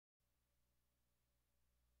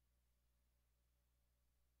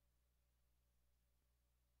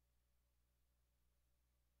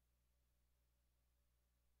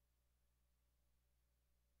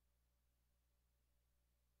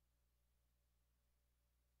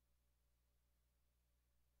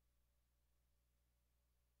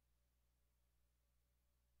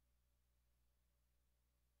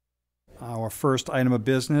Our first item of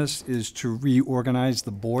business is to reorganize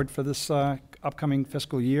the board for this upcoming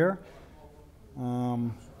fiscal year.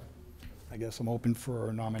 I guess I'm open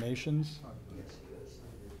for nominations.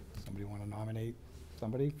 Somebody want to nominate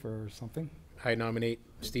somebody for something? I nominate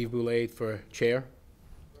Steve Boulay for chair.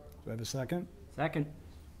 Do I have a second? Second.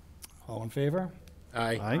 All in favor?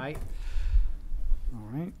 Aye. Aye. All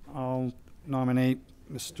right, I'll nominate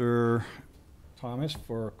Mr. Thomas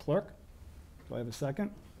for clerk. Do I have a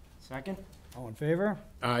second? Second. All in favor?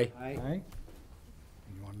 Aye. Aye.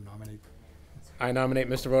 You want to nominate? I nominate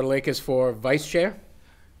Mr. Rotalakis for vice chair.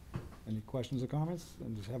 Any questions or comments?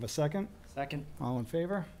 And just have a second? Second. All in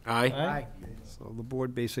favor? Aye. So the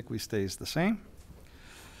board basically stays the same.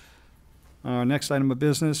 Our next item of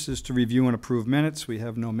business is to review and approve minutes. We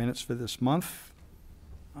have no minutes for this month.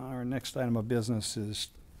 Our next item of business is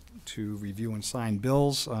to review and sign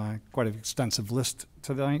bills. Quite an extensive list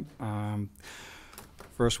tonight.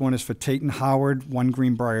 First one is for Tate and Howard, 1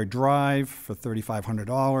 Greenbrier Drive for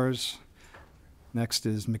 $3,500. Next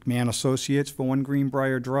is McMahon Associates for 1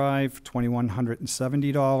 Greenbrier Drive,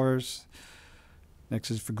 $2,170.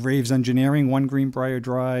 Next is for Graves Engineering, 1 Greenbrier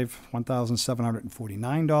Drive,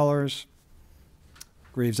 $1,749.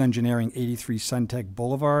 Graves Engineering, 83 Centec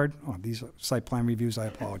Boulevard. Oh, these are site plan reviews, I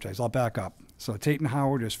apologize. I'll back up. So Tate and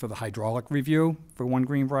Howard is for the hydraulic review for 1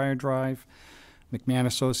 Greenbrier Drive. McMahon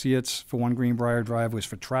Associates for 1 Greenbrier Drive was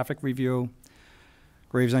for traffic review.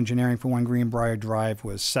 Graves Engineering for 1 Greenbrier Drive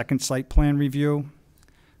was second site plan review.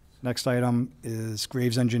 Next item is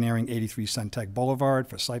Graves Engineering, 83 Centec Boulevard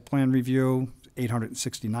for site plan review,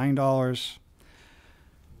 $869.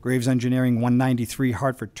 Graves Engineering, 193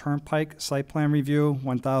 Hartford Turnpike site plan review,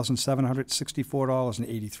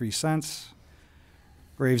 $1,764.83.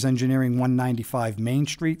 Graves Engineering, 195 Main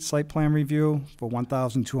Street site plan review for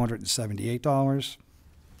 $1,278.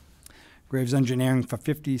 Graves Engineering for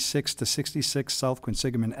 56 to 66 South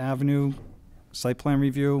Quinsigamon Avenue site plan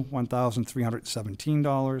review,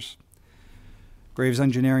 $1,317. Graves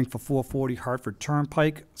Engineering for 440 Hartford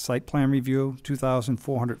Turnpike site plan review,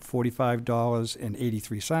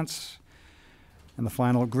 $2,445.83. And the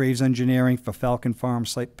final, Graves Engineering for Falcon Farm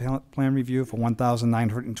site plan review for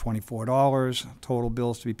 $1,924. Total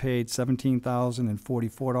bills to be paid,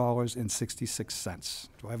 $17,044.66.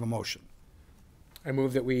 Do I have a motion? I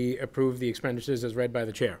move that we approve the expenditures as read by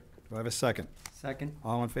the chair. Do I have a second? Second.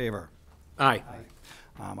 All in favor? Aye.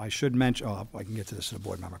 I should mention, oh, I can get to this in the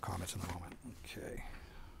board member comments in a moment. Okay.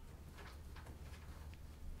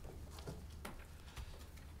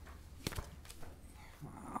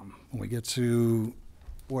 When we get to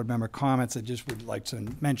board member comments, I just would like to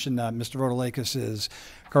mention that Mr. Rotalakis is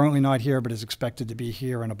currently not here, but is expected to be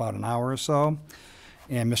here in about an hour or so.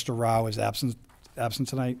 And Mr. Rao is absent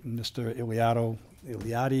tonight, and Mr.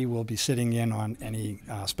 Iliadi will be sitting in on any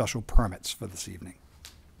special permits for this evening.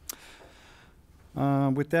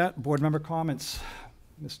 With that, board member comments.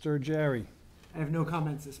 Mr. Jerry. I have no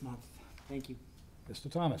comments this month. Thank you. Mr.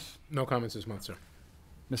 Thomas. No comments this month, sir.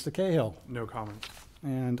 Mr. Cahill. No comments.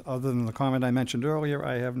 And other than the comment I mentioned earlier,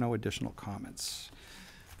 I have no additional comments.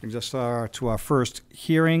 Brings us to our first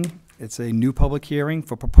hearing. It's a new public hearing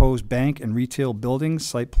for proposed bank and retail buildings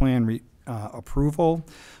site plan approval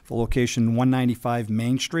for location 195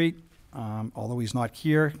 Main Street. Although he's not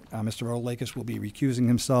here, Mr. Rotalakis will be recusing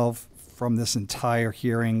himself from this entire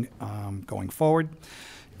hearing going forward.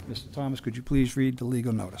 Mr. Thomas, could you please read the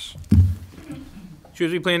legal notice?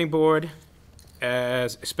 Shrewsbury Planning Board,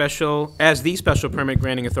 as the special permit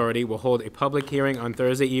granting authority, will hold a public hearing on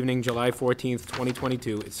Thursday evening, July 14th,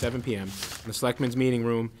 2022 at 7 p.m. in the Selectmen's Meeting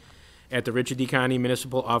Room at the Richard D. Carney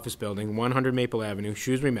Municipal Office Building, 100 Maple Avenue,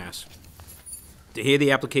 Shrewsbury, Mass. To hear the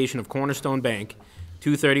application of Cornerstone Bank,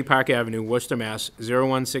 230 Park Avenue, Worcester, Mass.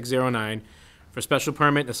 01609, for special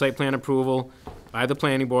permit and site plan approval by the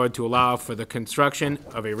planning board to allow for the construction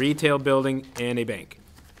of a retail building and a bank.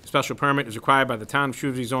 Special permit is required by the Town of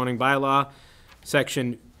Shrewsbury zoning bylaw,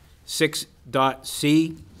 Section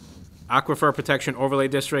 6.c, Aquifer Protection Overlay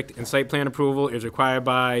District, and site plan approval is required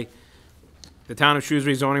by the Town of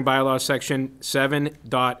Shrewsbury zoning bylaw, Section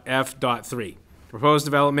 7.f.3. Proposed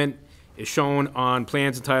development is shown on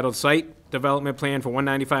plans entitled Site Development Plan for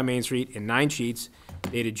 195 Main Street in 9 sheets,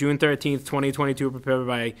 dated June 13th, 2022,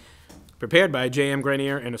 prepared by J.M.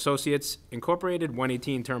 Grenier and Associates, Incorporated,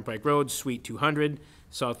 118 Turnpike Road, Suite 200,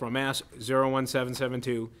 Southborough, Mass.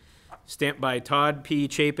 01772. Stamped by Todd P.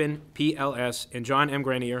 Chapin, PLS, and John M.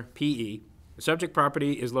 Grenier, PE. The subject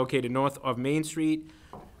property is located north of Main Street,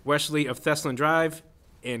 westerly of Thessalon Drive,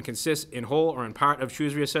 and consists in whole or in part of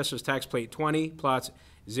Shrewsbury Assessor's Tax Plate 20, plots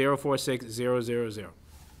 046000.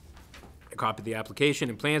 A copy of the application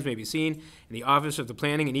and plans may be seen in the office of the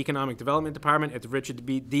Planning and Economic Development Department at the Richard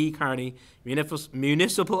D. Carney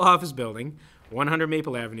Municipal Office Building, 100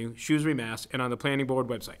 Maple Avenue, Shrewsbury, Mass., and on the Planning Board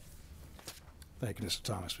website. Thank you, Mr.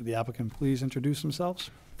 Thomas. Would the applicant please introduce themselves?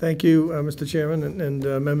 Thank you, Mr. Chairman, and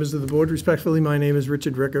members of the board. Respectfully, my name is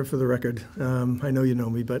Richard Ricker, for the record. I know you know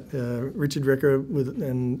me, but Richard Ricker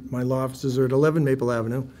and my law offices are at 11 Maple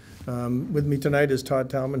Avenue. With me tonight is Todd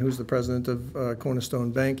Talman, who's the president of Cornerstone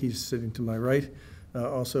Bank. He's sitting to my right.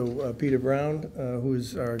 Also, Peter Brown, who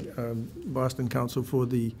is our Boston counsel for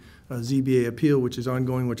the ZBA appeal, which is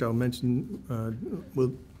ongoing, which I'll mention,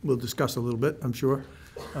 we'll discuss a little bit, I'm sure.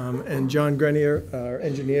 And John Grenier, our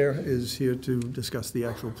engineer, is here to discuss the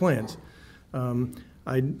actual plans.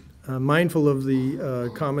 I'm mindful of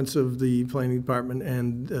the comments of the planning department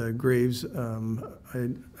and Graves.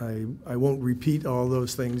 I won't repeat all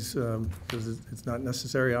those things because it's not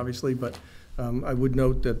necessary, obviously, but I would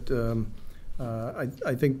note that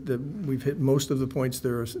I think that we've hit most of the points.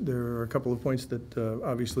 There are a couple of points that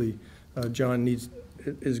obviously John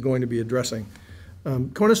is going to be addressing.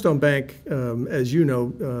 Cornerstone Bank, as you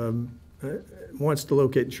know, wants to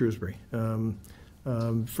locate in Shrewsbury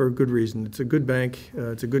for a good reason. It's a good bank.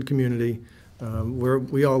 It's a good community.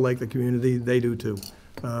 We all like the community. They do too.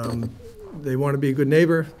 They want to be a good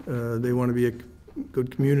neighbor. They want to be a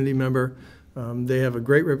good community member. They have a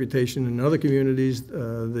great reputation in other communities.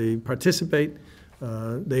 They participate.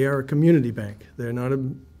 They are a community bank. They're not a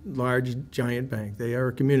large, giant bank. They are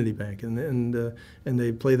a community bank, and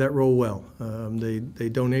they play that role well. They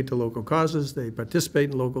donate to local causes. They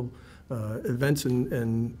participate in local events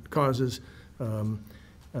and causes.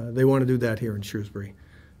 They want to do that here in Shrewsbury.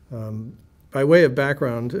 By way of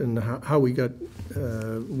background and how we got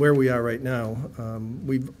where we are right now,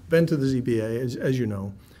 we've been to the ZBA, as you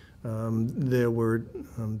know. There were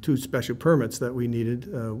 2 special permits that we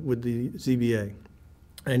needed with the ZBA.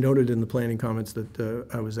 I noted in the planning comments that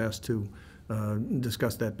I was asked to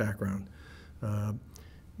discuss that background.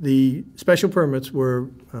 The special permits were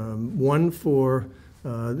one for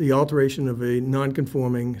the alteration of a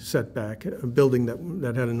non-conforming setback, a building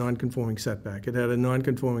that had a non-conforming setback. It had a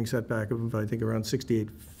non-conforming setback of, I think, around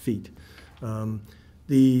 68 feet.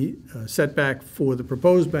 The setback for the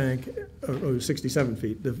proposed bank, 67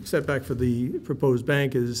 feet. The setback for the proposed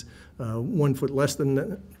bank is 1 foot less than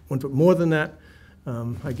that, 1 foot more than that.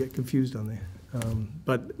 I get confused on there,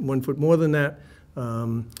 but 1 foot more than that.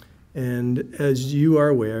 And as you are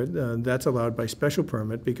aware, that's allowed by special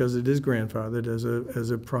permit because it is grandfathered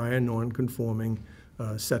as a prior non-conforming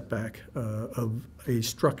setback of a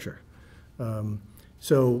structure.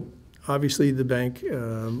 So obviously the bank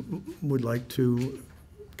would like to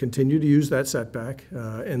continue to use that setback,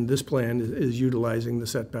 and this plan is utilizing the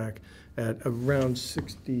setback at around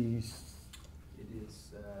 60.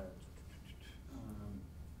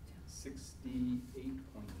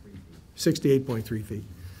 68.3 feet.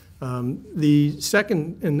 The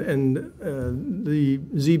second, and the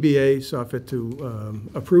ZBA saw fit to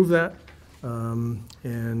approve that,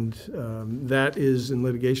 and that is in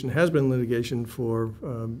litigation, has been in litigation for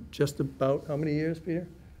just about, how many years, Peter?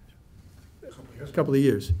 A couple of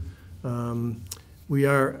years. We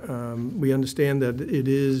understand that it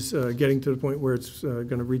is getting to the point where it's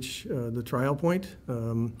going to reach the trial point.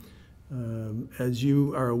 As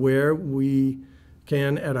you are aware, we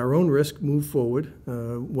can, at our own risk, move forward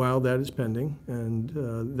while that is pending, and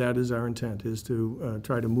that is our intent, is to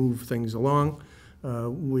try to move things along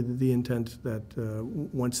with the intent that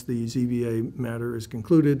once the ZBA matter is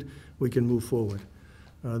concluded, we can move forward.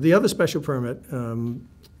 The other special permit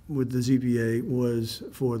with the ZBA was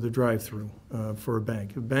for the drive-through for a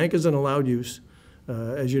bank. A bank is an allowed use,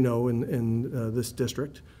 as you know, in this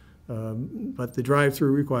district, but the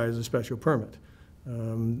drive-through requires a special permit.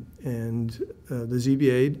 And the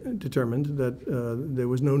ZBA determined that there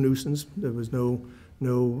was no nuisance, there was no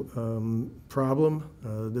problem,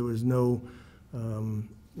 there was no,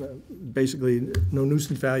 basically no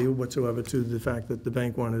nuisance value whatsoever to the fact that the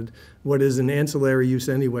bank wanted what is an ancillary use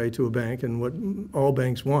anyway to a bank and what all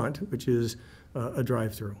banks want, which is a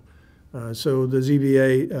drive-through. So the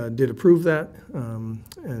ZBA did approve that,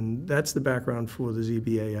 and that's the background for the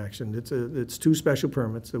ZBA action. It's 2 special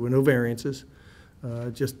permits. There were no variances.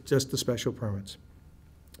 Just the special permits.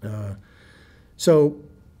 So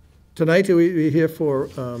tonight we're here for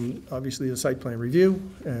obviously a site plan review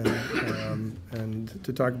and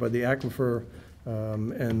to talk about the aquifer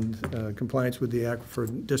and compliance with the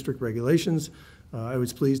aquifer district regulations. I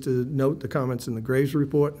was pleased to note the comments in the Graves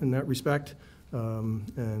report in that respect,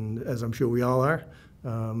 and as I'm sure we all are.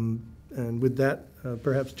 And with that,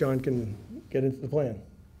 perhaps John can get into the plan.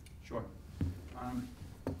 Sure.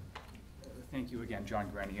 Thank you again, John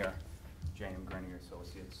Grenier, J.M. Grenier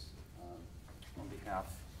Associates, on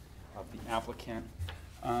behalf of the applicant.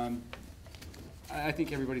 I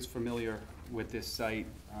think everybody's familiar with this site.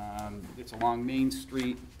 It's along Main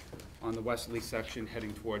Street on the westerly section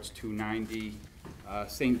heading towards 290.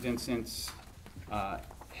 St. Vincent's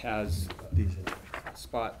has a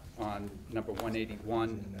spot on number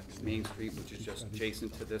 181 Main Street, which is just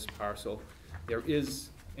adjacent to this parcel. There is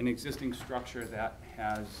an existing structure that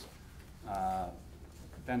has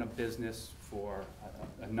been a business for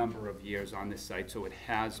a number of years on this site, so it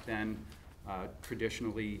has been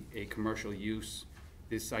traditionally a commercial use.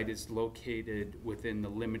 This site is located within the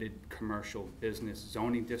limited commercial business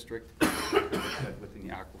zoning district, within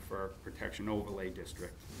the Aquifer Protection Overlay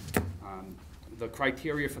District. The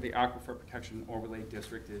criteria for the Aquifer Protection Overlay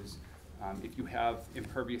District is if you have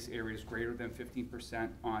impervious areas greater than 15%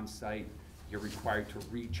 on site, you're required to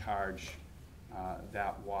recharge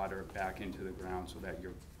that water back into the ground so that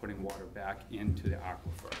you're putting water back into the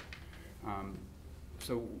aquifer.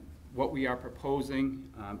 So what we are proposing,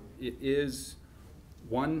 it is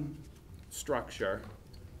one structure.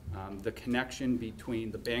 The connection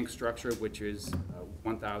between the bank structure, which is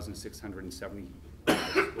 1,670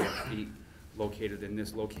 square feet, located in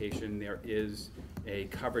this location. There is a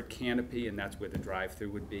covered canopy, and that's where the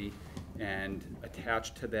drive-through would be. And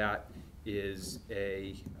attached to that is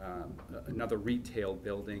another retail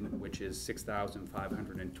building, which is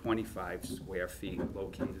 6,525 square feet,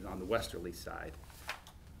 located on the westerly side.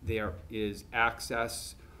 There is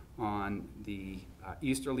access on the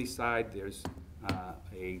easterly side. There's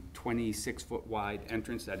a 26-foot wide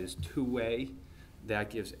entrance that is two-way.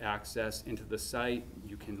 That gives access into the site.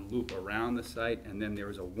 You can loop around the site, and then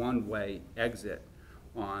there is a one-way exit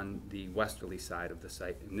on the westerly side of the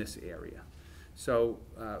site in this area. So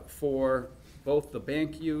for both the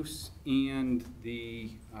bank use and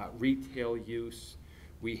the retail use,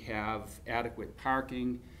 we have adequate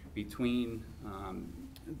parking between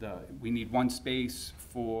we need one space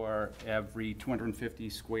for every 250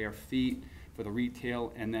 square feet for the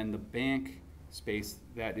retail, and then the bank space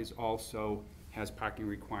that is also has parking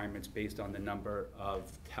requirements based on the number of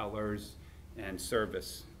tellers and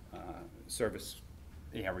service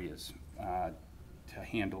areas to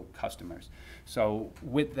handle customers. So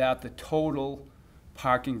with that, the total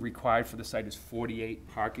parking required for the site is 48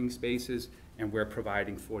 parking spaces, and we're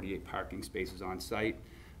providing 48 parking spaces on site.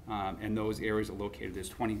 And those areas are located, there's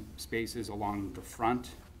 20 spaces along the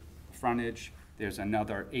frontage. There's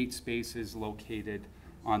another 8 spaces located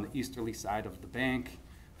on the easterly side of the bank.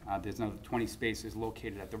 There's another 20 spaces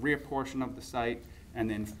located at the rear portion of the site, and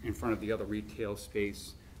then in front of the other retail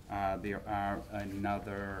space, there are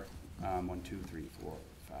another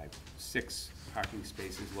 6 parking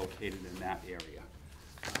spaces located in that area.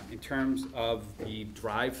 In terms of the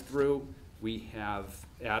drive-through, we have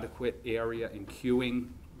adequate area and queuing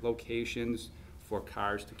locations for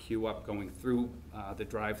cars to queue up going through the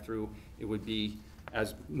drive-through. It would be,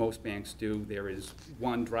 as most banks do, there is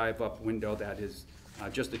one drive-up window that is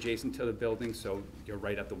just adjacent to the building, so you're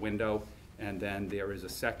right at the window, and then there is a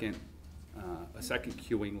second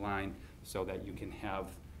queuing line so that you can have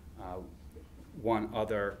one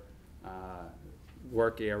other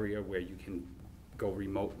work area where you can go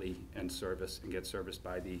remotely and get serviced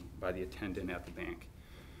by the attendant at the bank.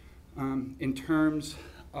 In terms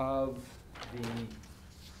of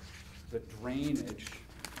the drainage,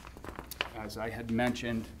 as I had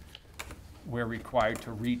mentioned, we're required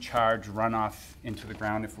to recharge runoff into the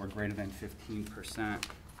ground if we're greater than 15%.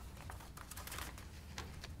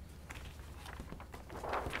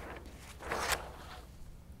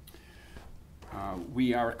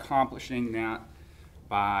 We are accomplishing that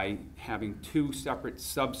by having 2 separate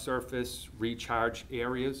subsurface recharge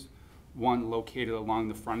areas, one located along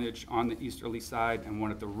the frontage on the easterly side and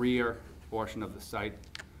one at the rear portion of the site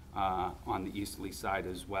on the easterly side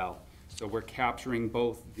as well. So we're capturing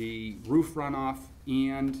both the roof runoff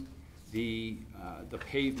and the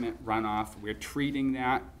pavement runoff. We're treating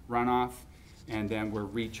that runoff, and then we're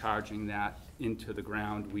recharging that into the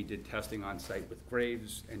ground. We did testing on site with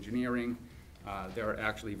Graves Engineering. There are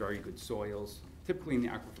actually very good soils. Typically in the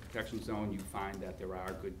aquifer protection zone, you find that there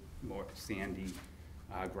are good, more sandy,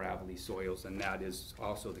 gravelly soils, and that is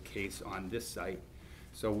also the case on this site.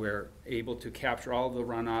 So we're able to capture all of the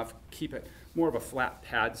runoff, keep it more of a flat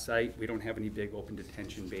pad site. We don't have any big open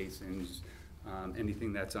detention basins,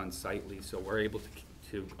 anything that's unsightly, so we're able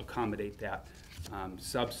to accommodate that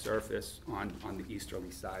subsurface on the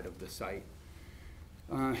easterly side of the site.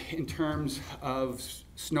 In terms of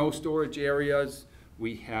snow storage areas,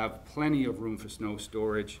 we have plenty of room for snow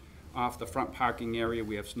storage. Off the front parking area,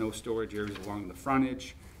 we have snow storage areas along the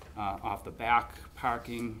frontage. Off the back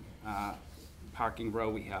parking row,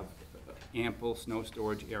 we have ample snow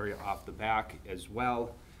storage area off the back as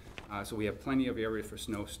well. So we have plenty of area for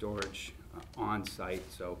snow storage on site,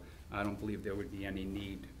 so I don't believe there would be any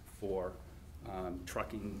need for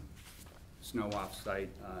trucking snow off-site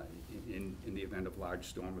in the event of large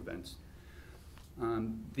storm events.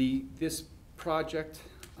 This project,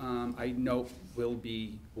 I note, will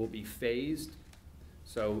be phased.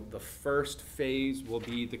 So the first phase will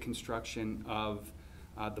be the construction of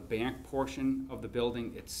the bank portion of the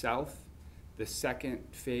building itself. The second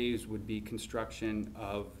phase would be construction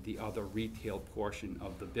of the other retail portion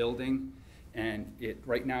of the building. And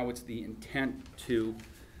right now, it's the intent to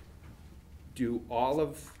do all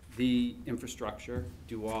of the infrastructure,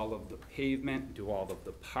 do all of the pavement, do all of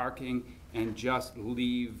the parking, and just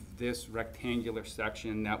leave this rectangular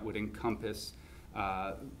section that would encompass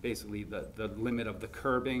basically the limit of the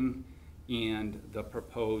curbing and the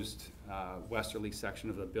proposed westerly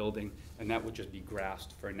section of the building, and that would just be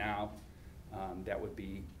grassed for now. That would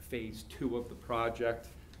be phase 2 of the project.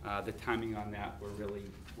 The timing on that,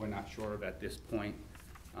 we're not sure of at this point,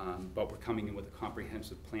 but we're coming in with a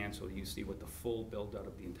comprehensive plan so you see what the full build-out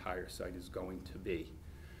of the entire site is going to be.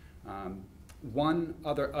 One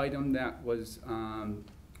other item that was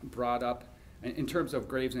brought up, in terms of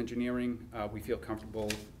Graves Engineering, we feel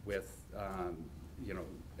comfortable with,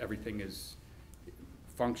 everything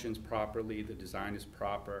functions properly, the design is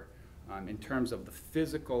proper. In terms of the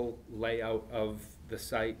physical layout of the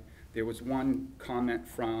site, there was one comment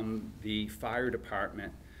from the fire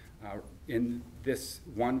department in this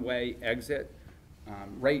one-way exit.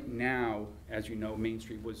 Right now, as you know, Main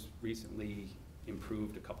Street was recently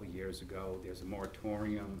improved a couple years ago. There's a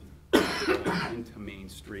moratorium going into Main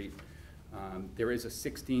Street. There is a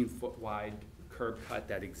 16-foot wide curb cut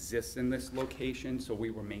that exists in this location, so we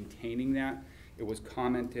were maintaining that. It was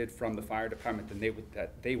commented from the fire department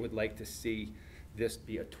that they would like to see this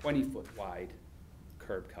be a 20-foot wide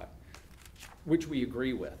curb cut, which we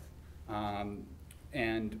agree with.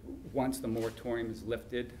 And once the moratorium is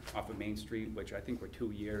lifted off of Main Street, which I think we're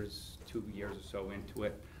 2 years or so into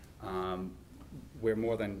it, we're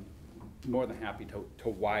more than happy to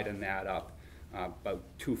widen that up about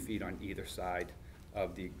 2 feet on either side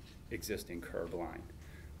of the existing curb line.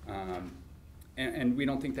 And we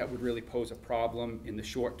don't think that would really pose a problem in the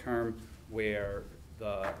short term, where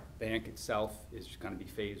the bank itself is going to be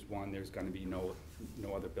phase 1. There's going to be no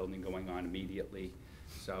other building going on immediately.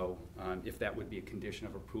 So if that would be a condition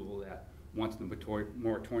of approval, that once the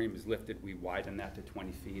moratorium is lifted, we widen that to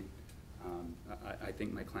 20 feet, I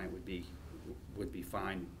think my client would be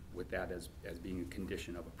fine with that as being a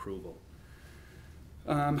condition of approval.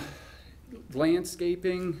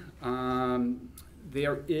 Landscaping,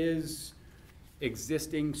 there is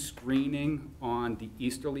existing screening on the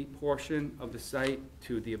easterly portion of the site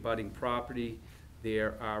to the abutting property.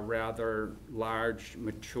 There are rather large,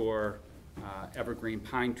 mature evergreen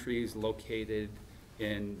pine trees located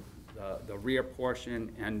in the rear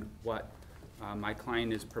portion, and what my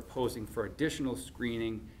client is proposing for additional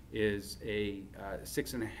screening is a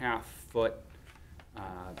 6.5-foot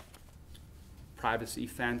privacy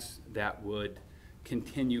fence that would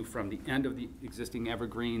continue from the end of the existing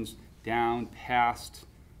evergreens down past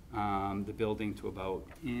the building to about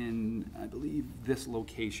I believe, this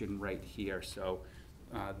location right here. So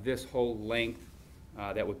this whole length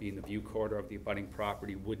that would be in the view corridor of the abutting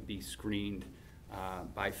property would be screened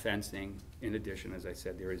by fencing. In addition, as I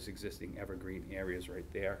said, there is existing evergreen areas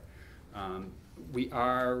right there. We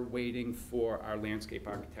are waiting for our landscape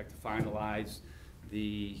architect to finalize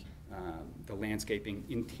the landscaping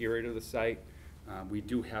interior to the site. We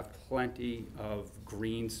do have plenty of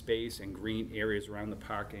green space and green areas around the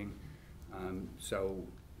parking, so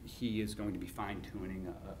he is going to be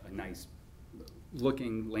fine-tuning a nice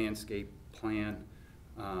looking landscape plan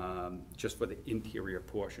just for the interior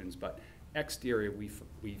portions. But exterior,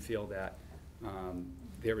 we feel that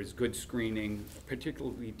there is good screening,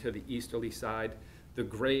 particularly to the easterly side. The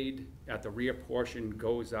grade at the rear portion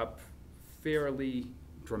goes up fairly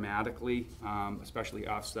dramatically, especially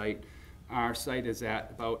off-site. Our site is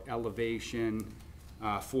at about elevation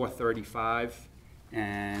 435,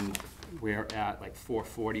 and we're at like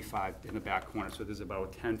 445 in the back corner. So there's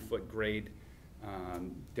about a 10-foot grade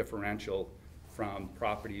differential from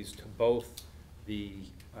properties to both the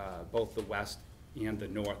west and the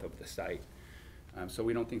north of the site. So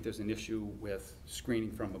we don't think there's an issue with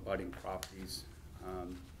screening from abutting properties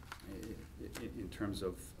in terms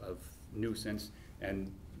of nuisance.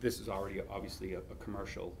 And this is already obviously a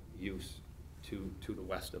commercial use to the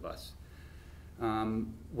west of us.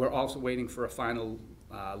 We're also waiting for a final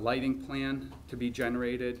lighting plan to be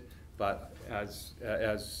generated, but as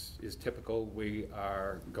is typical, we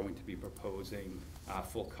are going to be proposing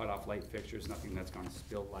full cutoff light fixtures, nothing that's going to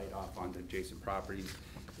spill light off onto adjacent properties.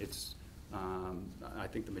 It's, I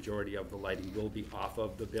think the majority of the lighting will be off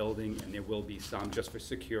of the building, and there will be some just for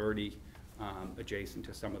security adjacent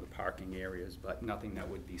to some of the parking areas, but nothing that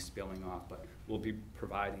would be spilling off. But we'll be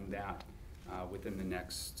providing that within the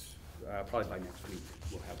next, probably by next week.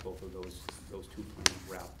 We'll have both of those two plans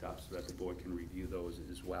wrapped up so that the board can review those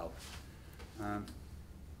as well.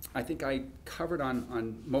 I think I covered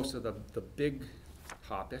on most of the big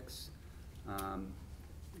topics.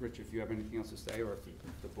 Rich, if you have anything else to say, or if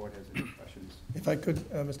the board has any questions. If I could,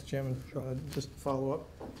 Mr. Chairman, just follow up.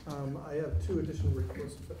 I have two additional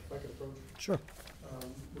reports, if I could approach. Sure.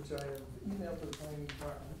 Which I have emailed to the planning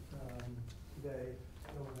department today,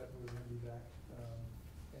 knowing that we were going to be back.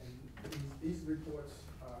 And these reports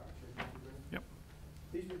are, Yep.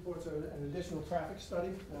 These reports are an additional traffic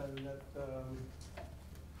study that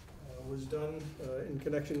was done in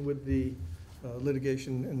connection with the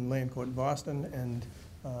litigation in land court in Boston, and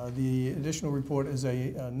the additional report is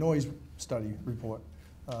a noise study report,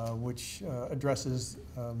 which addresses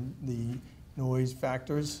the noise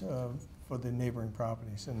factors for the neighboring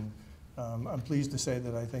properties. And I'm pleased to say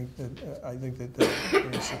that I think that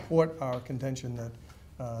they support our contention that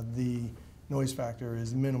the noise factor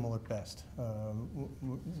is minimal at best.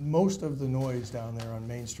 Most of the noise down there on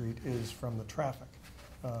Main Street is from the traffic.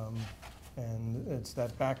 And it's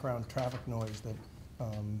that background traffic noise that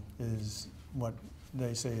is what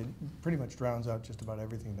they say it pretty much drowns out just about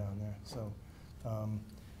everything down there. So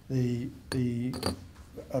the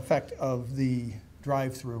effect of the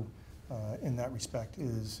drive-through in that respect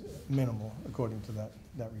is minimal, according to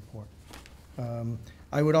that report.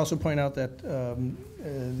 I would also point out that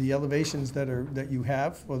the elevations that you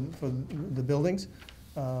have for the buildings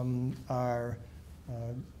are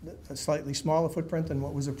a slightly smaller footprint than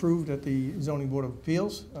what was approved at the Zoning Board of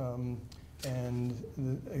Appeals, and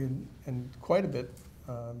quite a bit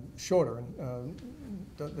shorter.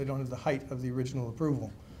 They don't have the height of the original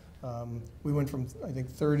approval. We went from, I think,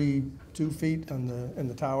 32 feet in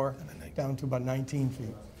the tower down to about 19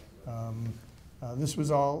 feet. This was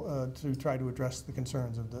all to try to address the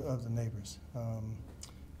concerns of the neighbors.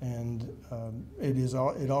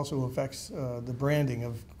 It also affects the branding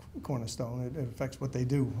of Cornerstone. It affects what they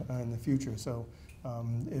do in the future. So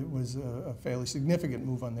it was a fairly significant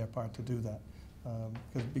move on their part to do that,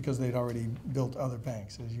 because they'd already built other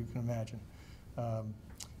banks, as you can imagine.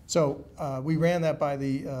 So we ran that by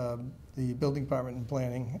the building department and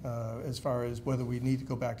planning as far as whether we need to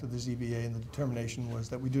go back to the ZBA, and the determination was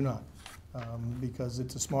that we do not, because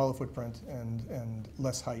it's a smaller footprint and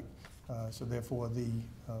less height. So therefore, the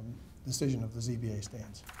decision of the ZBA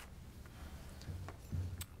stands.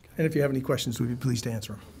 And if you have any questions, we'd be pleased to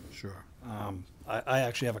answer them. Sure. I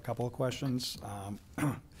actually have a couple of questions.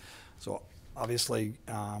 So obviously,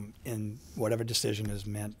 in whatever decision is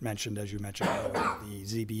mentioned, as you mentioned, the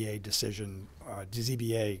ZBA decision,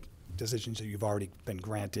 ZBA decisions that you've already been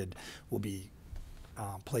granted will be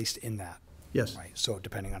placed in that. Yes. Right. So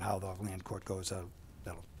depending on how the land court goes,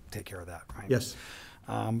 that'll take care of that, right? Yes.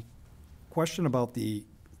 Question about the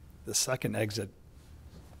second exit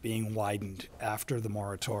being widened after the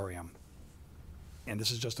moratorium. And this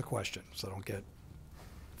is just a question, so don't get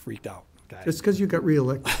freaked out, okay? Just because you got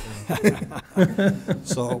reelected.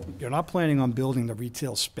 So you're not planning on building the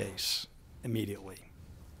retail space immediately.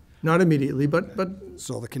 Not immediately, but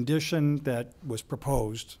So the condition that was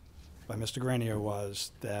proposed by Mr. Grenier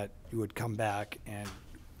was that you would come back and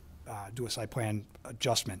do a site plan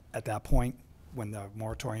adjustment at that point when the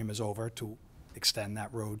moratorium is over to extend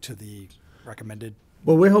that road to the recommended.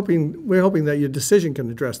 well, we're hoping that your decision can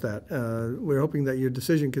address that. We're hoping that your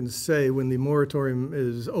decision can say when the moratorium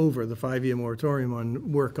is over, the 5-year moratorium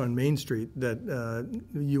on work on Main Street, that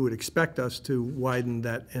you would expect us to widen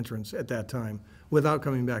that entrance at that time without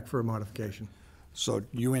coming back for a modification. So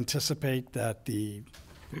you anticipate that the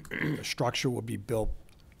structure will be built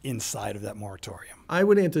inside of that moratorium? I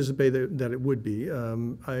would anticipate that it would be.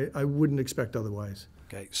 I wouldn't expect otherwise.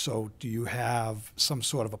 Okay, so do you have some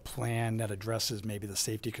sort of a plan that addresses maybe the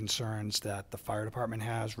safety concerns that the fire department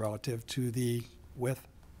has relative to the width?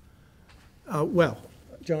 Well,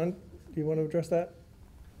 John, do you want to address that?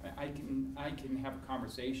 I can have a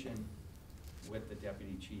conversation with the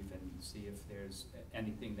deputy chief and see if there's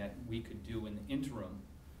anything that we could do in the interim.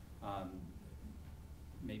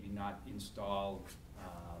 Maybe not install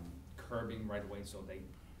curbing right away, so they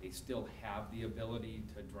still have the ability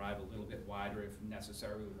to drive a little bit wider if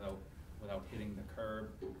necessary without hitting the curb.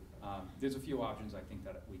 There's a few options I think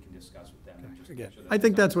that we can discuss with them and just Again, make sure that I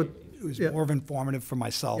think they're that's on what- the same page. It was Yeah. more of informative for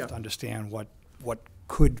myself Yeah. to understand what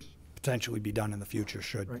could potentially be done in the future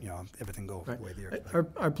should, Right. you know, everything go the Right. way they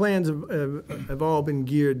expect. Our plans have all been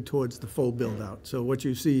geared towards the full build-out. So what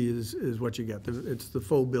you see is what you get. It's the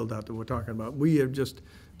full build-out that we're talking about. We have just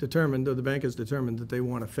determined, or the bank has determined, that they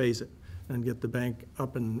want to phase it and get the bank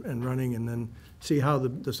up and running, and then see how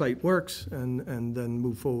the site works, and then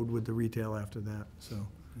move forward with the retail after that, so.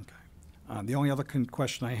 Okay. The only other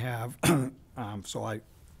question I have, so I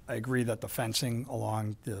agree that the fencing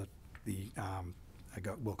along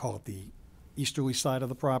we'll call it the easterly side of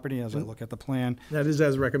the property as I look at the plan, That is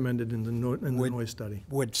as recommended in the Would- noise study.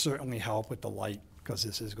 would certainly help with the light, because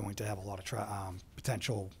this is going to have a lot of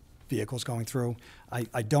potential vehicles going through.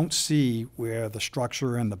 I don't see where the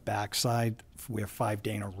structure and the backside, where 5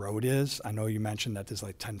 Dana Road is. I know you mentioned that there's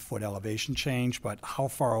like 10-foot elevation change, but how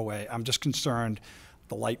far away? I'm just concerned,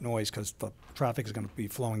 the light noise, because the traffic is going to be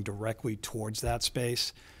flowing directly towards that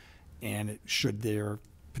space, and should there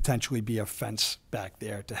potentially be a fence back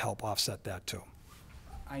there to help offset that too?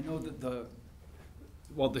 I know that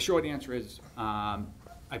the short answer is, I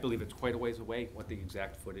believe it's quite a ways away, what the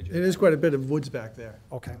exact footage It is. is quite a bit of woods back there.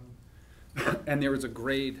 Okay. And there is a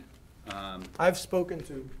grade, I've spoken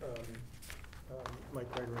to Mike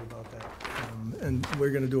Gregory about that, and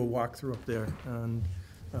we're gonna do a walkthrough up there. And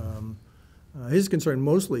his concern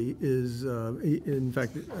mostly is, in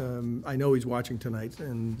fact, I know he's watching tonight,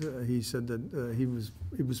 and he said that he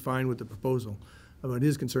was fine with the proposal. But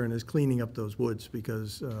his concern is cleaning up those woods,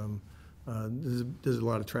 because there's a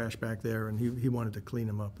lot of trash back there, and he wanted to clean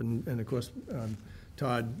them up. And of course,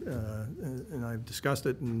 Todd and I've discussed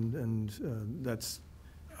it, and that's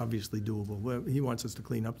obviously doable. Well, he wants us to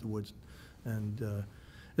clean up the woods, and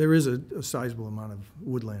there is a sizable amount of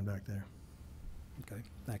woodland back there. Okay,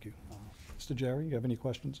 thank you. Mr. Jerry, you have any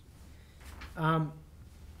questions? I'm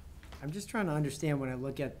just trying to understand, when I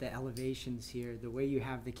look at the elevations here, the way you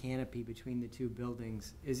have the canopy between the two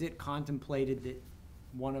buildings, is it contemplated that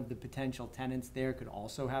one of the potential tenants there could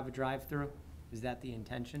also have a drive-through? Is that the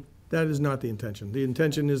intention? That is not the intention. The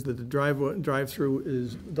intention is that the drive-through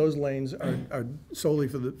is, those lanes are solely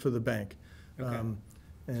for the bank. Okay. So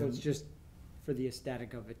And, it's just for the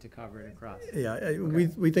aesthetic of it to cover it across? yeah,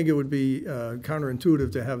 we think it would be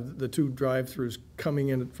counterintuitive to have the two drive-throughs coming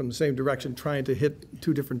in from the same direction, trying to hit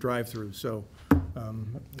two different drive-throughs, so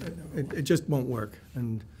it just won't work.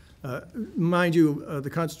 And mind you, the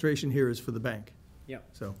concentration here is for the bank, Yep,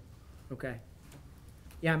 so. okay.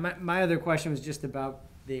 Yeah, my other question was just about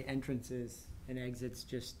the entrances and exits,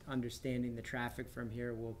 just understanding the traffic from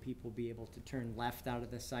here. Will people be able to turn left out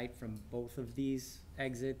of the site from both of these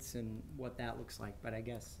exits, and what that looks like? But I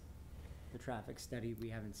guess the traffic study we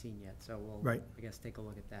haven't seen yet, so we'll, Right. I guess, take a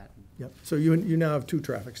look at that. Yep, so you now have two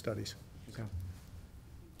traffic studies. Okay.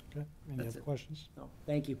 Okay, any That's other it. questions? No,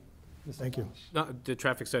 thank you. Thank you. No, the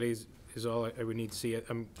traffic studies is all I would need to see.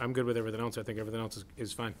 I'm good with everything else. I think everything else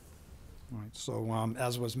is fine. All right, so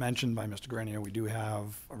as was mentioned by Mr. Grenier, we do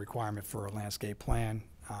have a requirement for a landscape plan,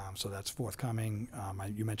 so that's forthcoming.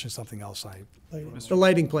 You mentioned something else, The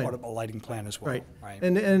lighting plan. a lighting plan as well, Right. right?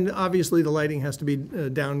 And obviously, the lighting has to be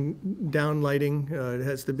down lighting. It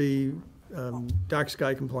has to be dark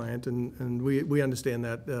sky compliant, and we understand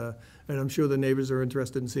that. And I'm sure the neighbors are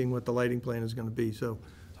interested in seeing what the lighting plan is going to be. So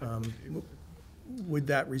with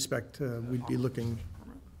that respect, we'd be looking.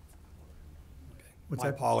 What's My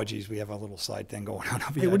that? apologies, we have a little side thing going on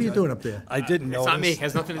up here. Hey, what are you doing up there? I didn't notice. It's not me. It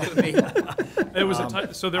has nothing to do with me. It was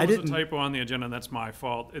so there I was a didn't- typo on the agenda, and that's my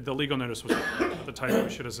fault. The legal notice was, the typo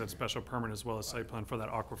should have said special permit as well as site plan for that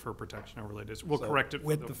aquifer protection overlay district. We'll So correct it. for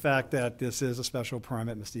With the fact that this is a special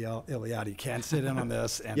permit, Mr. Iliadi can sit in on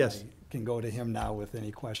this, and I Yes. can go to him now with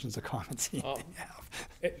any questions or comments he may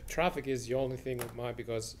have. Traffic is the only thing with mine,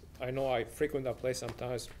 because I know I frequent that place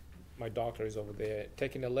sometimes. My doctor is over there.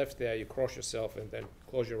 Taking a left there, you cross yourself and then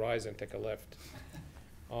close your eyes and take a left.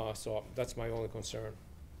 So that's my only concern.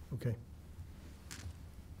 Okay.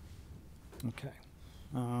 Okay.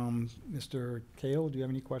 Mr. Cahill, do you have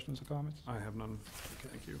any questions or comments? I have none.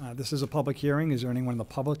 Thank you. This is a public hearing. Is there anyone in the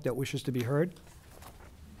public that wishes to be heard?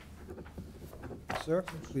 Sir,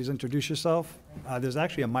 please introduce yourself. There's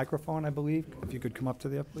actually a microphone, I believe. If you could come up to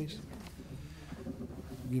there, please.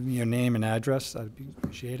 Give me your name and address. I'd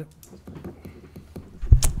appreciate it.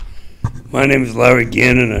 My name is Larry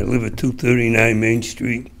Gannon. I live at 239 Main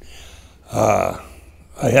Street. I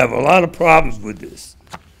have a lot of problems with this.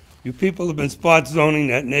 You people have been spot zoning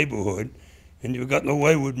that neighborhood, and you've gotten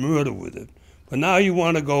away with murder with it. But now you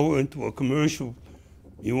want to go into a commercial,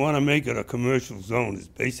 you want to make it a commercial zone is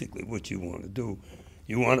basically what you want to do.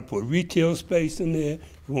 You want to put retail space in there,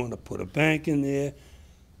 You want to put a bank in there.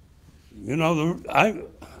 You know,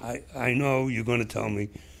 I know you're going to tell me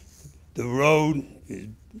the road is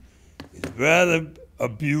rather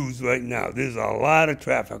abused right now. There's a lot of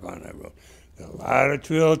traffic on that road. There's a lot of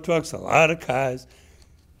trailer trucks, a lot of cars.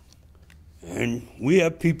 And we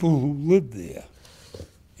have people who live there.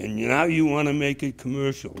 And now you want to make it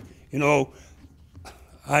commercial. You know,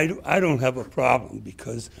 I don't have a problem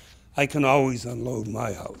because I can always unload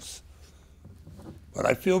my house. But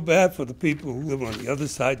I feel bad for the people who live on the other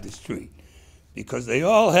side of the street because they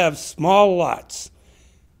all have small lots.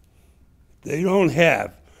 They don't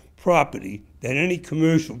have property that any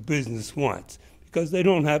commercial business wants because they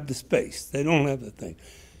don't have the space. They don't have the thing.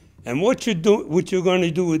 And what you're going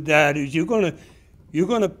to do with that is you're going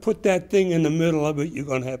to put that thing in the middle of it. You're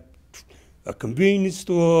going to have a convenience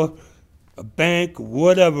store, a bank,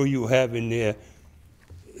 whatever you have in there.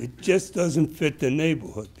 It just doesn't fit the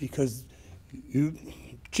neighborhood because you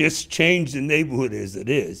just change the neighborhood as it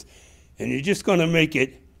is, and you're just going to make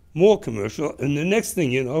it more commercial. And the next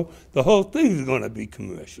thing you know, the whole thing is going to be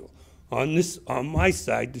commercial on my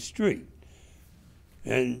side of the street.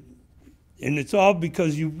 And it's all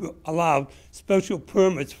because you allowed special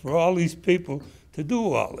permits for all these people to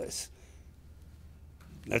do all this.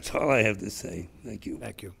 That's all I have to say. Thank you.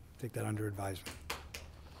 Thank you. Take that under advisement.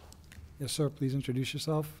 Yes, sir, please introduce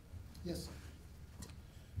yourself. Yes.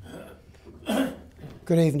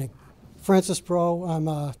 Good evening. Francis Bro. I'm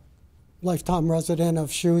a lifetime resident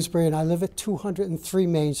of Shrewsbury, and I live at 203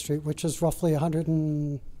 Main Street, which is roughly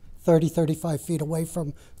 35 feet away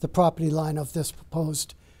from the property line of this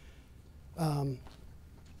proposed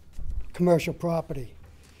commercial property.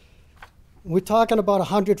 We're talking about a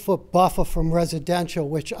 100-foot buffer from residential,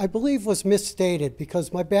 which I believe was misstated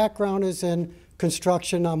because my background is in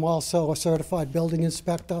construction. I'm also a certified building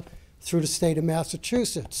inspector through the state of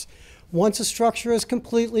Massachusetts. Once a structure is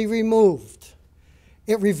completely removed,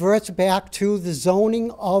 it reverts back to the zoning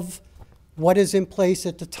of what is in place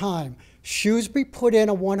at the time. Shrewsbury put in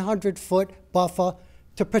a 100-foot buffer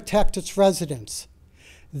to protect its residents.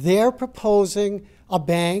 They're proposing a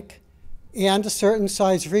bank and a certain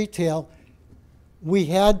size retail. We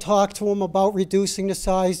had talked to them about reducing the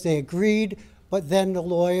size. They agreed, but then the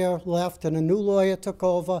lawyer left and a new lawyer took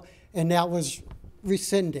over, and that was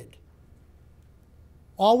rescinded.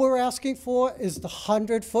 All we're asking for is the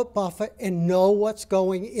 100-foot buffer and know what's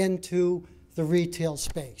going into the retail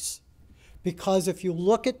space. Because if you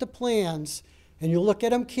look at the plans and you look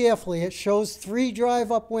at them carefully, it shows 3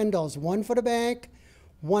 drive-up windows, one for the bank,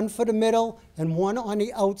 one for the middle, and one on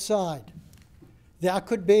the outside. That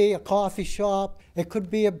could be a coffee shop, it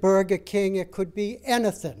could be a Burger King, it could be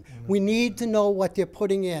anything. We need to know what they're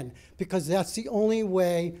putting in because that's the only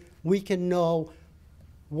way we can know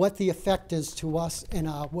what the effect is to us in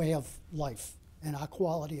our way of life and our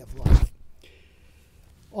quality of life.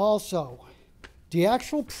 Also, the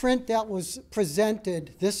actual print that was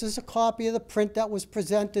presented, this is a copy of the print that was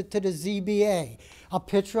presented to the ZBA, a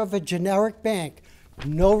picture of a generic bank,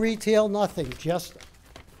 no retail, nothing, just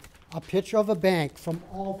a picture of a bank from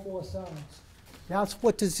all 4 sides. That's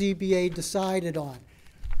what the ZBA decided on.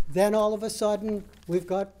 Then all of a sudden, we've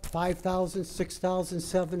got 5,000, 6,000,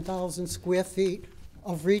 7,000 square feet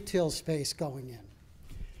of retail space going in.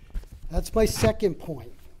 That's my second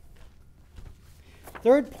point.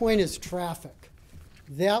 Third point is traffic.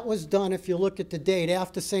 That was done, if you look at the date,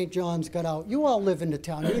 after St. John's got out. You all live in the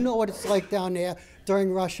town. You know what it's like down there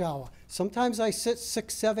during rush hour. Sometimes I sit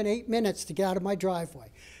 6, 7, 8 minutes to get out of my driveway.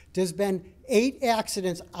 There's been 8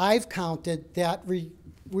 accidents I've counted that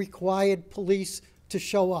required police to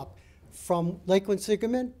show up from Lakeland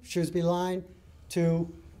Sigerman, Shrewsbury Line,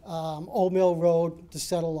 to Old Mill Road to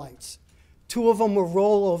Settle Lights. 2 of them were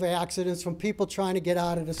rollover accidents from people trying to get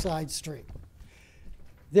out of the side street.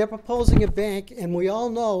 They're proposing a bank, and we all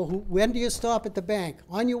know when do you stop at the bank?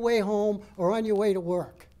 On your way home or on your way to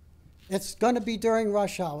work. It's going to be during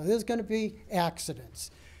rush hour. There's going to be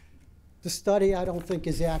accidents. The study I don't think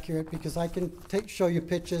is accurate because I can show you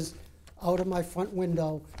pictures out of my front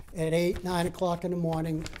window at 8, 9 o'clock in the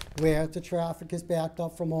morning where the traffic is backed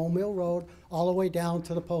up from Old Mill Road all the way down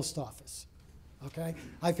to the post office. Okay?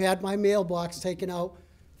 I've had my mailbox taken out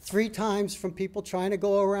 3 times from people trying to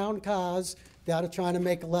go around cars that are trying to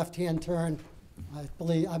make a left-hand turn.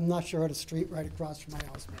 I'm not sure of the street right across from my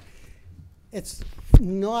house. It's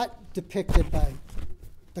not depicted by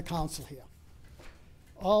the council here.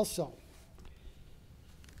 Also,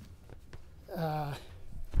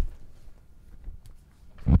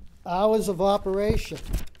 hours of operation.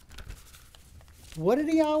 What are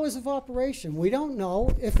the hours of operation? We don't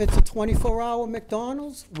know if it's a 24-hour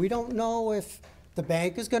McDonald's. We don't know if The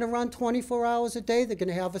bank is gonna run 24 hours a day. They're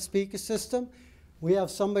gonna have a speaker system. We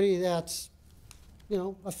have somebody that's, you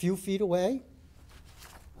know, a few feet away,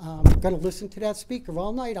 gonna listen to that speaker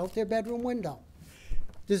all night out their bedroom window.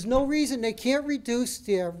 There's no reason they can't reduce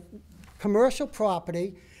their commercial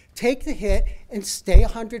property, take the hit, and stay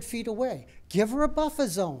 100 feet away. Give her a buffer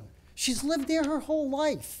zone. She's lived there her whole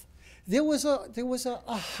life. There was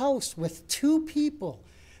a house with 2 people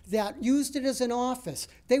that used it as an office.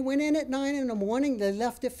 They went in at 9 in the morning, they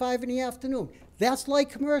left at 5 in the afternoon. That's light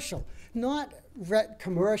commercial, not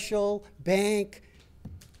commercial, bank,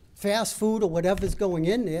 fast food, or whatever's going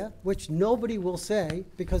in there, which nobody will say,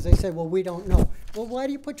 because they say, well, we don't know. Well, why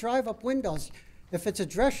do you put drive-up windows? If it's a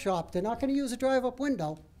dress shop, they're not gonna use a drive-up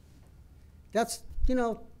window. That's, you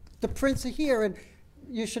know, the prints are here, and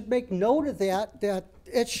you should make note of that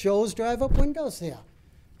it shows drive-up windows there.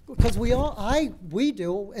 Because we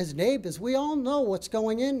do, as neighbors, we all know what's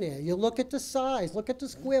going in there. You look at the size, look at the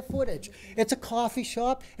square footage. It's a coffee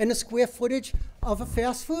shop and the square footage of a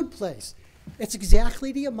fast food place. It's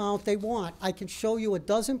exactly the amount they want. I can show you a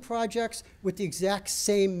dozen projects with the exact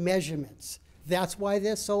same measurements. That's why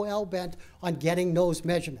they're so hell-bent on getting those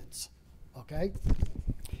measurements, okay?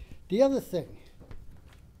 The other thing,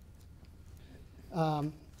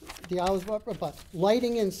 but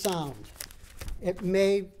lighting and sound. It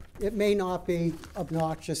may not be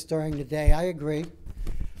obnoxious during the day, I agree.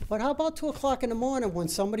 But how about 2 o'clock in the morning when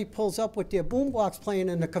somebody pulls up with their boombox playing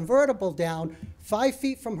in the convertible down 5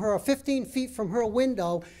 feet from her, or 15 feet from her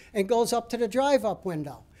window, and goes up to the drive-up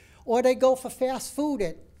window? Or they go for fast food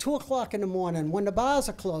at 2 o'clock in the morning when the bars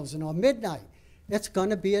are closing, or midnight. It's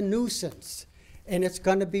gonna be a nuisance, and it's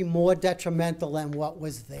gonna be more detrimental than what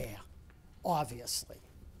was there, obviously.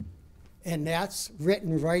 And that's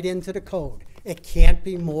written right into the code. It can't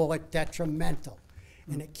be more detrimental,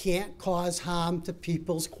 and it can't cause harm to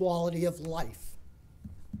people's quality of life.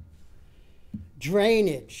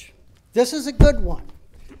 Drainage. This is a good one.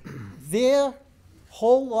 Their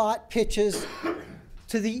whole lot pitches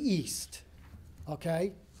to the east,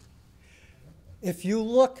 okay? If you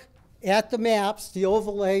look at the maps, the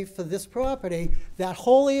overlay for this property, that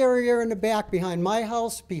whole area in the back behind my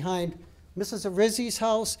house, behind Mrs. Arizzi's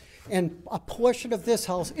house, and a portion of this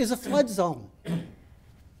house is a flood zone.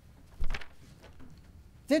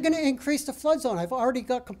 They're gonna increase the flood zone. I've already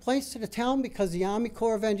got complaints to the town because the Army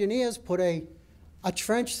Corps of Engineers put a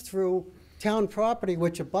trench through town property,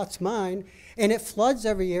 which abuts mine, and it floods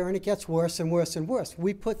every year, and it gets worse and worse and worse.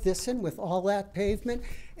 We put this in with all that pavement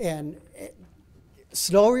and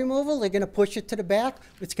snow removal, they're gonna push it to the back.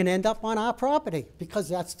 It's gonna end up on our property because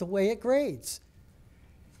that's the way it grades.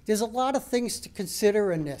 There's a lot of things to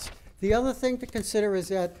consider in this. The other thing to consider is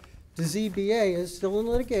that the ZBA is still in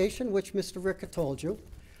litigation, which Mr. Ricker told you.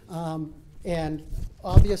 And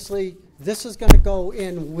obviously, this is gonna go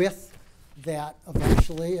in with that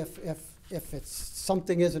eventually if it's,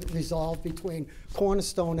 something isn't resolved between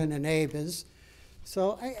Cornerstone and the neighbors.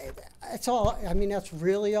 So I mean, that's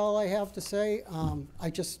really all I have to say. I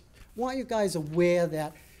just want you guys aware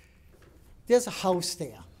that there's a house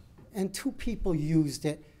there, and 2 people used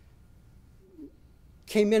it,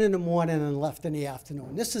 came in the morning and left in the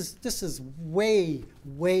afternoon. This is way,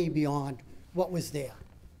 way beyond what was there.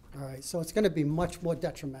 All right, so it's gonna be much more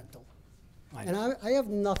detrimental. And I have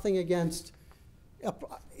nothing against,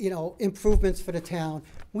 you know, improvements for the town.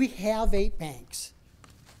 We have 8 banks,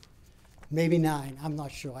 maybe 9, I'm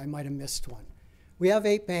not sure, I might have missed one. We have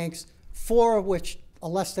 8 banks, 4 of which are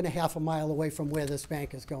less than a half a mile away from where this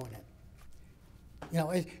bank is going in. You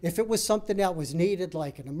know, if it was something that was needed,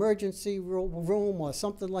 like an emergency room or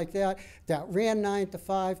something like that, that ran 9 to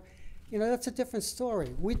 5, you know, that's a different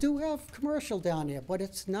story. We do have commercial down there, but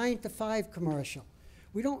it's 9 to 5 commercial.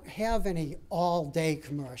 We don't have any all-day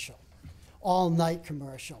commercial, all-night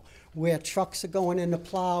commercial, where trucks are going in the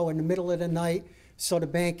plow in the middle of the night so the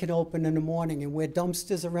bank can open in the morning, and where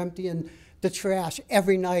dumpsters are emptying the trash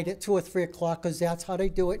every night at 2 or 3 o'clock, because that's how they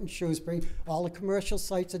do it in Shrewsbury. All the commercial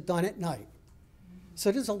sites are done at night.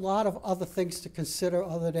 So there's a lot of other things to consider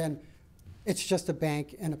other than it's just a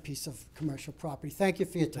bank and a piece of commercial property. Thank you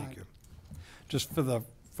for your time. Thank you. Just for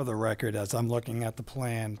the record, as I'm looking at the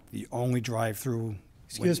plan, the only drive-through.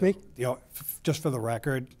 Excuse me? Just for the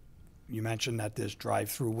record, you mentioned that there's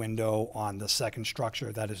drive-through window on the second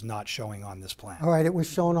structure that is not showing on this plan. All right, it was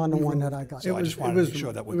shown on the one that I got. So I just wanted to make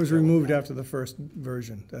sure that It was removed after the first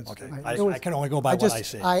version. That's Okay, Right. I can only go by what I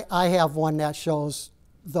see. I have one that shows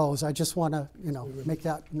those. I just want to, you know, make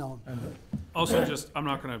that known. Also, just, I'm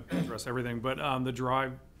not going to address everything, but the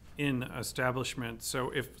drive-in establishment,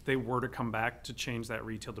 so if they were to come back to change that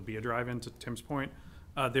retail to be a drive-in, to Tim's point,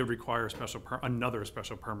 They would require another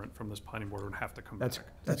special permit from this planning board and have to come back.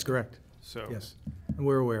 That's correct, So yes. And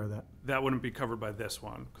we're aware of that. that wouldn't be covered by this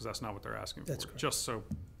one, because that's not what they're asking for. That's correct. Just so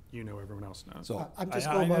you know, everyone else knows. So I'm just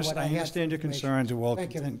I going by what I I had understand your for information. concerns, and we'll,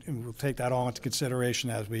 Thank you. and we'll take that all into consideration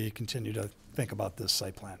as we continue to think about this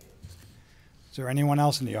site plan. Is there anyone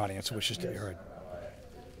else in the audience who wishes to be heard?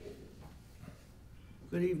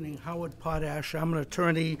 Good evening, Howard Potash. I'm an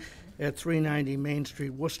attorney at 390 Main Street,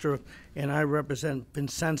 Worcester, and I represent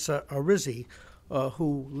Vincenza Arizzi,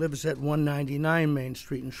 who lives at 199 Main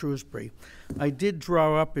Street in Shrewsbury. I did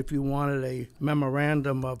draw up, if you wanted, a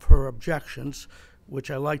memorandum of her objections,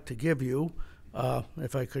 which I like to give you,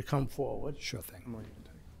 if I could come forward. Sure thing.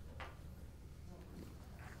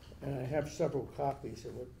 And I have several copies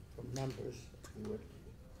of it from members, if you would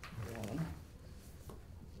want them.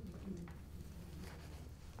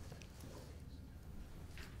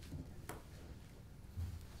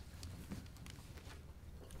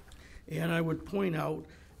 And I would point out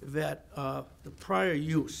that the prior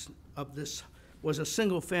use of this was a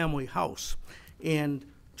single-family house, and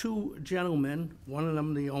two gentlemen, one of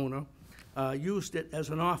them the owner, used it as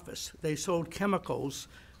an office. They sold chemicals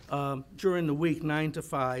during the week, 9 to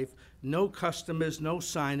 5, no customers, no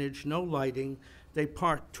signage, no lighting. They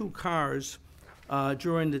parked two cars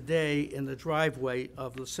during the day in the driveway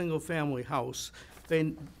of the single-family house.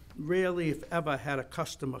 They rarely, if ever, had a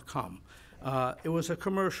customer come. It was a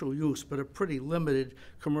commercial use, but a pretty limited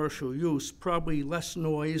commercial use, probably less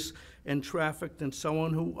noise and traffic than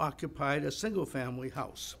someone who occupied a single-family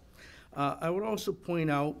house. I would also point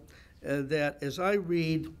out that as I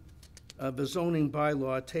read the zoning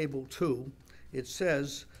bylaw, Table 2, it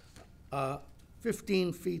says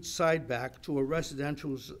 15 feet side back to a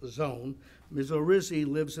residential zone. Ms. Orizzi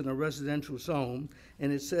lives in a residential zone,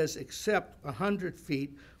 and it says except 100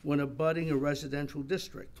 feet when abutting a residential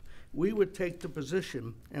district. We would take the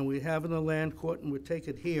position, and we have in the land court, and we take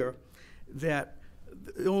it here, that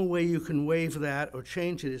the only way you can waive that or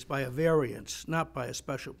change it is by a variance, not by a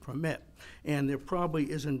special permit. And there probably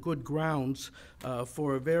isn't good grounds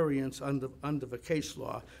for a variance under the case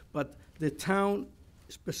law. But the town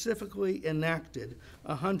specifically enacted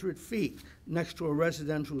 100 feet next to a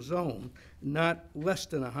residential zone, not less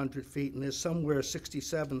than 100 feet, and there's somewhere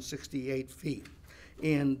 67, 68 feet.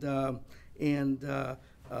 And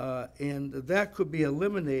that could be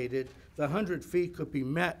eliminated. The 100 feet could be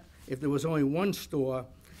met if there was only one store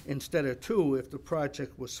instead of two if the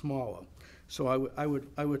project was smaller. So I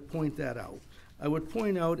would point that out. I would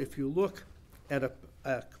point out, if you look at a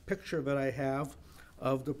picture that I have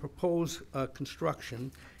of the proposed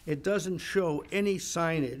construction, it doesn't show any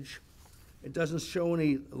signage. It doesn't show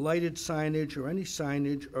any lighted signage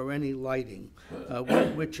or any lighting,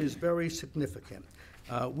 which is very significant.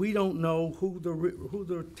 We don't know who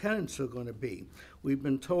the tenants are going to be. We've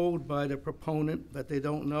been told by the proponent that they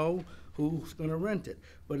don't know who's going to rent it.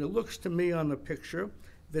 But it looks to me on the picture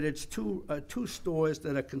that it's two stores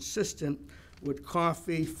that are consistent with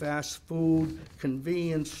coffee, fast food,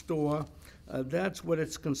 convenience store. That's what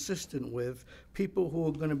it's consistent with. People who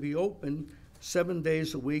are going to be open 7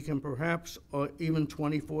 days a week and perhaps even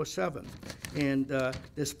 24/7. And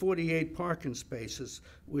there's 48 parking spaces,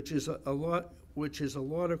 which is a lot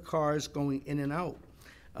of cars going in and out.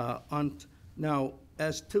 Now,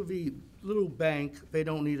 as to the little bank, they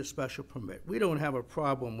don't need a special permit. We don't have a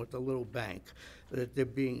problem with the little bank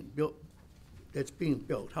that's being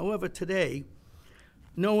built. However, today,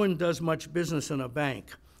 no one does much business in a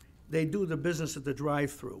bank. They do the business at the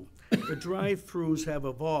drive-through. The drive-throughs have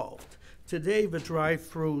evolved. Today, the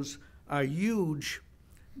drive-throughs are huge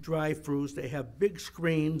drive-throughs. They have big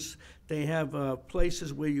screens. They have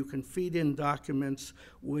places where you can feed in documents,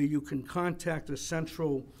 where you can contact a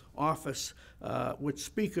central office with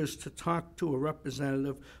speakers to talk to a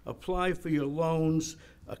representative, apply for your loans,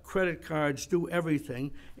 credit cards, do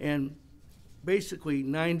everything. And basically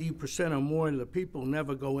 90% or more of the people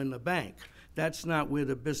never go in the bank. That's not where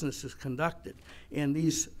the business is conducted. And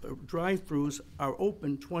these drive-throughs are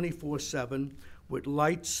open 24/7 with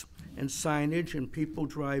lights and signage, and people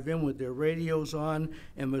drive in with their radios on,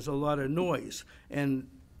 and there's a lot of noise. And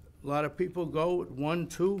a lot of people go at 1,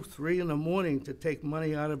 2, 3 in the morning to take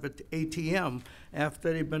money out of an ATM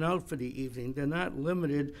after they've been out for the evening. They're not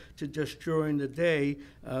limited to just during the day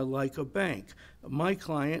like a bank. My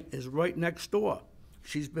client is right next door.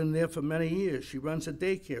 She's been there for many years. She runs a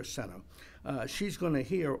daycare center. She's going to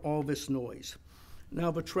hear all this noise.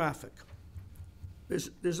 Now, the traffic.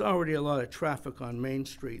 There's already a lot of traffic on Main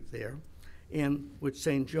Street there. And with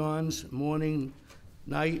St. John's, morning,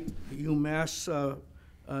 night, UMass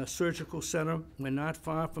Surgical Center, we're not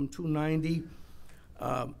far from 290.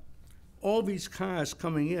 all these cars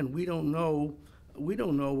coming in, we don't know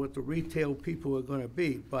what the retail people are gonna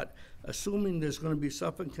be, but assuming there's gonna be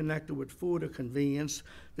something connected with food or convenience,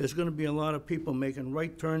 there's gonna be a lot of people making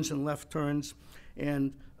right turns and left turns,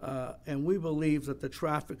 and we believe that the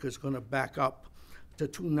traffic is gonna back up to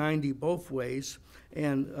 290 both ways,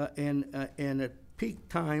 and at peak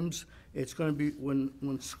times, it's gonna be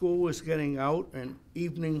when school is getting out and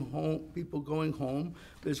evening home, people going home,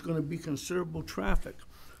 there's gonna be considerable traffic.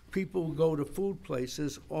 People go to food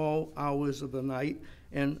places all hours of the night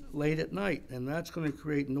and late at night, and that's gonna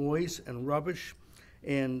create noise and rubbish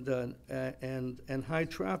and high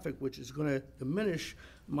traffic, which is gonna diminish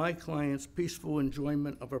my client's peaceful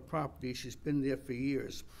enjoyment of her property. She's been there for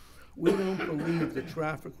years. We don't believe the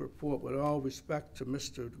traffic report, with all respect to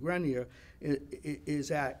Mr. Grenier,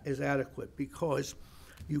 is adequate, because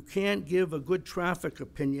you can't give a good traffic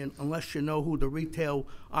opinion unless you know who the retail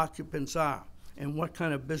occupants are and what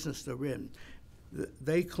kind of business they're in.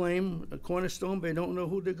 They claim, Cornerstone, they don't know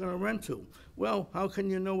who they're gonna rent to. Well, how can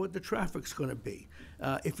you know what the traffic's gonna be?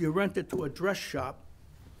 If you rent it to a dress shop,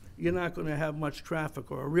 you're not gonna have much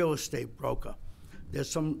traffic, or a real estate broker. There's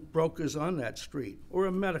some brokers on that street, or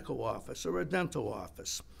a medical office, or a dental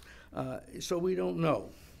office. So we don't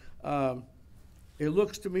know. It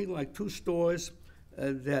looks to me like two stores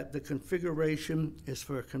that the configuration is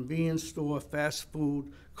for a convenience store, fast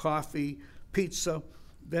food, coffee, pizza.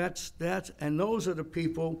 And those are the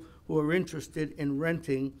people who are interested in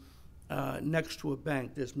renting next to a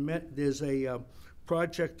bank. There's a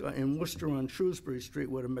project in Worcester on Shrewsbury Street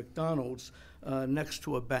with a McDonald's next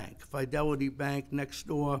to a bank. Fidelity Bank next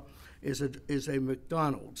door is a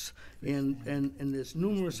McDonald's. And there's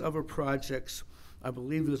numerous other projects. I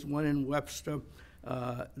believe there's one in Webster.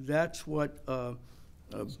 That's what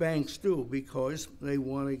banks do, because they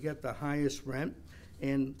want to get the highest rent,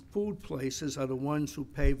 and food places are the ones who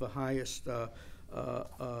pay the highest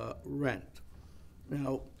rent.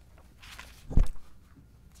 Now,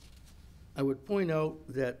 I would point out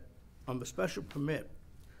that on the special permit,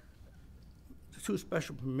 the two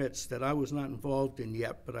special permits that I was not involved in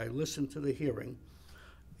yet, but I listened to the hearing,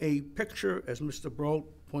 a picture, as Mr. Brolt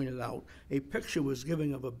pointed out, a picture was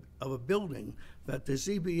given of a building that the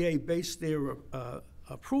ZBA based their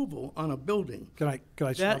approval on a building. Can I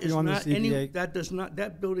That stop is you on the not any, ZBA?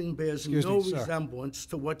 that building bears Excuse no me, sir. resemblance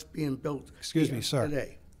to what's being built Excuse here me, sir.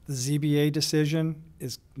 today. The ZBA decision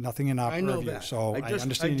is nothing in our I know purview, that. so I I just-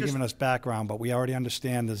 understand I you just- giving us background, but we already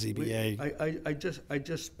understand the We- ZBA.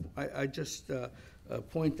 I just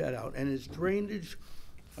point that out. And its drainage,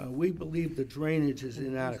 we believe the drainage is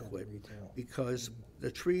inadequate, because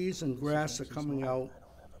the trees and grass are coming out.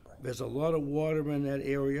 There's a lot of water in that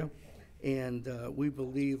area, and we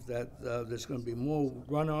believe that there's gonna be more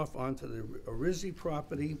runoff onto the Arizzi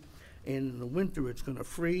property, and in the winter, it's gonna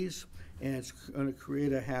freeze, and it's gonna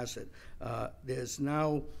create a hazard. There's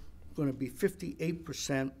now gonna be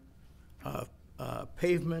 58%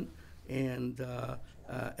 pavement, and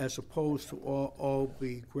as opposed to all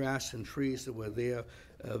the grass and trees that were there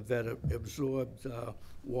that absorbed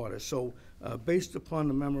water. So based upon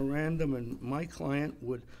the memorandum, and my client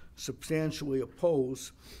would substantially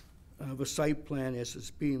oppose the site plan as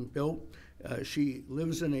it's being built. She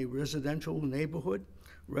lives in a residential neighborhood,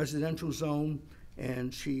 residential zone,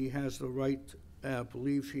 and she has the right,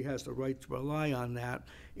 believes she has the right to rely on that.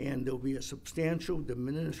 And there'll be a substantial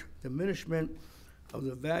diminishment of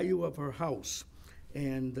the value of her house,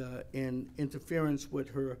 and interference with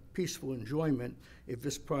her peaceful enjoyment if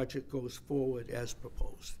this project goes forward as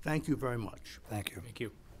proposed. Thank you very much. Thank you. Thank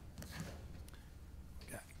you.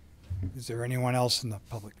 Is there anyone else in the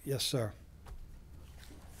public? Yes, sir.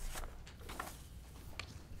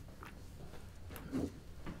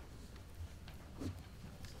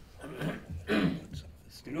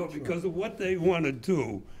 You know, because of what they want to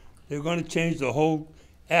do, they're going to change the whole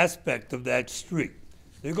aspect of that street.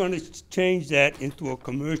 They're going to change that into a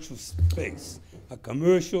commercial space, a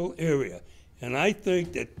commercial area. And I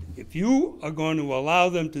think that if you are going to allow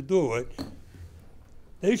them to do it,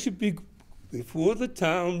 they should be before the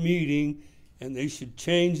town meeting, and they should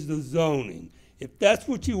change the zoning. If that's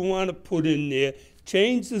what you want to put in there,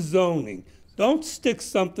 change the zoning. Don't stick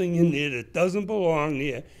something in there that doesn't belong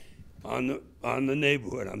there on the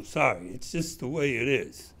neighborhood. I'm sorry, it's just the way it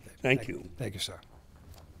is. Thank you. Thank you, sir.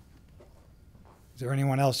 Is there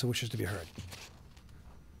anyone else who wishes to be heard?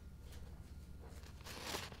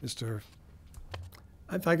 Mr.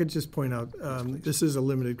 If I could just point out, this is a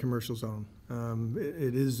limited commercial zone.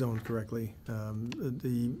 It is zoned correctly.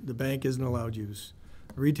 The bank isn't allowed use.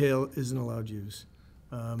 Retail isn't allowed use.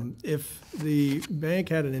 If the bank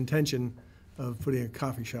had an intention of putting a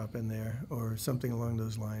coffee shop in there or something along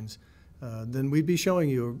those lines, then we'd be showing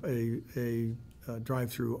you a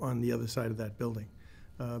drive-through on the other side of that building.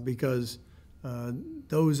 Because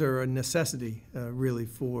those are a necessity, really,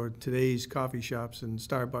 for today's coffee shops and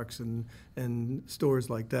Starbucks and stores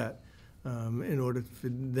like that. In order for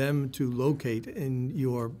them to locate in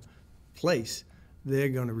your place, they're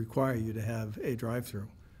going to require you to have a drive-through.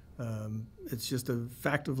 It's just a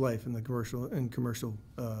fact of life in the commercial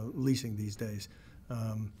leasing these days.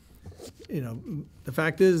 You know, the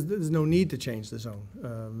fact is, there's no need to change the zone.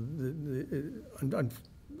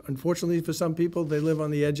 Unfortunately, for some people, they live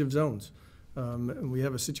on the edge of zones. And we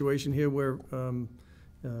have a situation here where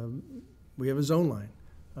we have a zone line.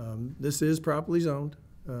 This is properly zoned,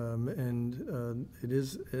 and it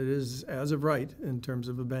is as of right in terms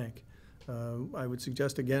of a bank. I would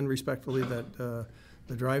suggest again respectfully that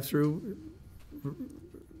the drive-through,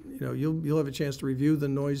 you know, you'll have a chance to review the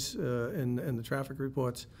noise and the traffic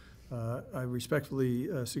reports. I respectfully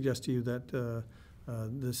suggest to you that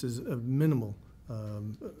this is a minimal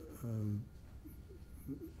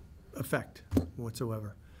effect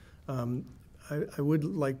whatsoever. I would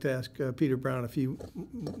like to ask Peter Brown if he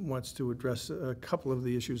wants to address a couple of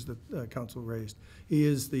the issues that council raised. He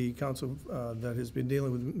is the counsel that has been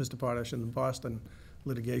dealing with Mr. Potash in the Boston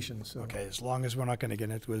litigation, so. Okay, as long as we're not going to get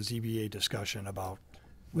into a ZBA discussion about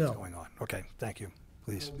what's No. going on. Okay, thank you,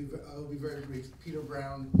 please. I'll be very brief. Peter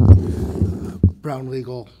Brown, Brown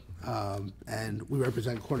Legal, and we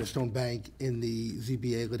represent Cornerstone Bank in the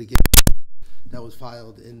ZBA litigation that was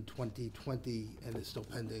filed in 2020 and is still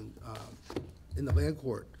pending in the land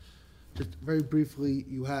court. Just very briefly,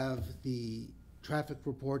 you have the traffic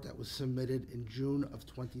report that was submitted in June of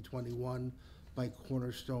 2021 by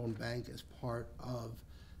Cornerstone Bank as part of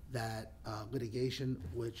that litigation,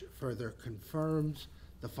 which further confirms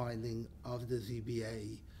the finding of the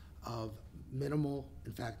ZBA of minimal,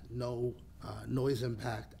 in fact, no noise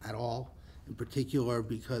impact at all, in particular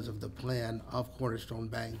because of the plan of Cornerstone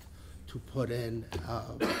Bank to put in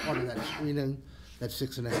part of that screening, that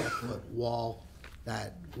 6.5-foot wall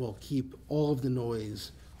that will keep all of the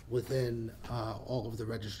noise within all of the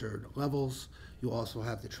registered levels. You also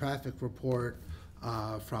have the traffic report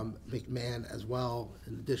from McMahon as well,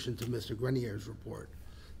 in addition to Mr. Grenier's report.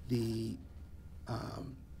 The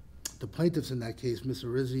plaintiffs in that case,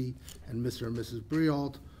 Mr. Rizzi and Mr. and Mrs.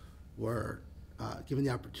 Briault, were given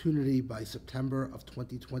the opportunity by September of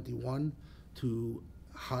 2021 to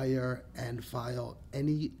hire and file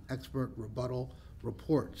any expert rebuttal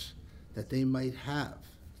reports that they might have.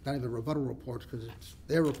 It's not even rebuttal reports because it's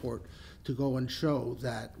their report, to go and show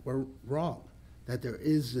that we're wrong, that there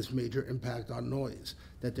is this major impact on noise,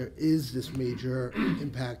 that there is this major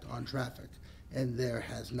impact on traffic, and there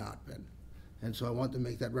has not been. And so I want to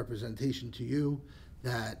make that representation to you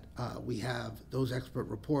that we have those expert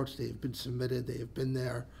reports. They've been submitted. They have been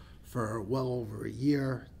there for well over a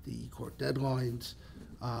year. The court deadlines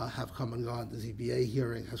have come and gone. The ZBA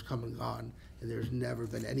hearing has come and gone, and there's never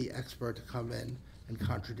been any expert to come in and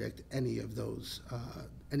contradict any of those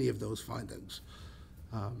findings.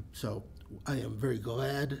 So I am very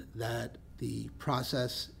glad that the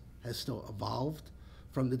process has still evolved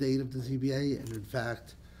from the date of the ZBA, and in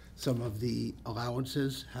fact, some of the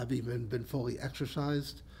allowances have even been fully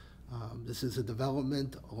exercised. This is a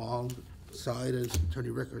development alongside, as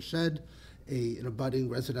Attorney Ricker said, an abutting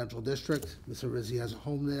residential district. Mr. Rizzi has a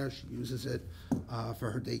home there. She uses it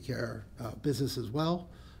for her daycare business as well.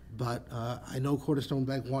 But I know Cornerstone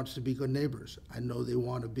Bank wants to be good neighbors. I know they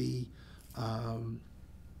want to be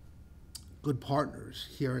good partners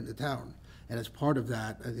here in the town. And as part of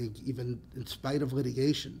that, I think even in spite of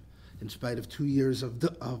litigation, in spite of 2 years of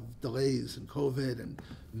delays and COVID and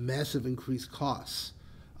massive increased costs,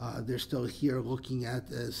 they're still here looking at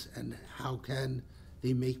this and how can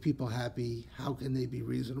they make people happy, how can they be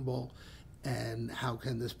reasonable, and how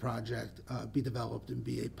can this project be developed and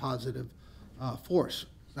be a positive force,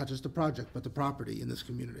 not just the project, but the property in this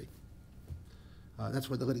community. That's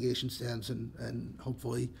where the litigation stands, and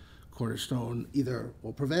hopefully Cornerstone either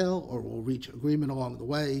will prevail or will reach agreement along the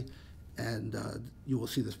way, and you will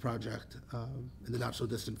see this project in the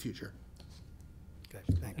not-so-distant future. Okay,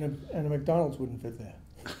 thank you. And a McDonald's wouldn't fit there.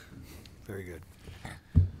 Very good.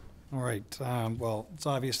 All right, well, it's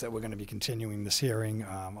obvious that we're going to be continuing this hearing,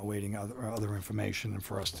 awaiting other information, and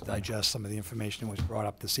for us to digest some of the information that was brought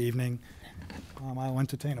up this evening. I'll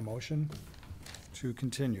entertain a motion to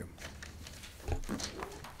continue.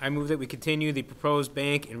 I move that we continue the proposed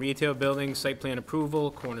bank and retail building site plan approval,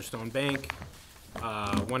 Cornerstone Bank,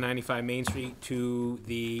 195 Main Street, to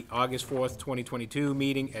the August 4th, 2022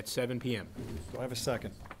 meeting at 7 PM. Do I have a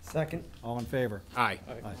second? Second. All in favor? Aye.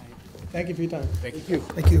 Aye. Thank you for your time. Thank you.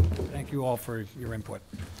 Thank you. Thank you all for your input.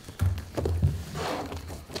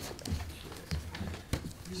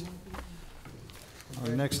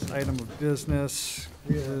 Next item of business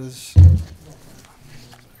is, One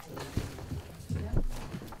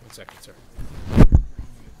second, sir.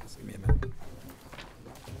 give me a minute.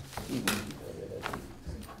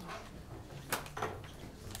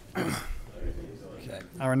 Okay.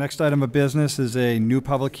 Our next item of business is a new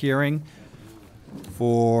public hearing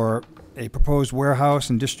for a proposed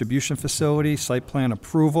warehouse and distribution facility, site plan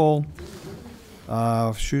approval.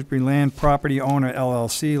 Shrewsbury Land Property Owner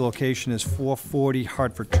LLC, location is 440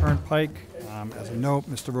 Hartford Turnpike. As a note,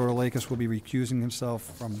 Mr. Rotalakis will be recusing himself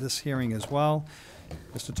from this hearing as well.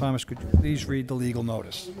 Mr. Thomas, could you please read the legal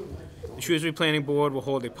notice? The Shrewsbury Planning Board will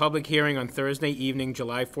hold a public hearing on Thursday evening,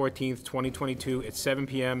 July 14th, 2022, at 7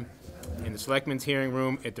 p.m. in the Selectmen's Hearing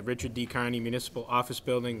Room at the Richard D. Carney Municipal Office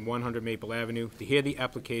Building, 100 Maple Avenue, to hear the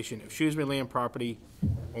application of Shrewsbury Land Property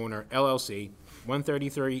Owner LLC,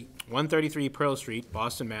 133 Pearl Street,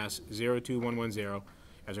 Boston, Mass. 02110,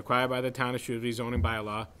 as required by the Town of Shrewsbury zoning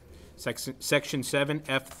bylaw, Section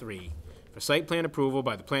 7F3, for site plan approval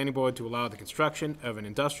by the Planning Board to allow the construction of an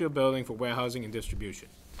industrial building for warehousing and distribution.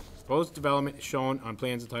 Proposed development is shown on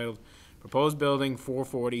plans entitled Proposed Building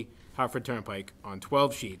 440 Hartford Turnpike on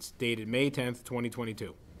 12 sheets dated May 10th,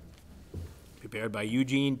 2022. Prepared by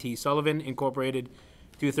Eugene T. Sullivan Incorporated,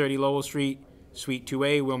 230 Lowell Street, Suite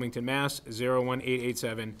 2A, Wilmington, Mass.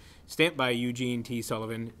 01887, stamped by Eugene T.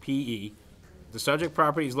 Sullivan, P.E. The subject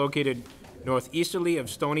property is located northeasterly of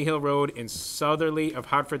Stony Hill Road and southerly of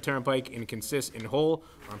Hartford Turnpike and consists in whole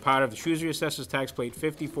or in part of the Shrewsbury Assessors Tax Plate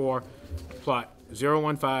 54, Plot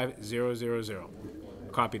 015000.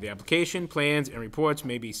 A copy of the application, plans, and reports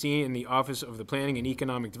may be seen in the Office of the Planning and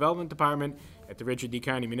Economic Development Department at the Richard D.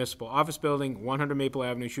 Carney Municipal Office Building, 100 Maple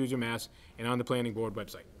Avenue, Shrewsbury, Mass., and on the Planning Board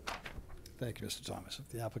website. Thank you, Mr. Thomas. If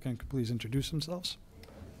the applicant could please introduce themselves.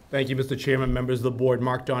 Thank you, Mr. Chairman, members of the board.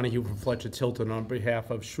 Mark Donahue from Fletcher Tilton on behalf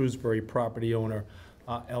of Shrewsbury Property Owner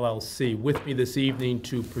LLC. With me this evening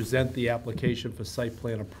to present the application for site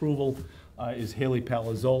plan approval is Haley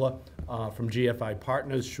Palazzola from GFI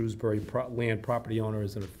Partners. Shrewsbury Land Property Owner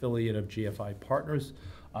is an affiliate of GFI Partners.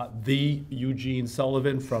 The Eugene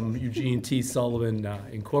Sullivan from Eugene T. Sullivan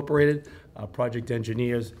Incorporated, project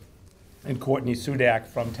engineers, and Courtney Sudak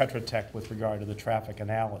from Tetra Tech with regard to the traffic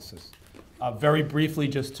analysis. Very briefly,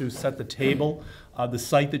 just to set the table, the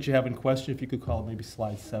site that you have in question, if you could call it maybe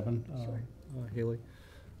slide 7, Haley,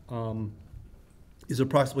 is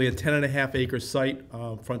approximately a 10.5 acre site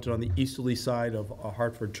fronted on the easterly side of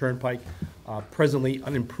Hartford Turnpike, presently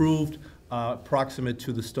unimproved, proximate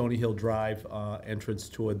to the Stony Hill Drive entrance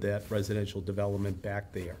toward that residential development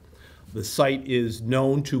back there. The site is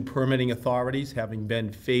known to permitting authorities, having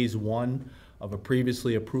been phase 1 of a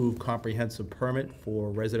previously approved comprehensive permit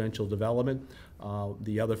for residential development,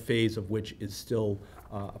 the other phase of which is still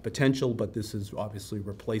a potential, but this is obviously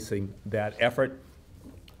replacing that effort.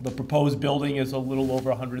 The proposed building is a little over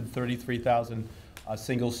 133,000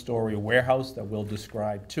 single-story warehouse that we'll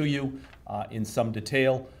describe to you in some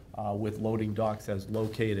detail with loading docks as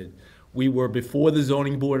located. We were before the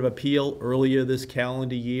Zoning Board of Appeal earlier this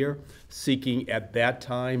calendar year, seeking at that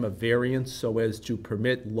time a variance so as to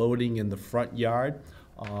permit loading in the front yard.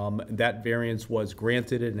 That variance was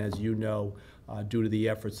granted, and as you know, due to the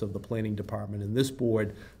efforts of the Planning Department and this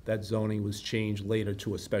board, that zoning was changed later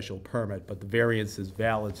to a special permit, but the variance is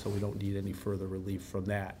valid, so we don't need any further relief from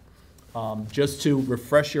that. Just to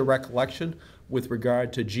refresh your recollection with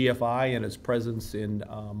regard to GFI and its presence in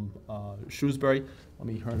Shrewsbury, let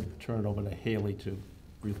me turn it over to Haley to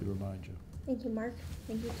briefly remind you. Thank you, Mark.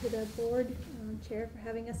 Thank you to the board, chair, for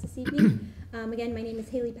having us this evening. Again, my name is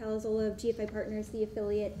Haley Palazzola of GFI Partners, the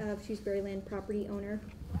affiliate of Shrewsbury Land Property Owner.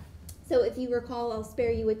 So if you recall, I'll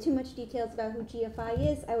spare you with too much details about who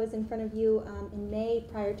GFI is. I was in front of you in May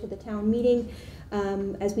prior to the town meeting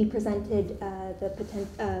as we presented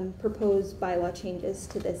the proposed bylaw changes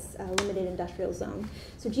to this limited industrial zone.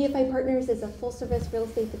 So GFI Partners is a full-service real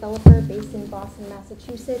estate developer based in Boston,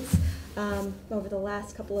 Massachusetts. Over the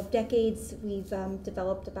last couple of decades, we've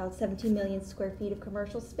developed about 17 million square feet of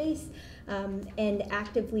commercial space and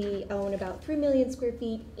actively own about 3 million square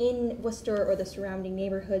feet in Worcester or the surrounding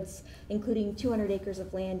neighborhoods, including 200 acres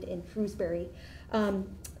of land in Shrewsbury.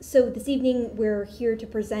 So this evening, we're here to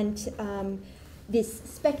present this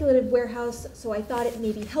speculative warehouse, so I thought it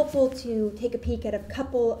may be helpful to take a peek at a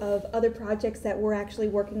couple of other projects that we're actually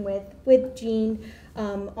working with Gene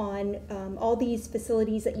on all these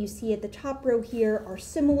facilities that you see at the top row here are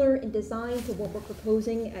similar in design to what we're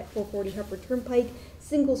proposing at 440 Hartford Turnpike.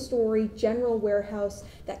 Single-story general warehouse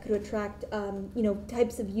that could attract,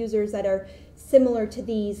 types of users that are similar to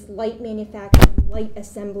these: light manufacturing, light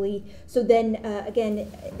assembly. So then,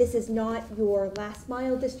 again, this is not your last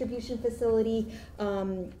mile distribution facility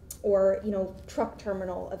or truck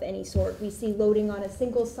terminal of any sort. We see loading on a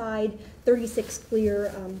single side, 36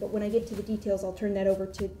 clear, but when I get to the details, I'll turn that over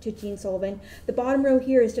to Gene Sullivan. The bottom row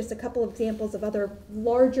here is just a couple of examples of other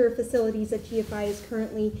larger facilities that GFI is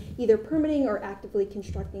currently either permitting or actively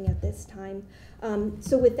constructing at this time.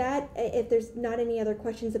 So with that, if there's not any other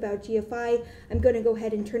questions about GFI, I'm going to go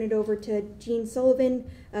ahead and turn it over to Gene Sullivan,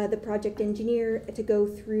 the project engineer, to go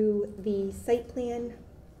through the site plan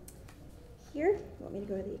here. You want me to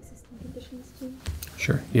go to the existing conditions too?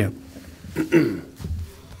 Sure, yeah.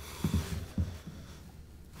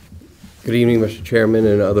 Good evening, Mr. Chairman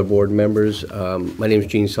and other board members. My name is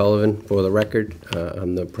Gene Sullivan, for the record.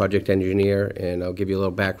 I'm the project engineer, and I'll give you a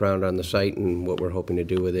little background on the site and what we're hoping to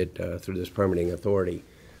do with it through this permitting authority.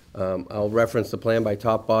 I'll reference the plan by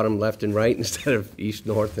top, bottom, left, and right instead of east,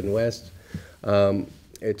 north, and west.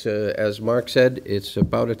 It's as Mark said, it's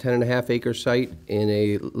about a 10.5 acre site in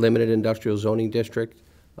a limited industrial zoning district.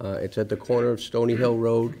 It's at the corner of Stony Hill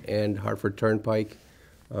Road and Hartford Turnpike.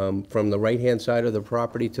 From the right-hand side of the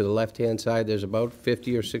property to the left-hand side, there's about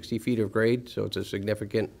 50 or 60 feet of grade, so it's a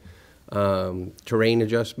significant terrain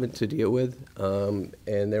adjustment to deal with. And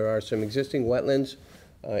there are some existing wetlands.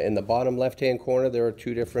 In the bottom left-hand corner, there are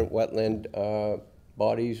two different wetland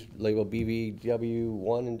bodies labeled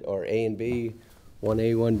BVW1 or A and B.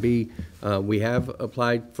 1A, 1B. We have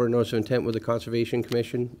applied for a notice of intent with the Conservation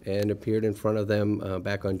Commission and appeared in front of them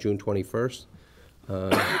back on June 21st.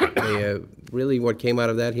 Really what came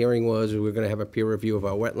out of that hearing was we were going to have a peer review of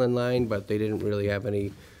our wetland line, but they didn't really have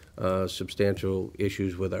any substantial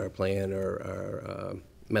issues with our plan or our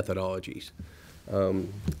methodologies.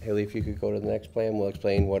 Haley, if you could go to the next plan, we'll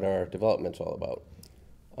explain what our development's all about.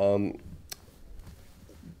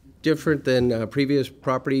 Different than previous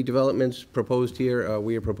property developments proposed here,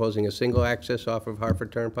 we are proposing a single access off of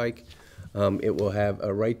Hartford Turnpike. It will have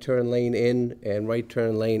a right turn lane in and right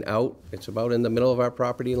turn lane out. It's about in the middle of our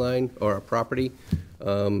property line, or our property.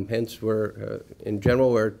 Hence, we're, in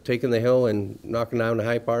general, we're taking the hill and knocking down the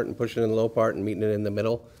high part and pushing in the low part and meeting it in the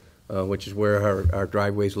middle, which is where our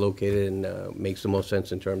driveway is located and makes the most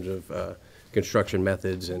sense in terms of construction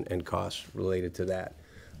methods and costs related to that.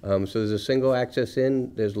 So there's a single access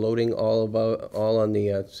in. There's loading all on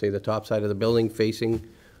the, say, the top side of the building facing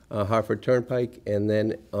Hartford Turnpike, and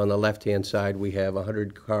then on the left-hand side, we have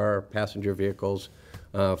 100-car passenger vehicles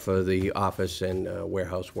for the office and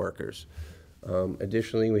warehouse workers.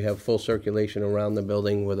 Additionally, we have full circulation around the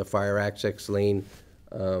building with a fire access lane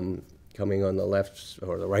coming on the left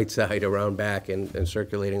or the right side around back and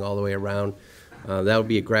circulating all the way around. That would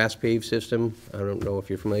be a grass paved system. I don't know if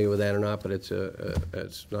you're familiar with that or not, but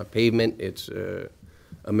it's not pavement. It's a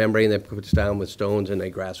membrane that puts down with stones and they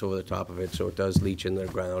grass over the top of it, so it does leach in the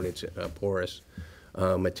ground. It's a porous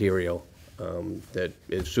material that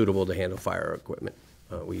is suitable to handle fire equipment.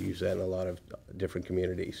 We use that in a lot of different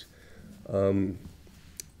communities.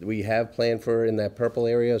 We have planned for, in that purple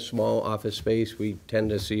area, small office space. We tend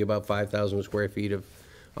to see about 5,000 square feet of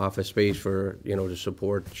office space for, to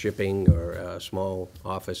support shipping or small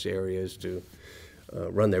office areas to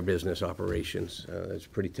run their business operations. That's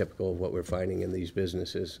pretty typical of what we're finding in these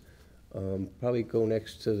businesses. Probably go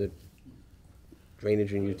next to the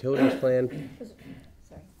drainage and utilities plan.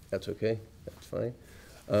 Sorry. That's okay, that's fine.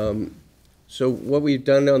 So what we've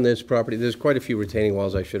done on this property, there's quite a few retaining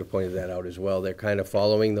walls. I should have pointed that out as well. They're kind of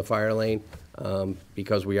following the fire lane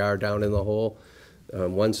because we are down in the hole.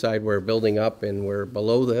 One side we're building up and we're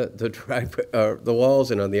below the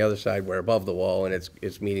walls, and on the other side we're above the wall, and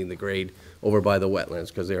it's meeting the grade over by the wetlands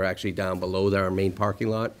because they're actually down below our main parking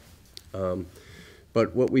lot.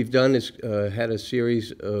 But what we've done is had a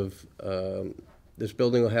series of, this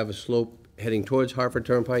building will have a slope heading towards Hartford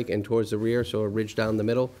Turnpike and towards the rear, so a ridge down the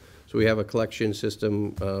middle. So we have a collection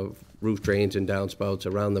system of roof drains and downspouts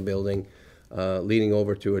around the building, leading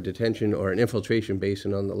over to a detention or an infiltration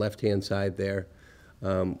basin on the left-hand side there.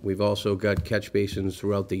 We've also got catch basins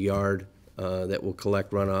throughout the yard that will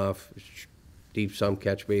collect runoff, deep sump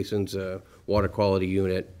catch basins, water quality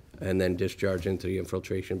unit, and then discharge into the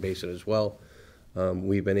infiltration basin as well.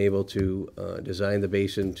 We've been able to design the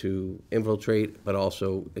basin to infiltrate, but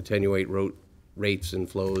also attenuate rates and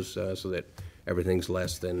flows so that everything's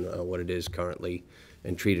less than what it is currently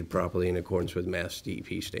and treated properly in accordance with Mass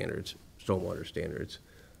DEP standards, stormwater standards.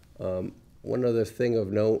 One other thing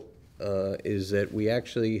of note, is that we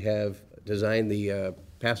actually have designed the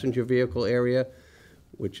passenger vehicle area,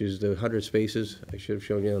 which is the 100 spaces. I should have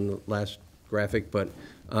shown you on the last graphic, but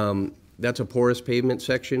that's a porous pavement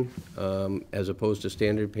section as opposed to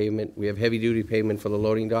standard pavement. We have heavy-duty pavement for the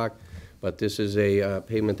loading dock, but this is a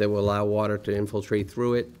pavement that will allow water to infiltrate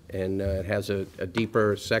through it, and it has a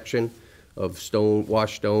deeper section of stone,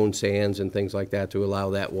 washed stone, sands, and things like that to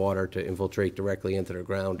allow that water to infiltrate directly into the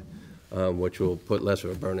ground, which will put less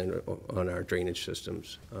of a burden on our drainage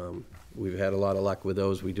systems. We've had a lot of luck with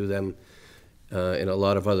those. We do them in a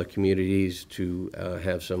lot of other communities to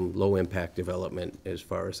have some low-impact development as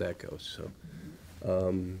far as that goes. So,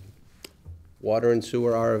 water and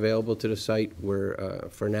sewer are available to the site. Where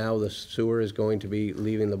for now, the sewer is going to be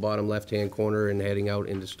leaving the bottom left-hand corner and heading out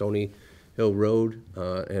into Stony Hill Road,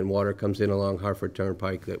 and water comes in along Hartford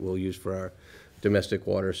Turnpike that we'll use for our domestic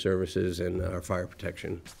water services and our fire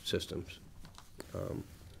protection systems.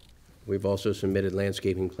 We've also submitted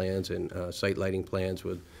landscaping plans and site lighting plans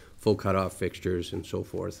with full cutoff fixtures and so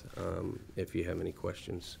forth, if you have any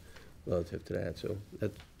questions relative to that. So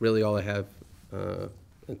that's really all I have.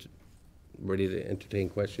 Ready to entertain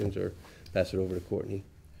questions or pass it over to Courtney.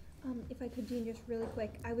 If I could, Gene, just really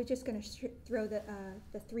quick, I was just gonna throw the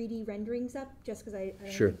 3D renderings up, just because I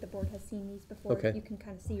don't Sure. think the board has seen these before. Okay. You can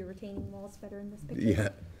kind of see your retaining walls better in this picture. Yeah.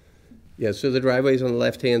 Yeah, so the driveway's on the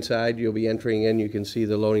left-hand side. You'll be entering in. You can see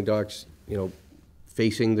the loading docks,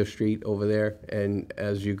 facing the street over there. And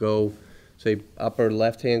as you go, say, upper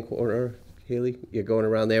left-hand corner, Haley, you're going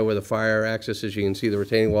around there where the fire access is. You can see the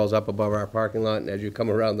retaining walls up above our parking lot. And as you come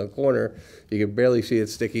around the corner, you can barely see it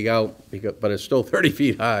sticking out, but it's still 30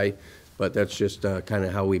 feet high. But that's just kind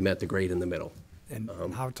of how we met the grade in the middle. And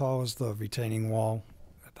how tall is the retaining wall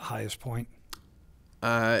at the highest point?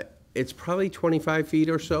 It's probably 25 feet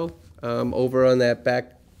or so over on that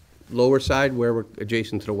back lower side where we're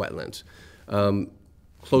adjacent to the wetlands.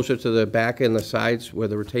 Closer to the back and the sides where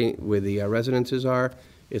the residences are,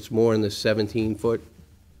 it's more in the 17-foot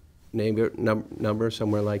number,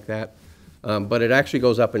 somewhere like that. But it actually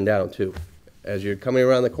goes up and down too. As you're coming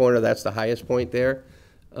around the corner, that's the highest point there.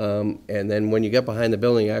 And then when you get behind the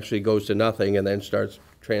building, it actually goes to nothing and then starts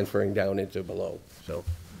transferring down into below. So.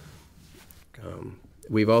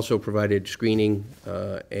 We've also provided screening,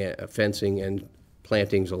 fencing, and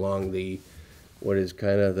plantings along what is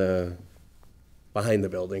kind of behind the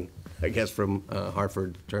building, I guess, from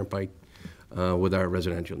Hartford Turnpike with our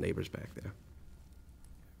residential neighbors back there.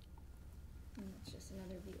 And that's just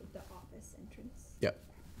another view of the office entrance. Yep.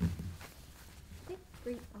 Okay,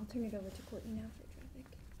 great. I'll turn it over to Courtney now for traffic.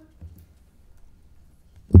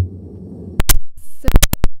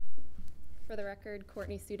 For the record,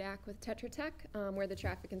 Courtney Sudak with Tetra Tech. We're the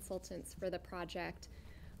traffic consultants for the project.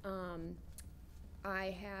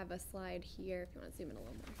 I have a slide here if you want to zoom in a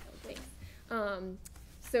little more. Thanks.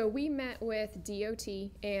 So we met with DOT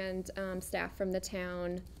and staff from the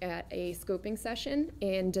town at a scoping session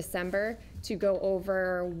in December to go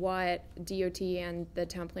over what DOT and the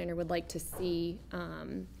town planner would like to see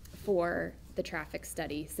for the traffic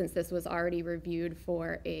study, since this was already reviewed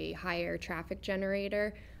for a higher traffic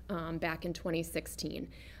generator back in 2016.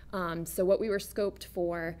 So what we were scoped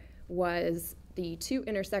for was the two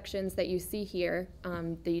intersections that you see here,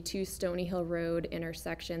 the two Stony Hill Road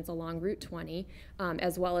intersections along Route 20,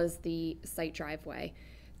 as well as the site driveway.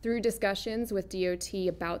 Through discussions with DOT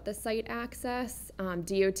about the site access,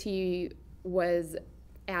 DOT was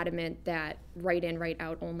adamant that right in, right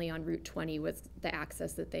out only on Route 20 was the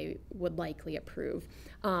access that they would likely approve.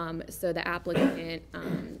 So the applicant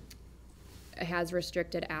has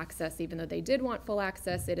restricted access, even though they did want full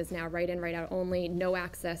access. It is now right in, right out only, no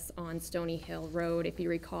access on Stony Hill Road. If you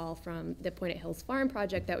recall from the Point at Hills Farm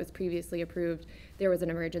project that was previously approved, there was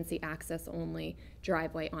an emergency access only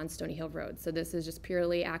driveway on Stony Hill Road. So this is just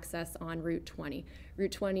purely access on Route 20.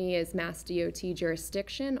 Route 20 is Mass DOT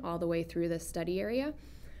jurisdiction all the way through the study area.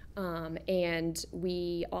 And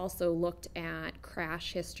we also looked at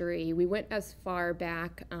crash history. We went as far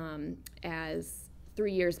back as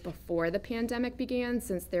 3 years before the pandemic began,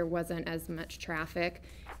 since there wasn't as much traffic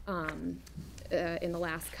in the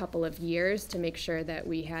last couple of years, to make sure that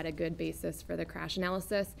we had a good basis for the crash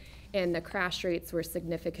analysis. And the crash rates were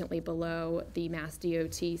significantly below the Mass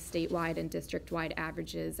DOT statewide and district-wide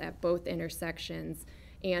averages at both intersections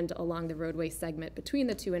and along the roadway segment between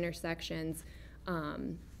the two intersections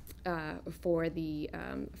for the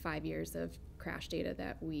 5 years of crash data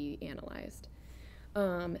that we analyzed.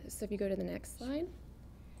 So if you go to the next slide.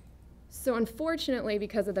 So unfortunately,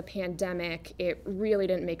 because of the pandemic, it really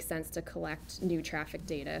didn't make sense to collect new traffic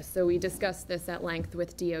data. So we discussed this at length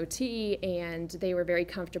with DOT, and they were very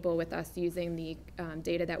comfortable with us using the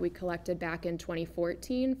data that we collected back in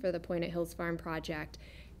 2014 for the Pointed Hills Farm project,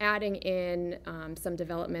 adding in some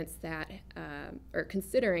developments that, or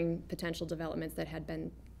considering potential developments that had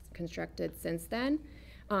been constructed since then,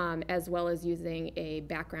 as well as using a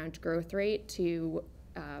background growth rate to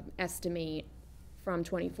estimate from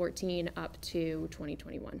 2014 up to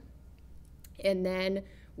 2021. And then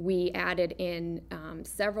we added in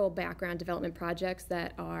several background development projects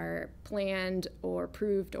that are planned or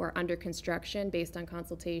approved or under construction based on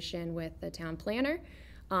consultation with the town planner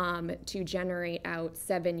to generate out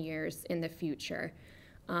 7 years in the future.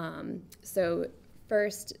 So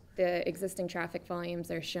first, the existing traffic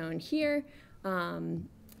volumes are shown here.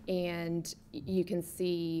 And you can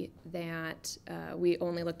see that we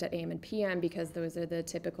only looked at AM and PM because those are the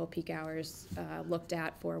typical peak hours looked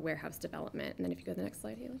at for warehouse development. And then if you go to the next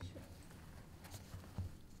slide, Haley.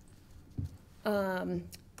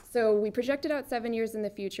 So we projected out 7 years in the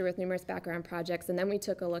future with numerous background projects, and then we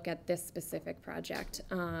took a look at this specific project.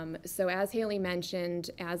 So as Haley mentioned,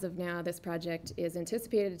 as of now, this project is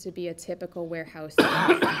anticipated to be a typical warehouse.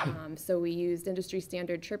 So we used industry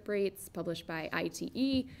standard trip rates published by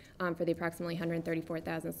ITE for the approximately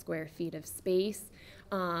 134,000 square feet of space.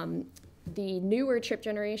 The newer trip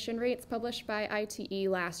generation rates published by ITE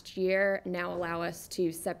last year now allow us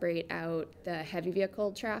to separate out the heavy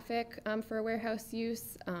vehicle traffic for warehouse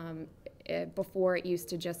use. Before, it used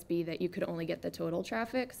to just be that you could only get the total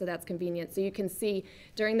traffic, so that's convenient. So you can see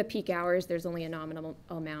during the peak hours, there's only a nominal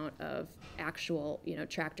amount of actual,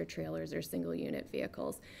 tractor trailers or single unit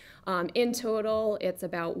vehicles. In total, it's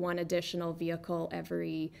about one additional vehicle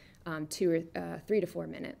every 3 to 4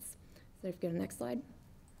 minutes. So if you go to the next slide.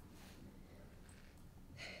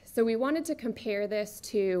 So we wanted to compare this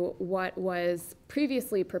to what was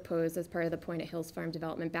previously proposed as part of the Pointed Hills Farm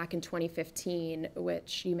development back in 2015,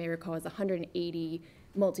 which you may recall was 180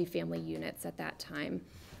 multifamily units at that time.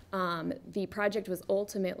 The project was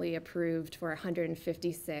ultimately approved for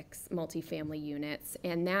 156 multifamily units,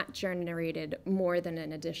 and that generated more than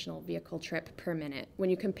an additional vehicle trip per minute. When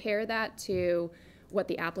you compare that to what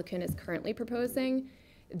the applicant is currently proposing,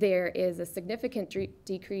 there is a significant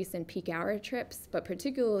decrease in peak hour trips, but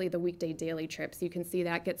particularly the weekday daily trips. You can see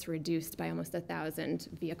that gets reduced by almost 1,000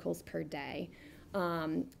 vehicles per day.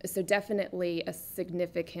 So definitely a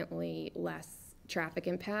significantly less traffic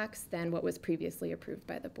impacts than what was previously approved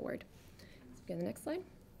by the board. Let's go to the next slide.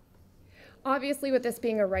 Obviously, with this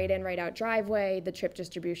being a right-in, right-out driveway, the trip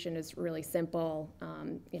distribution is really simple.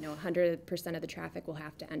 100% of the traffic will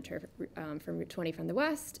have to enter from Route 20 from the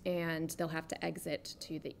west, and they'll have to exit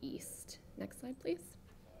to the east. Next slide, please.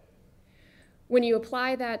 When you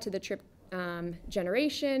apply that to the trip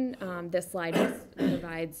generation, this slide just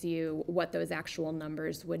provides you what those actual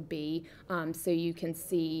numbers would be. So you can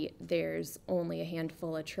see there's only a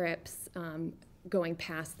handful of trips going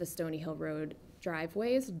past the Stony Hill Road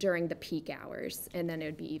driveways during the peak hours, and then it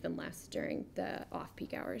would be even less during the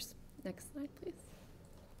off-peak hours. Next slide, please.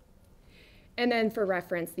 And then for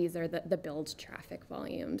reference, these are the build traffic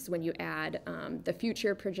volumes. When you add the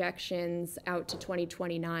future projections out to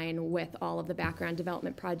 2029 with all of the background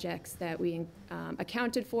development projects that we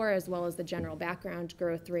accounted for, as well as the general background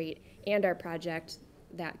growth rate and our project,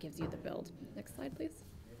 that gives you the build. Next slide, please.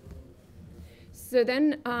 So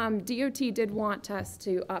then DOT did want us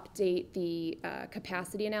to update the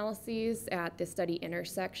capacity analyses at the study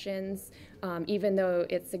intersections. Even though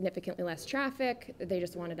it's significantly less traffic, they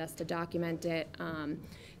just wanted us to document it.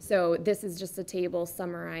 So this is just a table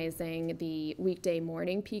summarizing the weekday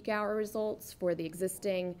morning peak hour results for the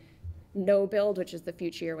existing no build, which is the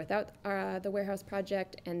future year without the warehouse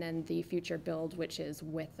project, and then the future build, which is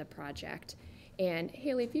with the project. And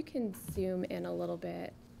Haley, if you can zoom in a little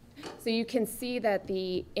bit. So you can see that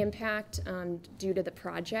the impact due to the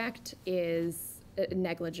project is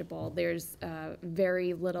negligible. There's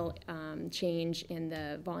very little change in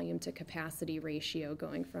the volume to capacity ratio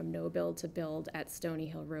going from no build to build at Stony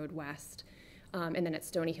Hill Road West. And then at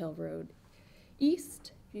Stony Hill Road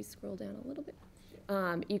East, if you scroll down a little bit,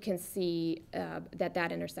 you can see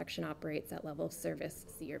that intersection operates at level of service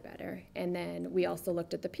C or better. And then we also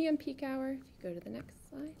looked at the PM peak hour. If you go to the next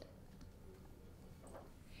slide.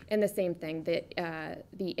 And the same thing,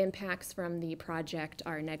 the impacts from the project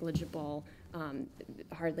are negligible,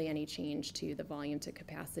 hardly any change to the volume to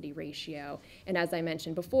capacity ratio. And as I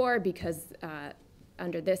mentioned before, because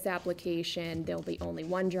under this application, there'll be only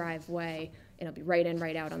one driveway it'll be right in,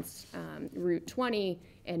 right out on Route 20,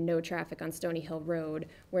 and no traffic on Stony Hill Road.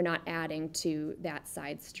 We're not adding to that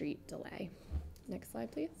side street delay. Next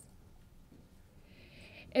slide, please.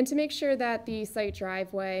 And to make sure that the site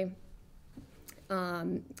driveway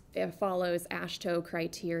it follows AASHTO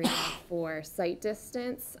criteria for site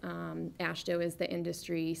distance. AASHTO is the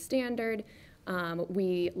industry standard.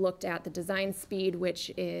 We looked at the design speed,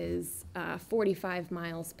 which is 45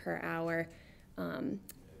 miles per hour.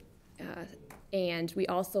 And we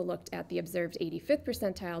also looked at the observed 85th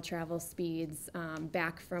percentile travel speeds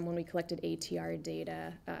back from when we collected ATR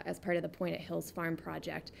data as part of the Point at Hills Farm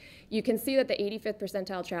project. You can see that the 85th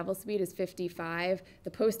percentile travel speed is 55.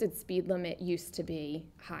 The posted speed limit used to be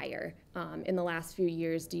higher. In the last few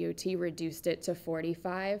years, DOT reduced it to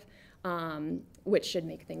 45, which should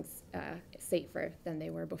make things safer than they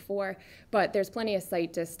were before. But there's plenty of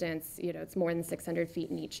sight distance. You know, it's more than 600 feet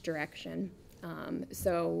in each direction.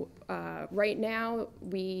 Right now,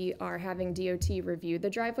 we are having DOT review the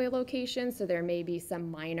driveway location, so there may be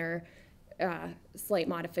some minor, slight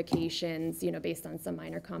modifications, you know, based on some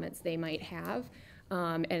minor comments they might have.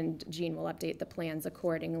 And Gene will update the plans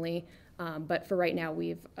accordingly. But for right now,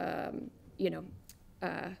 we've,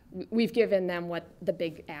 we've given them what the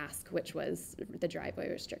big ask, which was the driveway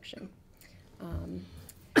restriction. I'm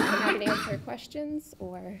happy to answer questions,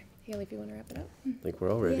 or Haley, if you want to wrap it up. I think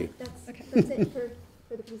we're all ready. Yeah, that's it for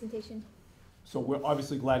the presentation. So we're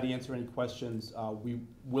obviously glad to answer any questions. We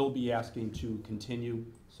will be asking to continue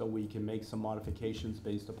so we can make some modifications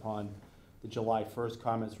based upon the July 1st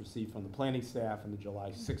comments received from the planning staff and the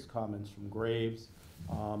July 6th comments from Graves.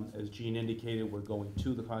 As Gene indicated, we're going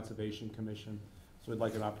to the Conservation Commission. So we'd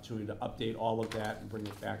like an opportunity to update all of that and bring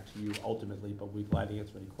it back to you ultimately, but we're glad to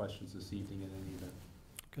answer any questions this evening in any event.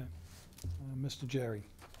 Okay. Mr. Jerry.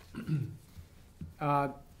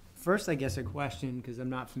 First, I guess a question, because I'm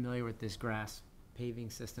not familiar with this grass paving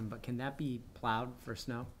system, but can that be plowed for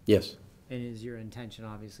snow? Yes, And is your intention,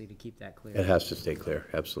 obviously, to keep that clear? it has to stay clear,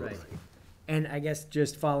 absolutely. Right. And I guess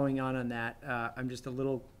just following on that, I'm just a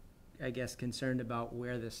little, I guess, concerned about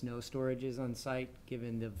where the snow storage is on site,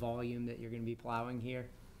 given the volume that you're going to be plowing here.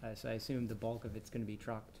 So I assume the bulk of it's going to be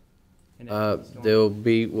trucked. And There'll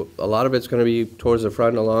be, a lot of it's gonna be towards the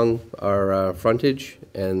front along our frontage,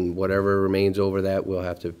 and whatever remains over that will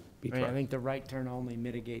have to be Right, I trucked. think the right turn only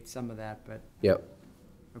mitigates some of that, but, Yep.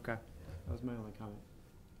 okay. That was my only comment.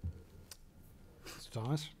 Mr.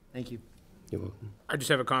 Thomas? Thank you. You're welcome. I just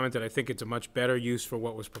have a comment that I think it's a much better use for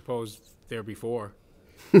what was proposed there before.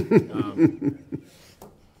 That's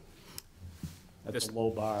a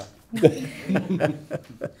low bar.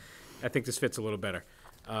 I think this fits a little better.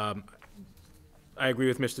 I agree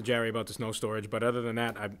with Mr. Jerry about the snow storage, but other than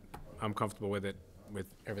that, I'm comfortable with it, with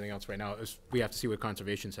everything else right now. We have to see what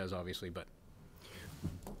conservation says, obviously, but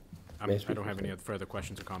I don't have any other further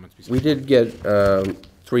questions or comments. We did get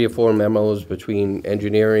 3 or 4 memos between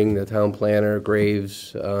engineering, the town planner,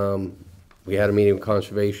 Graves. We had a meeting with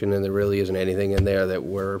conservation, and there really isn't anything in there that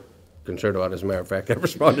we're concerned about. As a matter of fact, I've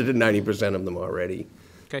responded to 90% of them already.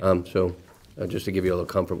 Okay. So just to give you a little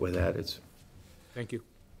comfort with that, it's. Thank you.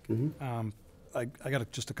 I got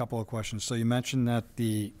just a couple of questions. So you mentioned that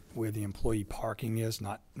where the employee parking is,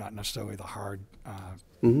 not necessarily the hard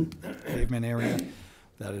pavement area,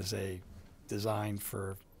 that is a design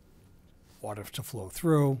for water to flow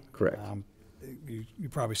through. Correct. You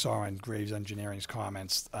probably saw in Graves Engineering's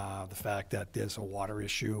comments the fact that there's a water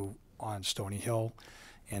issue on Stony Hill,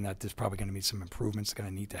 and that there's probably going to be some improvements going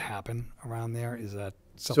to need to happen around there. Is that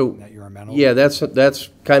something that you're amenable? Yeah, that's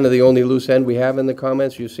kind of the only loose end we have in the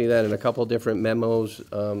comments. You see that in a couple different memos,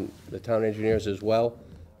 the town engineers as well.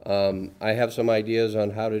 I have some ideas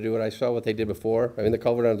on how to do it. I saw what they did before. I mean, the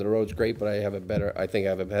culvert under the road's great, but I think I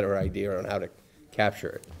have a better idea on how to capture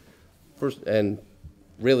it. First, and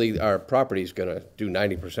really, our property's gonna do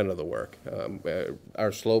 90% of the work.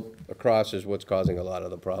 Our slope across is what's causing a lot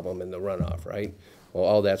of the problem in the runoff, right? Well,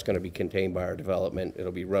 all that's gonna be contained by our development.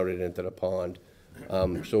 It'll be routed into the pond.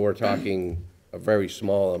 So we're talking a very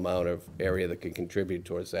small amount of area that can contribute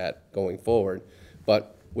towards that going forward.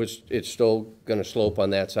 But it's still gonna slope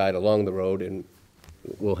on that side along the road, and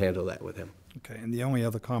we'll handle that with him. Okay, and the only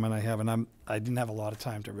other comment I have, and I didn't have a lot of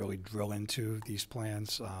time to really drill into these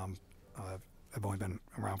plans. I've only been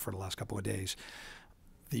around for the last couple of days.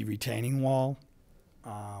 The retaining wall,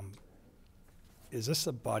 is this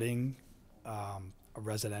abutting a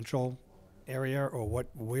residential area, or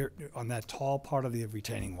where on that tall part of the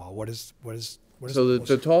retaining wall? What is? So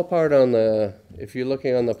the tall part if you're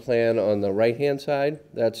looking on the plan on the right-hand side,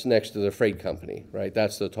 that's next to the freight company, right?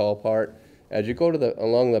 That's the tall part. As you go to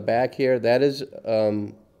along the back here, that is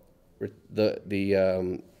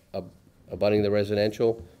abutting the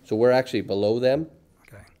residential. So we're actually below them.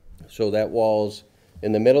 Okay. So that wall's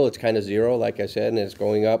in the middle, it's kind of zero, like I said, and it's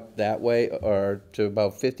going up that way or to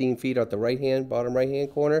about 15 feet at the bottom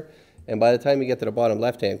right-hand corner. And by the time you get to the bottom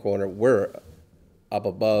left-hand corner, we're up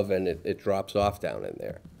above and it drops off down in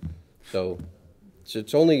there. So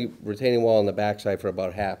it's only retaining wall on the backside for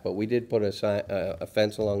about half, but we did put a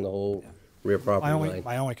fence along the whole rear property line.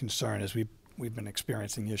 My only concern is we've been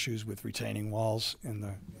experiencing issues with retaining walls in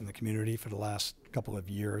the community for the last couple of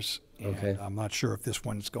years. Okay. And I'm not sure if this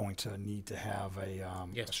one's going to need to have a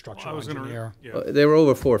structural engineer. They were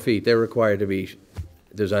over 4 feet. They're required to be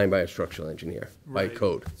designed by a structural engineer, by Right.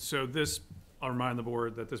 code. So this, I'll remind the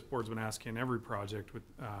board that this board's been asking every project with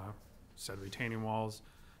said retaining walls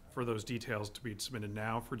for those details to be submitted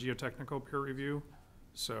now for geotechnical peer review.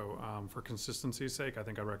 So for consistency's sake, I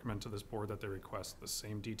think I recommend to this board that they request the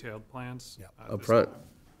same detailed plans. Up front,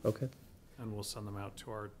 okay. And we'll send them out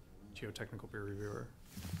to our geotechnical peer reviewer.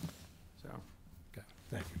 So, Okay,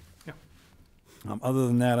 thank you. yeah. Other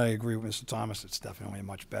than that, I agree with Mr. Thomas. It's definitely a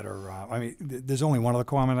much better, I mean, there's only one other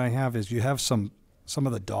comment I have is you have some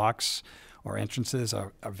of the docks or entrances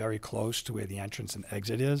are very close to where the entrance and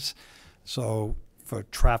exit is. So for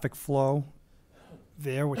traffic flow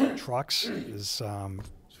there with the trucks is, So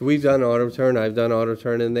we've done auto turn, I've done auto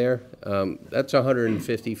turn in there. That's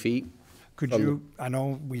 150 feet. could you, I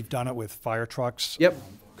know we've done it with fire trucks. Yep.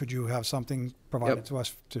 Could you have something provided Yep. to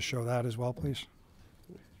us to show that as well, please?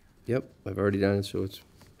 Yep, I've already done it, so it's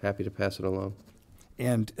happy to pass it along.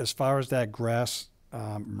 And as far as that grass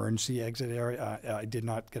emergency exit area, I did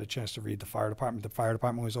not get a chance to read the fire department. The fire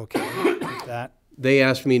department was okay with that? They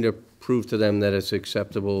asked me to prove to them that it's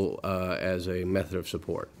acceptable as a method of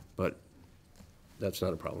support, but that's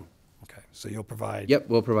not a problem. Okay, so you'll provide? Yep,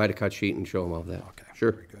 we'll provide a cut sheet and show them all that. Okay.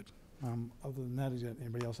 Sure. Very good. Other than that,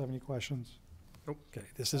 anybody else have any questions? Nope. Okay,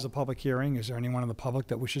 this is a public hearing. Is there anyone in the public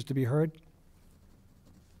that wishes to be heard?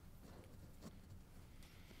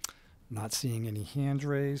 Not seeing any hands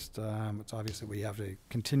raised. It's obviously we have to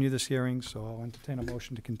continue this hearing, so I'll entertain a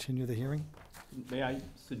motion to continue the hearing. May I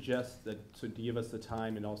suggest that, so to give us the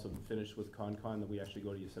time and also finish with Concon, that we actually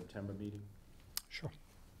go to your September meeting? Sure.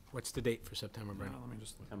 What's the date for September, Brent? Let me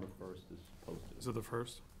just look. September 1st is posted. Is it the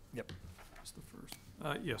 1st? Yep. It's the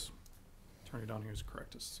 1st. Yes. Attorney Donahue is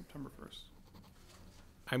correct. It's September 1st.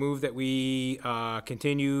 I move that we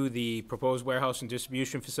continue the proposed warehouse and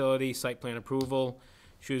distribution facility, site plan approval,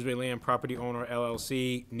 Shrewsbury Land Property Owner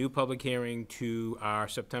LLC, new public hearing to our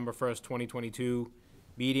September 1st, 2022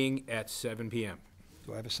 meeting at 7 PM.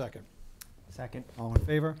 Do I have a second? Second. All in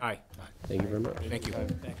favor? Aye. Thank you very much. Thank you.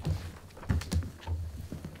 Thank you.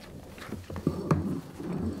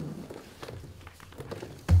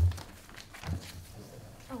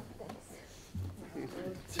 Oh,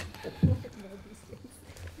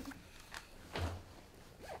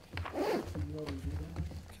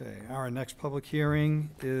 Okay, our next public hearing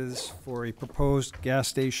is for a proposed gas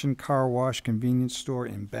station, car wash, convenience store,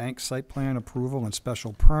 and bank site plan approval and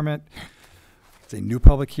special permit. It's a new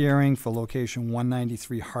public hearing for location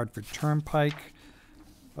 193 Hartford Turnpike.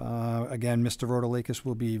 Again, Mr. Rotalakis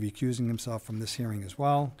will be recusing himself from this hearing as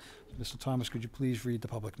well. Mr. Thomas, could you please read the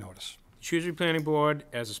public notice? Shrewsbury Planning Board,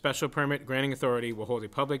 as a special permit granting authority, will hold a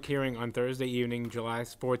public hearing on Thursday evening, July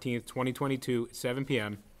 14th, 2022, at 7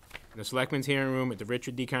 PM in the Selectmen's Hearing Room at the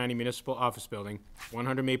Richard D. Carney Municipal Office Building,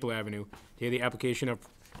 100 Maple Avenue, to hear the application of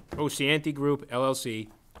Oceanti Group LLC,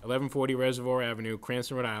 1140 Reservoir Avenue,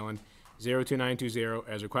 Cranston, Rhode Island, 02920,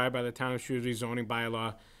 as required by the Town of Shrewsbury zoning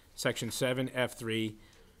bylaw, Section 7F3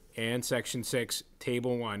 and Section 6,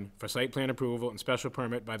 Table 1, for site plan approval and special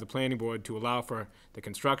permit by the Planning Board to allow for the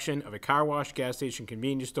construction of a car wash, gas station,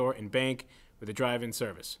 convenience store, and bank with a drive-in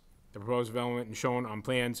service. The proposed development is shown on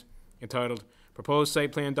plans entitled Proposed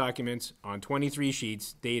Site Plan Documents on 23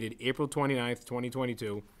 sheets dated April 29th,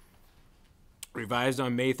 2022, revised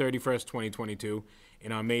on May 31st, 2022,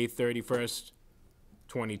 and on May 31st,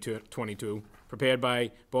 2022, prepared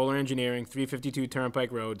by Bowler Engineering, 352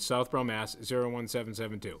 Turnpike Road, Southborough, Mass.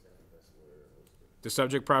 01772. The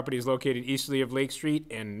subject property is located easterly of Lake Street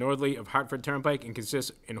and northerly of Hartford Turnpike and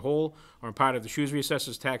consists in whole or in part of the Shrewsbury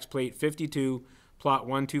Assessors Tax Plate 52, Plot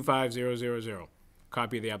 125000.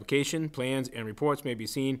 Copy of the application, plans, and reports may be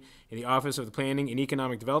seen in the Office of the Planning and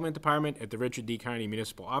Economic Development Department at the Richard D. Carney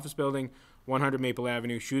Municipal Office Building, 100 Maple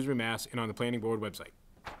Avenue, Shrewsbury, Mass., and on the Planning Board website.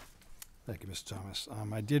 Thank you, Mr. Thomas.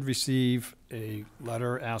 I did receive a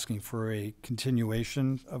letter asking for a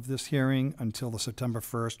continuation of this hearing until the September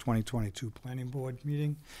 1st, 2022 Planning Board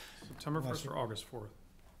meeting. September 1st or August 4th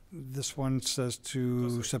This one says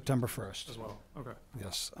to September 1st. as well? Okay.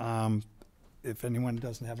 Yes. If anyone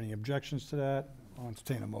doesn't have any objections to that, I'll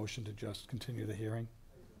entertain a motion to just continue the hearing.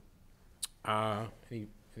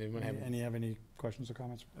 Anyone have? Have any questions or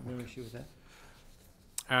comments? No issue with that.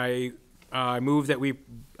 I move that we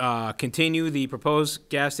continue the proposed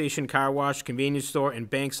gas station, car wash, convenience store, and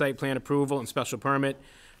bank site plan approval and special permit,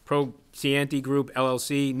 Pro Cienti Group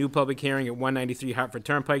LLC, new public hearing at 193 Hartford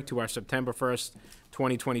Turnpike to our September 1st,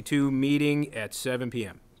 2022 meeting at 7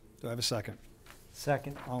 PM. Do I have a second?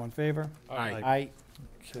 Second. All in favor? Aye.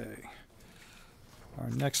 Okay. Our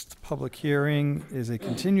next public hearing is a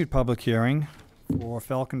continued public hearing for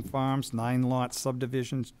Falcon Farms 9-lot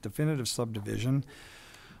subdivisions, definitive subdivision,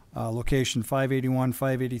 location 581,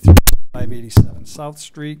 583, 587 South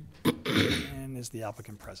Street, and is the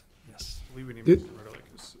applicant present? Yes. I believe we need Mr.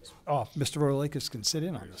 Rotalakis. Oh, Mr. Rotalakis can sit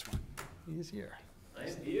in on this one. He is here.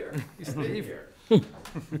 I'm here. He's I'm Dave. here.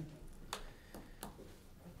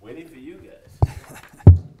 Waiting for you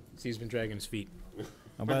guys. Steve's been dragging his feet.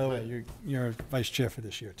 Oh, by the way, you're vice chair for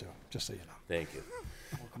this year, too, just so you know. Thank you.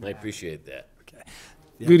 I appreciate that. Okay.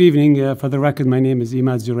 Good evening. For the record, my name is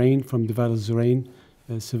Imad Zurain from Develop Zurain,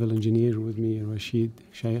 a civil engineer. With me, Rashid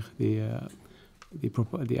Sheikh, the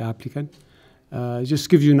applicant. Just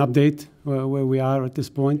give you an update where we are at this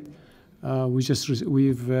point.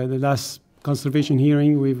 The last conservation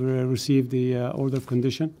hearing, we've received the order of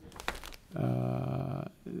condition. I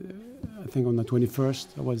think on the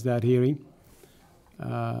 21st was that hearing.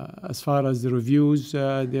 As far as the reviews,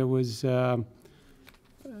 there was the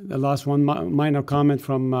last one minor comment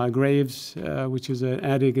from Graves, which is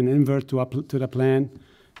adding an invert to the plan,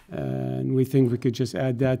 and we think we could just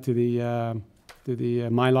add that to the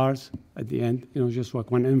Mylars at the end. Just like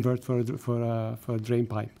one invert for a drain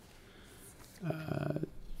pipe.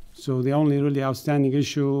 So the only really outstanding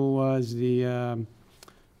issue was the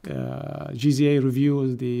GZA review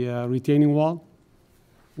of the retaining wall,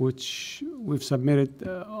 which we've submitted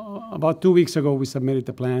about 2 weeks ago. We submitted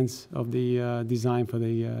the plans of the design for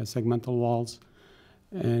the segmental walls,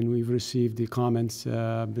 and we've received the comments,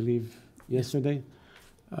 I believe, yesterday.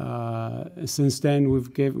 Since then,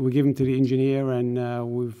 we've given to the engineer, and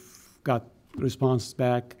we've got responses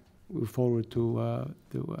back. We forward to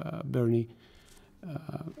Bernie.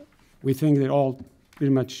 We think they're all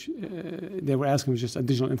pretty much. They were asking for just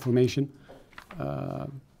additional information.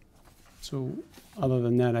 So other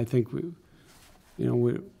than that, I think we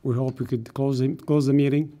hope we could close the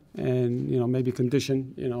meeting and maybe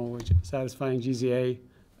condition satisfying GZA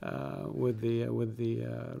with the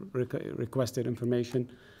requested information,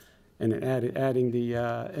 and then adding the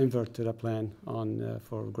invert to the plan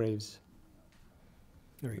for Graves.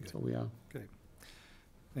 Very good. So we are. Okay.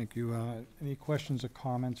 Thank you. Any questions or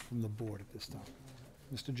comments from the board at this time?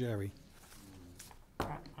 Mr. Jerry. I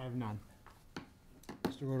have none.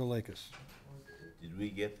 Mr. Rotalakis. Did we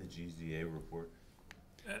get the GZA report?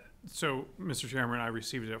 So, Mr. Chairman, I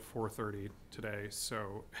received it at 4:30 today,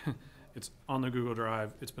 so it's on the Google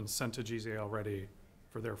Drive. It's been sent to GZA already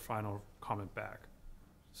for their final comment back.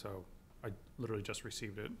 So I literally just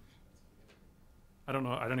received it. I don't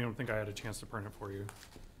know. I don't even think I had a chance to print it for you.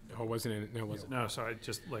 Oh, wasn't it? No, it wasn't. No, so I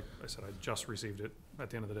just, like I said, I just received it at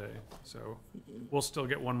the end of the day. So we'll still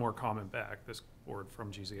get one more comment back, this board,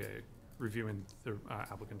 from GZA, reviewing the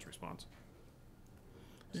applicant's response.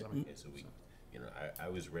 Okay, so we, I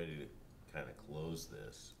was ready to kind of close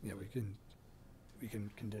this. Yeah, we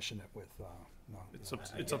can condition it with, no.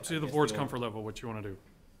 It's up to the board's comfort level, what you want to do.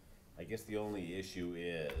 I guess the only issue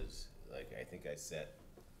is, like I think I said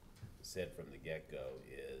from the get-go,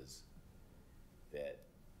 is that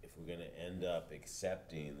if we're gonna end up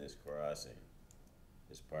accepting this crossing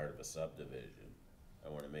as part of a subdivision, I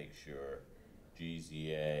wanna make sure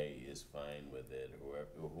GZA is fine with it, or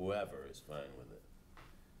whoever is fine with it.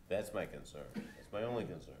 That's my concern. That's my only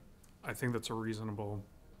concern. I think that's a reasonable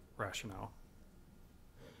rationale.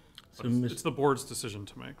 So But it's the board's decision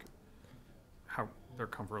to make, how their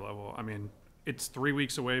comfort level. I mean, it's 3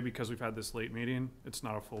 weeks away because we've had this late meeting. It's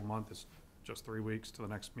not a full month, it's just 3 weeks to the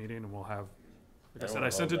next meeting, and we'll have, like I said, I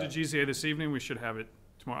sent it to GZA this evening, we should have it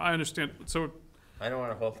tomorrow. I understand, so. I don't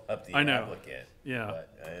wanna hold up the I know. applicant. Yeah.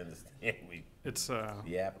 But I understand It's,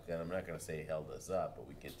 the applicant, I'm not gonna say held us up, but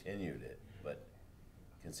we continued it. But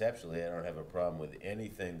conceptually, I don't have a problem with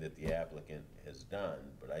anything that the applicant has done,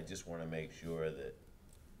 but I just wanna make sure that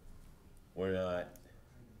we're not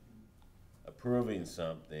approving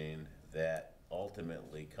something that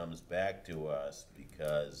ultimately comes back to us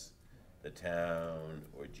because the town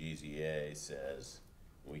or GZA says,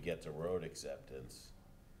 when we get to road acceptance,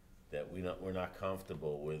 that we're not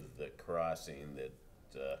comfortable with the crossing that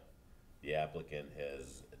the applicant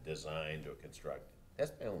has designed or constructed.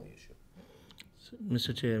 That's my only issue.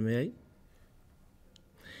 Mr. Chair, may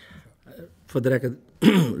For the record,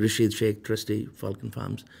 Rashid Sheikh, trustee, Falcon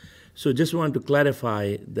Farms. So just want to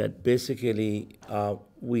clarify that basically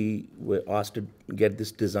we were asked to get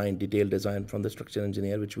this design, detailed design from the structural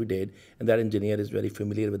engineer, which we did. And that engineer is very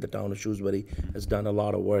familiar with the town of Shrewsbury, has done a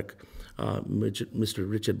lot of work, Mr.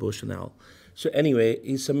 Richard Beauchamp. So anyway,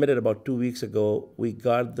 he submitted about 2 weeks ago. We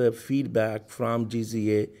got the feedback from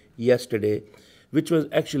GZA yesterday, which was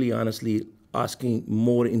actually honestly asking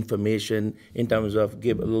more information in terms of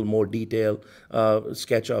give a little more detail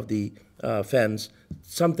sketch of the fence,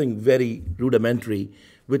 something very rudimentary,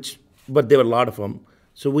 but there were a lot of them.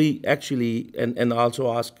 So we actually, and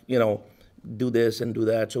also ask, do this and do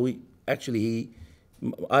that. So we actually,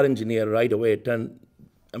 our engineer right away turned,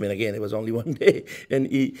 I mean, again, it was only 1 day, and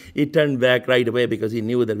he turned back right away because he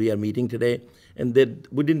knew that we are meeting today, and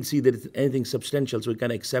that we didn't see that it's anything substantial, so we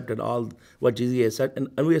kind of accepted all what GZA said,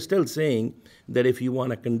 and we are still saying that if you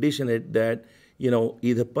want to condition it, that,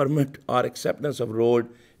 either permit or acceptance of road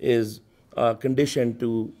is conditioned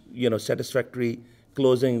to, satisfactory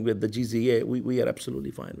closing with the GZA, we are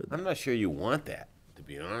absolutely fine with it. I'm not sure you want that, to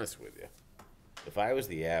be honest with you. If I was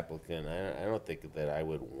the applicant, I don't think that I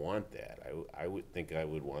would want that. I would think I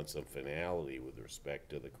would want some finality with respect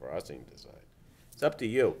to the crossing design. It's up to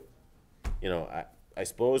you. I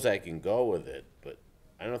suppose I can go with it, but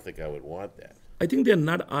I don't think I would want that. I think they're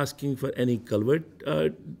not asking for any culvert,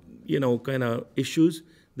 kind of issues.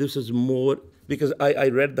 This is more, because I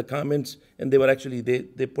read the comments, and they were actually,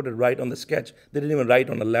 they put it right on the sketch. They didn't even write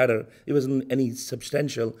on a letter. It wasn't any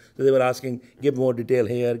substantial. So they were asking, give more detail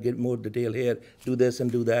here, give more detail here, do this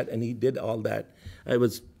and do that, and he did all that.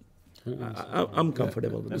 I'm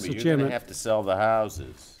comfortable with I this. mean, you're gonna have to sell the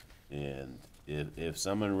houses, and if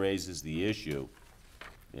someone raises the issue,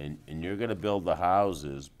 and you're gonna build the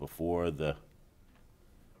houses before the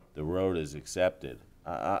road is accepted,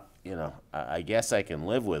 I guess I can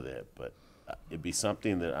live with it, but it'd be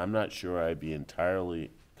something that I'm not sure I'd be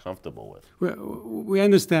entirely comfortable with. We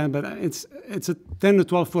understand, but it's a 10 to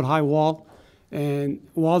 12 foot high wall, and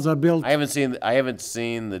walls are built. I haven't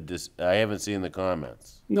seen the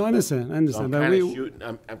comments. No, I understand. So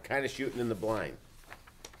I'm kind of shooting in the blind.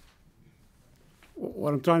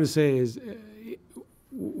 What I'm trying to say is,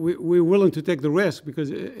 we're willing to take the risk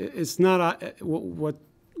because it's not what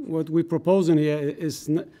we're proposing here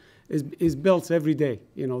is built every day.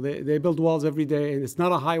 They build walls every day, and it's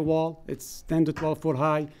not a high wall. It's 10 to 12 foot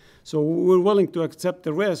high. So we're willing to accept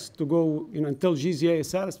the risk to go, until GZA is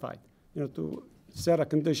satisfied. To set a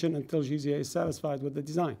condition until GZA is satisfied with the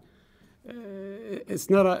design. It's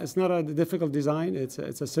not a difficult design. It's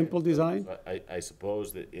a simple design. I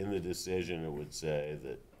suppose that in the decision it would say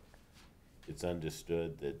that it's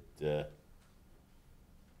understood that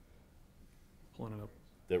Pulling it up.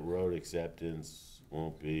 that road acceptance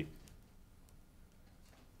won't be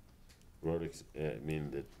it's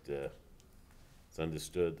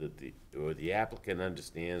understood that the applicant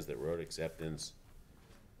understands that road acceptance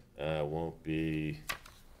won't be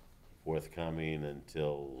forthcoming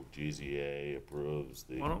until GZA approves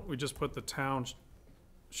the. Why don't we just put the town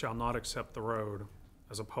shall not accept the road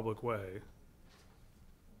as a public way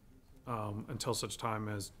until such time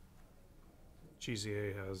as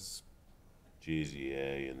GZA has.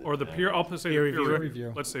 GZA and the. Or the town. peer, I'll say the peer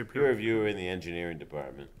review. Let's say Peer reviewer in the engineering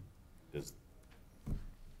department, because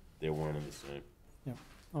they're one and the same. Yeah,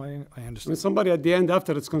 I I understand. mean, somebody at the end,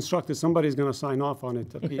 after it's constructed, somebody's going to sign off on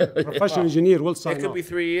it. A professional engineer will sign off. It could be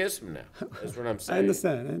 3 years from now. That's what I'm saying. I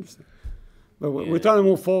understand. But we're trying to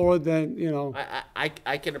move forward, and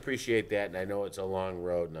I can appreciate that, and I know it's a long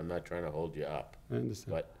road, and I'm not trying to hold you up. I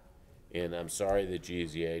understand. And I'm sorry that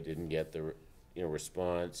GZA didn't get the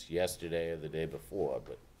response yesterday or the day before,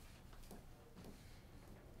 but.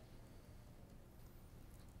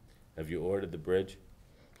 Have you ordered the bridge?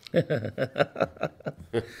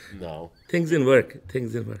 No. Things in work.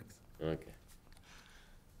 Okay.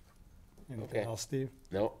 Anything else, Steve?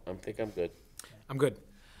 No, I think I'm good. I'm good.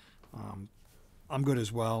 I'm good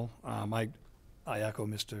as well. I echo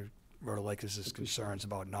Mr. Rotalakis' concerns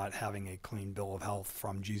about not having a clean bill of health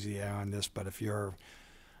from GZA on this, but if you're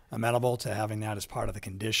amenable to having that as part of the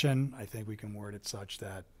condition, I think we can word it such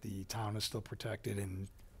that the town is still protected and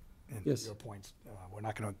Yes. your points, we're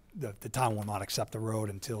not going to, the town will not accept the road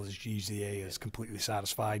until the GZA is completely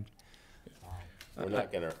satisfied. We're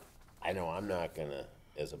not gonna, I know I'm not gonna,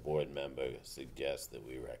 as a board member, suggest that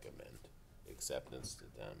we recommend acceptance to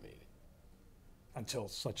town meeting. Until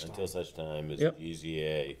such time. Until such time as Yep.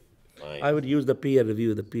 GZA finds. I would use the peer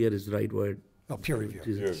review. The peer is the right word. Oh, peer review.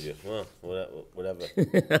 Peer review, well, whatever.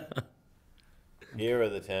 Here or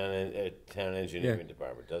the town engineering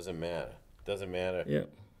department, doesn't matter. Yeah.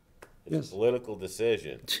 It's Yes. a political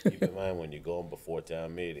decision. Keep in mind when you're going before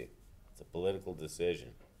town meeting, it's a political decision.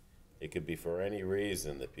 It could be for any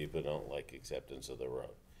reason that people don't like acceptance of the road.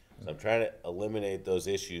 So I'm trying to eliminate those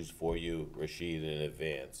issues for you, Rashid, in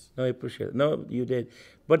advance. No, I appreciate it. No, you did.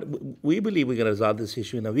 But we believe we can resolve this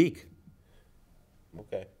issue in a week.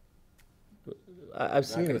 Okay. I've I'm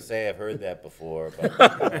seen not gonna it. say I've heard that before, but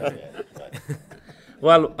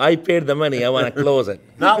Well, I paid the money. I want to close it.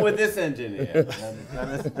 not with this engineer.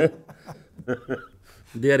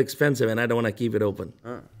 They are expensive, and I don't want to keep it open.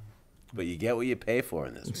 But you get what you pay for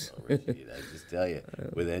in this world, Rashid. I just tell you,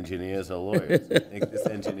 with engineers or lawyers, I think this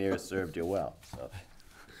engineer has served you well, so.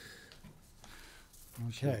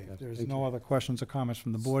 Okay, if there's no other questions or comments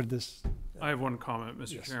from the board, this, I have one comment,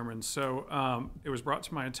 Mr. Yes. Chairman. So it was brought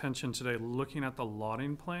to my attention today, looking at the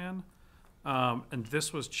lotting plan, and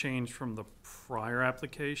this was changed from the prior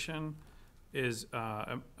application, is,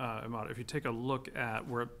 if you take a look at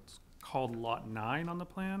where it's called Lot 9 on the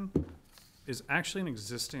plan, is actually an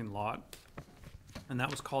existing lot, and that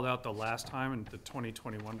was called out the last time in the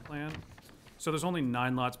 2021 plan. So there's only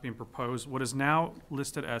 9 lots being proposed. What is now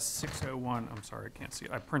listed as 601, I'm sorry, I can't see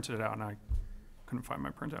it. I printed it out and I couldn't find my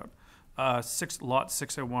printout. Lot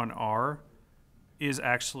 601R is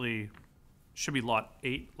actually, should be Lot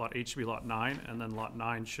 8. Lot 8 should be Lot 9, and then Lot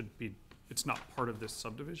 9 should be, it's not part of this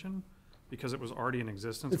subdivision because it was already in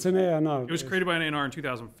existence. It's an A&R. It was created by an A&R in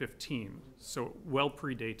 2015, so it well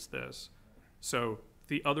predates this. So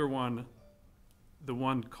the other one, the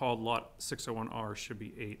one called Lot 601R should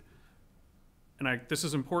be 8. And this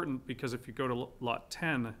is important because if you go to Lot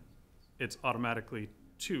 10, it's automatically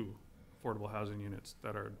 2 affordable housing units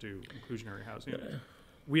that are due inclusionary housing.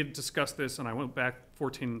 We had discussed this, and I went back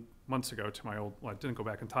 14 months ago to my old, well, I didn't go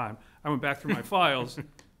back in time. I went back through my files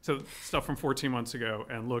to stuff from 14 months ago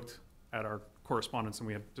and looked at our correspondence, and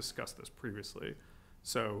we had discussed this previously.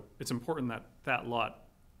 So it's important that that lot,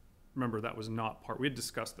 remember, that was not part, we had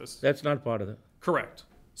discussed this. That's not part of it. Correct.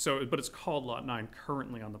 So, but it's called Lot 9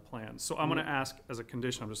 currently on the plan. So I'm gonna ask as a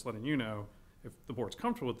condition, I'm just letting you know, if the board's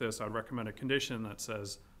comfortable with this, I'd recommend a condition that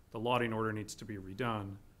says the lotting order needs to be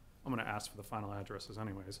redone. I'm gonna ask for the final addresses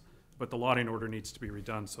anyways, but the lotting order needs to be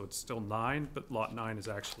redone, so it's still 9, but Lot 9 is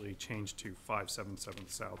actually changed to 577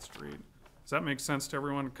 South Street. Does that make sense to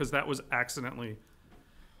everyone? Because that was accidentally,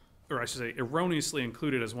 or I should say erroneously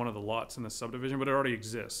included as one of the lots in the subdivision, but it already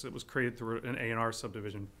exists. It was created through an A&R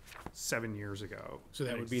subdivision 7 years ago. So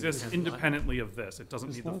that It would be the exists 10th lot? independently of this. It doesn't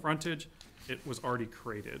It's need the not- frontage. It was already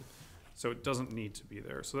created. So it doesn't need to be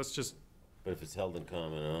there. So that's just, But if it's held in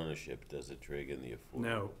common ownership, does it trigger the affordable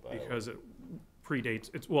no, bylaw? because it predates,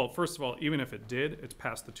 it's, well, first of all, even if it did, it's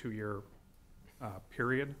past the 2-year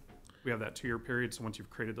period. We have that 2-year period, so once you've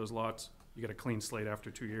created those lots, you get a clean slate after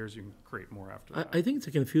 2 years, you can create more after that. I think it's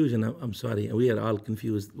a confusion. I'm sorry. We are all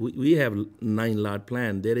confused. We have 9-lot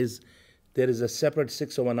plan. There is a separate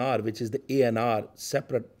 601R, which is the A&R,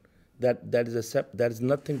 separate. That is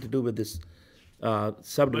nothing to do with this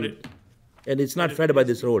subdivision. And it's not But it fed by is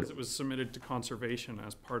this road. because it was submitted to conservation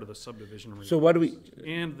as part of the subdivision. So what do we- request.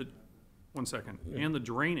 And the, one second, and the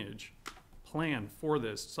drainage plan for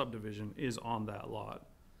this subdivision is on that lot.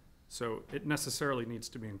 So it necessarily needs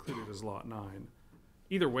to be included as Lot 9.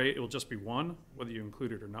 Either way, it will just be one, whether you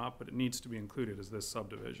include it or not, but it needs to be included as this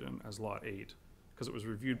subdivision, as Lot 8, because it was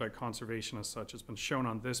reviewed by conservation as such. It's been shown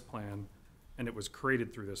on this plan, and it was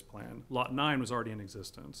created through this plan. Lot 9 was already in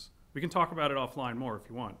existence. We can talk about it offline more if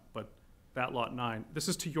you want, but that Lot 9, this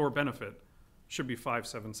is to your benefit, should be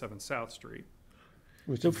 577 South Street.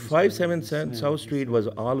 So 577 South Street was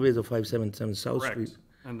always a 577 South Street. Correct.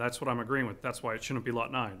 And that's what I'm agreeing with. That's why it shouldn't be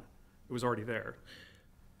Lot 9. It was already there.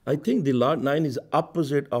 I think the lot 9 is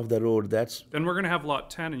opposite of the road. That's, Then we're gonna have Lot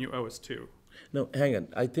 10 and you owe us 2. no, hang on.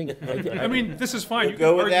 I think. I mean, this is fine. You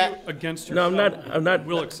go can with argue that? against No, yourself. I'm not.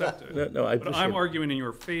 We'll accept it. No, I But appreciate I'm it. arguing in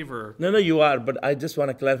your favor, No, you are, but I just want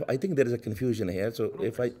to clarify. I think there is a confusion here, so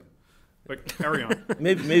if I, but carry on.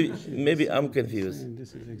 maybe I'm confused. And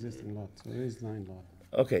this is existing lot, so it is 9 lot.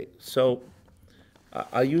 Okay, so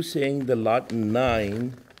are you saying the lot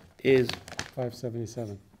 9 is,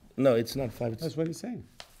 577. no, it's not 5. That's what he's saying.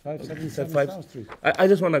 It's 577 5 South Street. I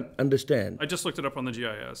just want to understand. I just looked it up on the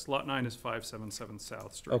GIS. Lot 9 is 577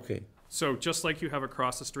 South Street. Okay, So just like you have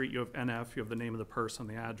across the street, you have NF, you have the name of the person,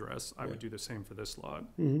 the address, I would do the same for this lot.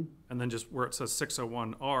 Mm-hmm. And then just where it says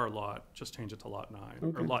 601R lot, just change it to Lot 9, or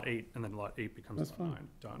Okay. Lot 8, and then Lot 8 becomes That's Lot fine. 9,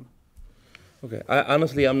 done. okay.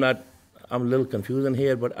 Honestly, I'm a little confused in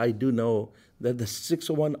here, but I do know that the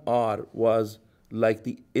 601R was like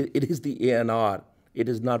it is the A&R, it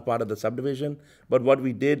is not part of the subdivision. But what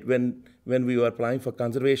we did when we were applying for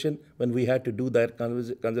conservation, when we had to do that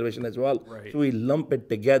conservation as well, Right. so we lump it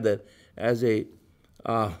together as a,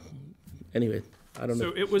 anyway, I don't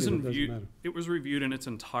know. So it was It doesn't matter. it was reviewed in its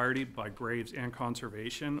entirety by Graves and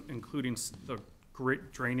Conservation, including the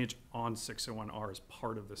drainage on 601R as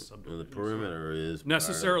part of this Well, subdivision. the perimeter is. part of the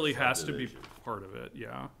Necessarily has to be subdivision. part of it,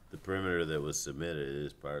 yeah, The perimeter that was submitted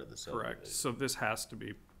is part of the subdivision. correct. So this has to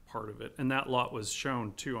be part of it. And that lot was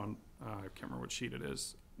shown too on, I can't remember what sheet it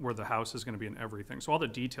is, where the house is gonna be and everything. So all the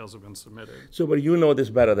details have been submitted. So, but you know this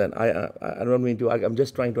better than I don't mean to. I'm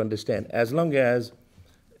just trying to understand. As long as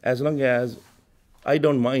I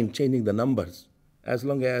don't mind changing the numbers, as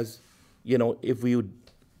long as if we would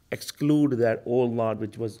exclude that old lot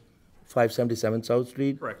which was 577 South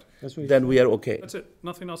Street, Correct. That's what you then we are okay. That's it.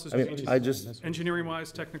 Nothing else has I mean, changed. I just Engineering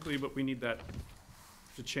wise, technically, but we need that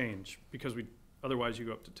to change because otherwise you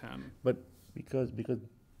go up to 10. but because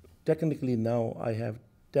technically now I have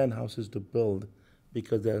 10 houses to build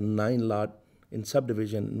because there are 9 lot in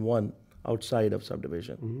subdivision and 1 outside of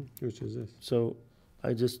subdivision. Which is this. So I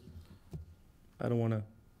don't want to.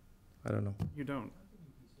 I don't know. You don't.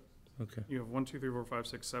 Okay. You have 1, 2, 3, 4, 5,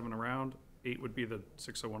 6, 7 around. 8 would be the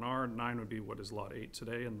 601R, 9 would be what is lot 8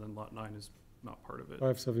 today, and then lot 9 is not part of it.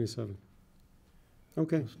 577.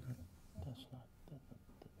 Okay. That's not.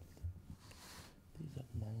 These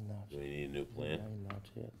are 9 lots. Do we need a new plan? 9 lots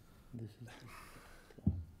here. This is.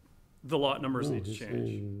 The lot numbers No, need to he's change.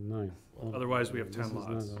 saying 9. Otherwise, we have 10 This is not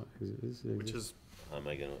lots, which is, How am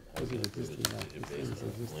I gonna This is prove existing it lot. based This is on the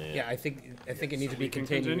existing. plan? Yeah, I think it needs to be We can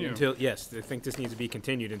continued continue. until, yes, I think this needs to be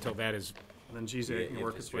continued until that is, and then GZA can Yeah,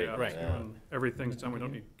 work if its it's way straight out. Right. And everything's done, we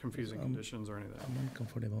don't need confusing conditions or anything. I'm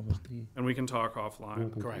uncomfortable with the. And we can talk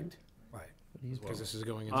offline. correct. Right. Because this is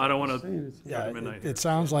going into. I don't wanna Saying it's- Yeah, go to midnight here. it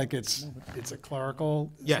sounds like it's a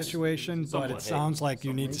clerical Yes. situation, but Somewhat. it sounds like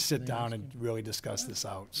you need to sit down and really discuss this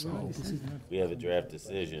out, so. We have a draft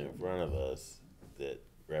decision in front of us that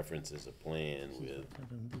references a plan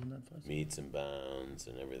with meets and bounds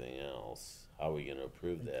and everything else. How are we gonna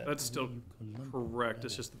approve that? That's still correct,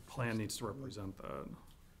 it's just the plan needs to represent that,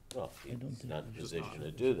 Well, he's not in a position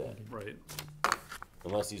to do that. right?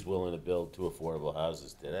 Unless he's willing to build 2 affordable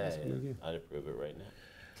houses today, I'd approve it right now.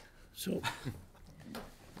 So,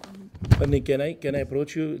 Bernie, can I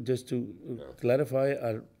approach you just to clarify?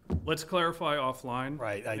 Or Let's clarify offline.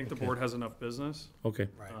 Right, I think the board has enough business. okay.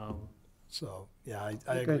 Um, So, yeah,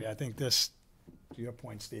 I agree. I think this, to your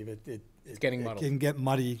point, Steve, it's getting muddled. It can get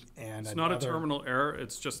muddy and. It's not a another- terminal error,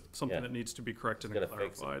 it's just something Yeah. that needs to be corrected Just and gotta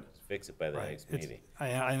fix clarified. it. Fix it by the Right. next It's- meeting.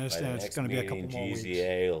 I understand it's gonna be a couple more weeks.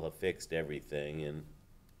 GZA will have fixed everything and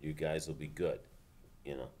you guys will be good,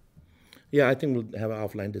 Yeah, I think we'll have an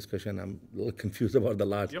offline discussion. I'm a little confused about the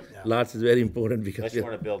lots. Yep. Yeah. Lots is very important because. Unless you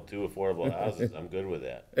wanna build 2 affordable houses, I'm good with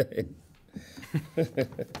that.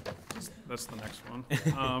 That's the next one.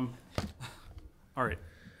 All right,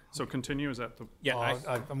 so continue, is that the? Yeah,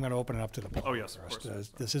 Well, I'm gonna open it up to the public. Oh, yes, of first. course.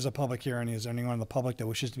 This is a public hearing. Is there anyone in the public that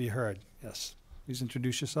wishes to be heard? Yes. Please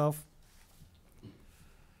introduce yourself.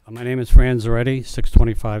 My name is Fran Zaretti,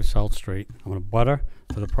 625 South Street. I'm a butter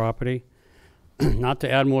to the property. Not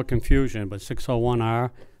to add more confusion, but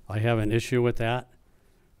 601R, I have an issue with that.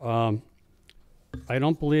 I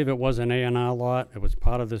don't believe it was an A&R lot. It was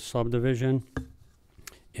part of this subdivision.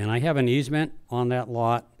 And I have an easement on that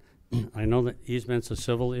lot. I know that easements are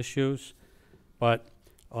civil issues, but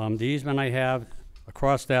the easement I have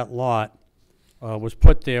across that lot was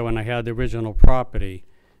put there when I had the original property.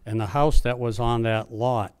 And the house that was on that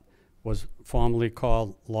lot was formerly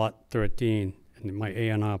called Lot 13 in my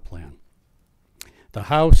A&R plan. The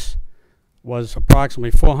house was approximately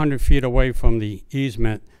 400 feet away from the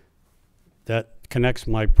easement that connects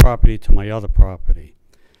my property to my other property.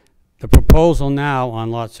 The proposal now on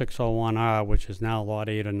Lot 601R, which is now Lot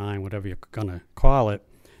 8 or 9, whatever you're gonna call it,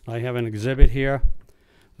 I have an exhibit here.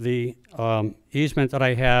 The easement that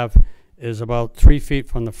I have is about 3 feet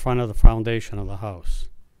from the front of the foundation of the house.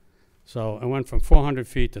 So I went from 400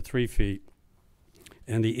 feet to 3 feet.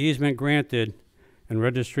 And the easement granted in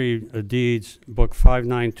Registry of Deeds, Book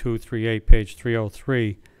 59238, page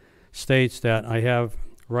 303, states that I have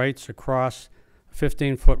rights across a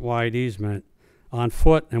 15-foot wide easement on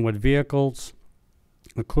foot and with vehicles,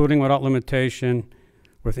 including without limitation,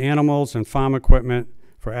 with animals and farm equipment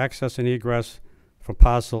for access and egress for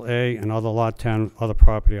parcel A and other lot 10, other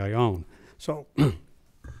property I own. So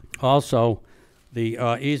also, the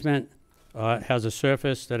easement has a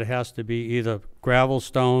surface that it has to be either gravel,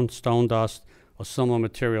 stone, stone dust, or similar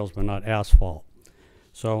materials, but not asphalt.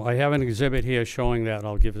 So I have an exhibit here showing that.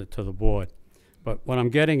 I'll give it to the board. But what I'm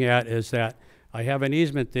getting at is that I have an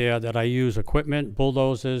easement there that I use equipment,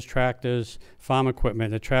 bulldozers, tractors, farm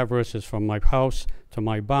equipment that traverses from my house to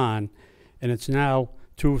my barn, and it's now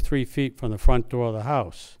 2 or 3 feet from the front door of the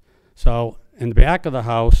house. So in the back of the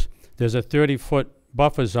house, there's a 30-foot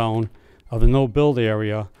buffer zone of the no-build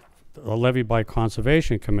area levied by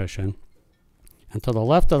Conservation Commission. And to the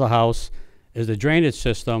left of the house is the drainage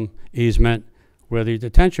system easement where the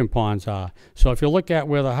detention ponds are. So if you look at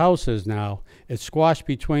where the house is now, it's squashed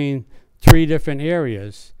between 3 different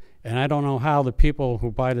areas, and I don't know how the people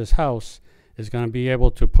who buy this house is going to be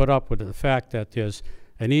able to put up with the fact that there's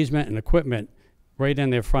an easement and equipment right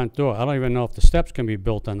in their front door. I don't even know if the steps can be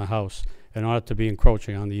built on the house in order to be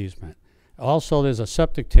encroaching on the easement. Also, there's a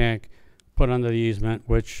septic tank put under the easement,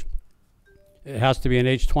 which it has to be an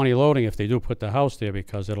H20 loading if they do put the house there,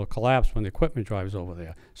 because it'll collapse when the equipment drives over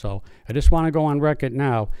there. So I just want to go on record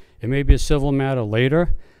now. It may be a civil matter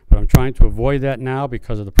later, but I'm trying to avoid that now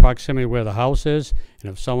because of the proximity where the house is.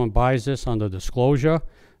 And if someone buys this under disclosure,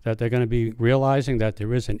 that they're going to be realizing that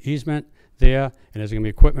there is an easement there and there's going to be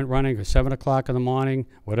equipment running at 7 o'clock in the morning,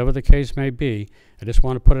 whatever the case may be. I just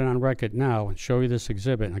want to put it on record now and show you this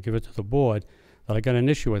exhibit, and I'll give it to the board, that I got an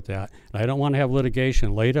issue with that. And I don't want to have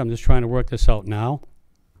litigation later. I'm just trying to work this out now.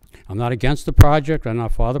 I'm not against the project. I'm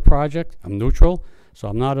not for the project. I'm neutral. So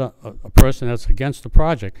I'm not a person that's against the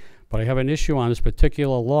project. But I have an issue on this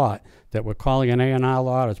particular lot that we're calling an A&R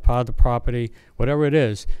lot. It's part of the property. Whatever it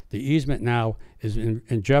is, the easement now is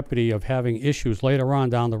in jeopardy of having issues later on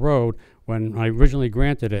down the road. When I originally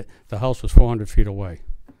granted it, the house was 400 feet away.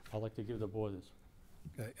 I'd like to give the board this.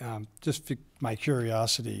 Okay, just for my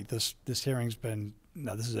curiosity, this hearing's been,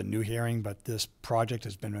 now this is a new hearing, but this project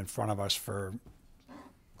has been in front of us for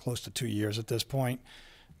close to 2 years at this point.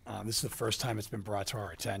 This is the first time it's been brought to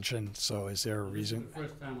our attention, so is there a reason? This is the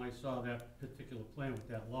first time I saw that particular plan with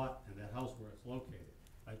that lot and that house where it's located.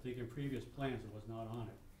 I think in previous plans it was not on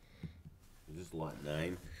it. Is this lot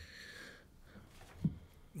 9?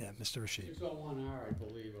 Yeah, Mr. Rashid. 601R, I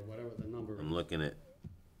believe, or whatever the number is. I'm looking at,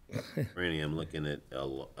 Randy, I'm looking at a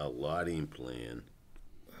lotting plan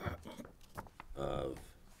of.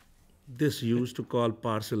 This used to call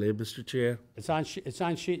parcel A, Mr. Chair. It's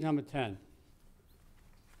on sheet number 10.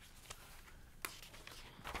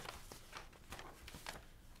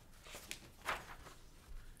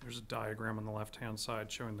 There's a diagram on the left-hand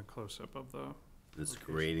side showing the close-up of the. This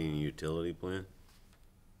grading utility plan?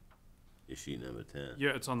 Is sheet number 10? Yeah,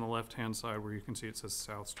 it's on the left-hand side where you can see it says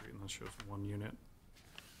South Street, and this shows 1 unit.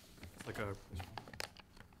 It's like a.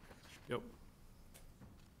 Yep.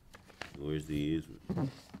 Where's the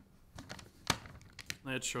easement?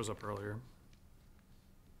 It shows up earlier.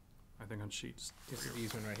 I think on sheets. This is the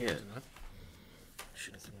easement right here, Yeah. isn't it?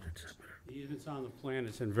 The easement's on the plan.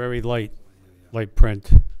 It's in very light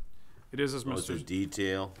print. It is as Oh, it's a Mr.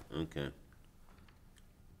 detail? Okay.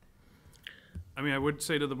 I mean, I would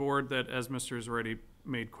say to the board that, as Mr. has already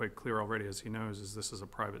made quite clear already, as he knows, is this is a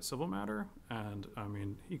private civil matter, and, I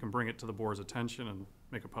mean, he can bring it to the board's attention and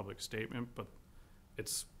make a public statement, but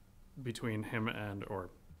it's between him and, or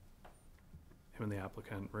him and the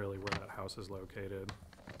applicant, really, where that house is located.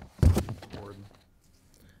 Board.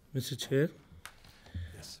 Mr. Chair?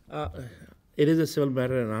 Yes. It is a civil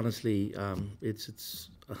matter, and honestly, it's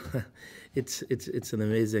an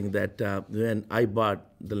amazing that when I bought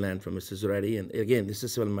the land from Mr. Zurati, and again, this is a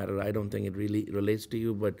civil matter, I don't think it really relates to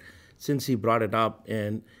you, but since he brought it up,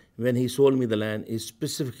 and when he sold me the land, he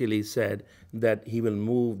specifically said that he will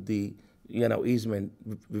move the easement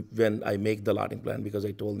when I make the lotting plan, because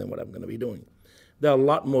I told them what I'm going to be doing. There are a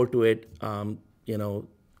lot more to it, and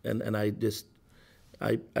I just.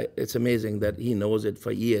 It's amazing that he knows it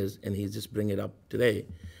for years and he's just bringing it up today.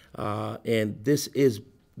 And this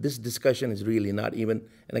discussion is really not even,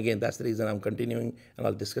 and again, that's the reason I'm continuing, and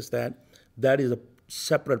I'll discuss that. That is a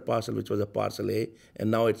separate parcel, which was a parcel A, and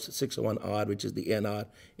now it's 601R, which is the NR.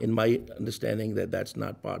 In my understanding, that's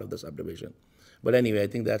not part of the subdivision. But anyway, I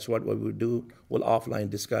think that's what we would do. We'll offline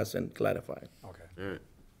discuss and clarify. Okay. All right.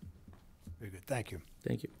 Very good, thank you.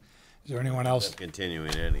 Thank you. Is there anyone else? That's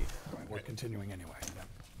continuing any. We're continuing anyway. Yeah.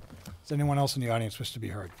 Does anyone else in the audience wish to be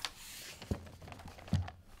heard?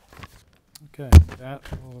 Okay, with that,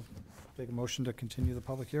 we'll take a motion to continue the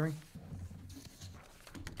public hearing.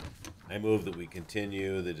 I move that we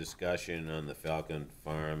continue the discussion on the Falcon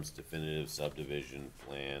Farms definitive subdivision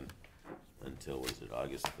plan until, was it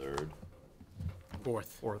August 3rd?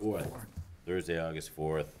 4th. Thursday, August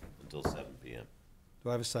 4th, until 7 p.m. Do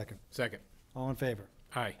I have a second? Second. All in favor?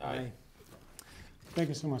 Aye. Aye. Thank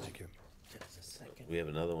you so much. Thank you. We have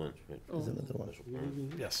another one. Right? There's another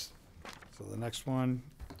one. Yes. So the next one,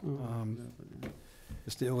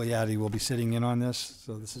 Mr. Iliadi will be sitting in on this.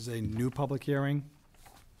 So this is a new public hearing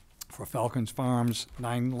for Falcons Farms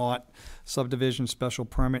 9-lot subdivision special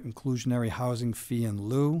permit inclusionary housing fee in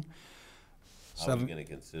lieu. How are we gonna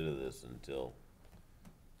consider this until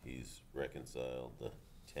he's reconciled the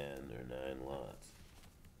 10 or 9 lots?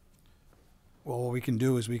 Well, what we can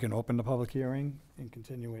do is we can open the public hearing and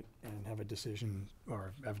continue it and have a decision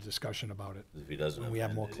or have a discussion about it. If he doesn't when we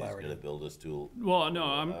have amend more it, clarity. he's gonna build us two. Well, no,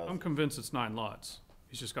 I'm convinced it's 9 lots.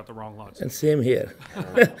 He's just got the wrong lots. And same here.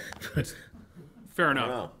 Fair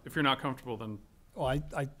enough. If you're not comfortable, then. Well,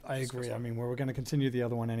 I agree. I mean, we're gonna continue the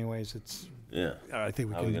other one anyways. It's, Yeah. I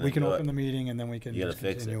think How are we we gonna can do open it? the meeting and then we can You gotta just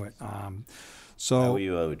fix continue it. it. How So,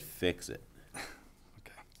 would fix it?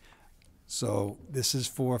 so this is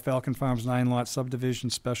for Falcon Farms 9-lot subdivision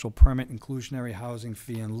special permit inclusionary housing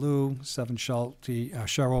fee in lieu, 7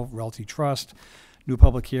 Cheryl Realty Trust. New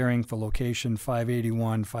public hearing for location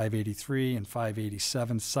 581, 583, and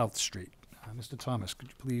 587 South Street. Mr. Thomas, could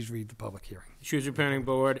you please read the public hearing? The Shrewsbury Planning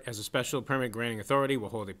Board, as a special permit granting authority, will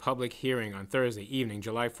hold a public hearing on Thursday evening,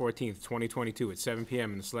 July 14th, 2022, at 7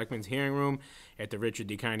 p.m. in the Selectmen's Hearing Room at the Richard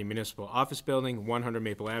D. Carney Municipal Office Building, 100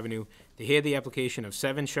 Maple Avenue, to hear the application of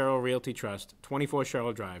 7 Cheryl Realty Trust, 24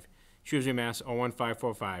 Cheryl Drive, Shrewsbury, Mass.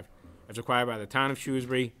 01545, as required by the Town of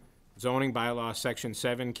Shrewsbury zoning bylaw, Section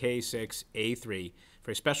 7K6A3,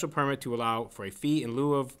 for a special permit to allow for a fee in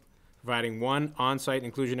lieu of providing one on-site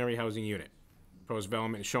inclusionary housing unit. Proposed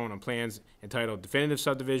development is shown on plans entitled Definitive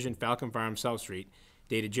Subdivision, Falcon Farm, South Street,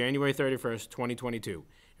 dated January 31st, 2022,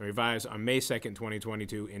 and revised on May 2nd,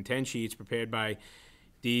 2022, in 10 sheets prepared by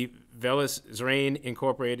D. Velis Zrain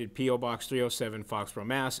Incorporated, P.O. Box 307, Foxborough,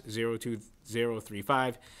 Mass.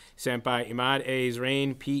 02035, sent by Imad A.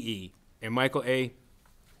 Zrain, P.E., and Michael A.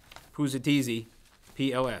 Puzatizi,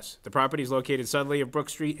 PLS. The property is located southerly of Brook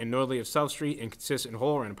Street and northerly of South Street and consists in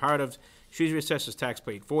whole or in part of Shrewsbury Assessors Tax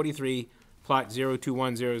Plate 43, Plot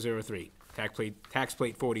 021003, Tax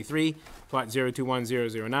Plate 43, Plot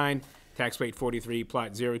 021009, Tax Plate 43,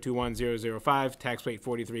 Plot 021005, Tax Plate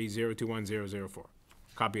 43, 021004.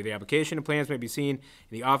 Copy of the application and plans may be seen in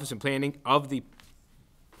the Office of Planning of the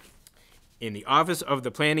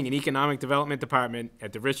Planning and Economic Development Department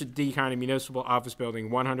at the Richard D. Carney Municipal Office Building,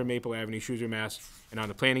 100 Maple Avenue, Shrewsbury, Mass., and on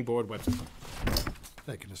the Planning Board website.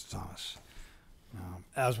 Thank you, Mr. Thomas.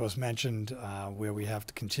 As was mentioned, where we have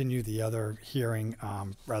to continue the other hearing,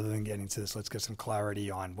 rather than getting to this, let's get some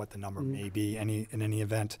clarity on what the number may be in any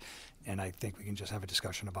event. And I think we can just have a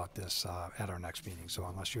discussion about this at our next meeting. So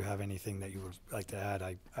unless you have anything that you would like to add,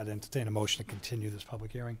 I'd entertain a motion to continue this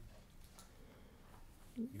public hearing.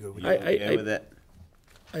 You good with that? Okay with that?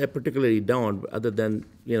 I particularly don't, other than,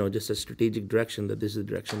 just a strategic direction, that this is the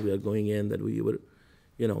direction we are going in, that we were,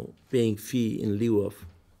 paying fee in lieu of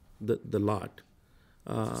the lot.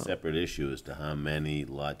 It's a separate issue as to how many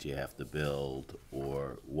lots you have to build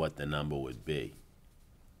or what the number would be.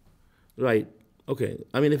 Right, okay.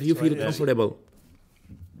 I mean, if you feel comfortable,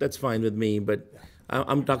 that's fine with me, but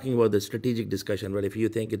I'm talking about the strategic discussion, right? If you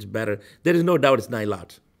think it's better, there is no doubt it's 9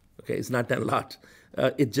 lots, okay? It's not 10 lots.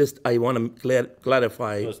 It just, I want to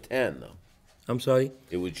clarify. It was 10, though. I'm sorry?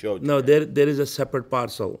 It would show. No, there is a separate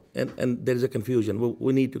parcel, and there is a confusion.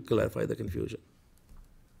 We need to clarify the confusion.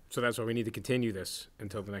 So that's why we need to continue this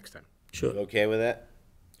until the next time. Sure. You okay with that?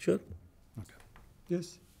 Sure.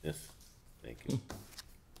 Yes. Yes, thank you.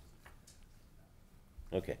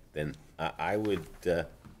 Okay, then I would,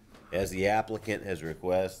 as the applicant has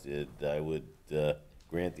requested, I would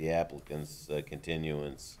grant the applicant's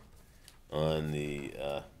continuance on the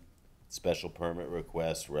special permit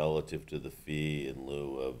request relative to the fee in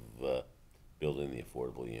lieu of building the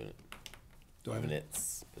affordable unit. Do I have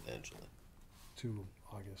Units, potentially. To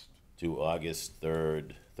August. To August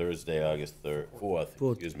 3rd, Thursday, August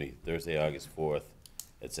 4th, excuse me, Thursday, August 4th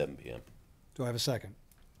at 7 p.m. Do I have a second?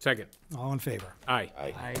 Second. All in favor? Aye.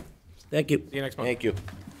 Aye. Thank you. See you next month. Thank you.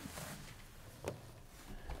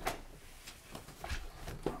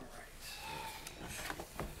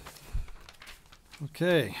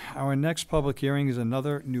 Okay, our next public hearing is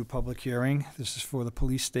another new public hearing. This is for the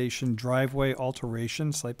police station driveway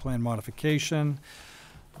alteration, site plan modification,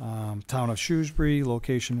 Town of Shrewsbury,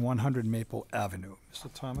 location 100 Maple Avenue.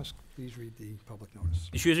 Mr. Thomas, please read the public notice.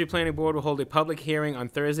 The Shrewsbury Planning Board will hold a public hearing on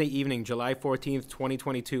Thursday evening, July 14th,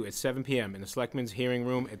 2022, at 7 p.m. in the Selectmen's Hearing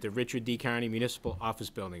Room at the Richard D. Carney Municipal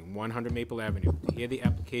Office Building, 100 Maple Avenue, to hear the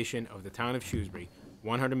application of the Town of Shrewsbury,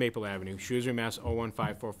 100 Maple Avenue, Shrewsbury, Mass.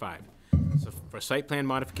 01545. So for site plan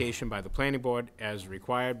modification by the Planning Board as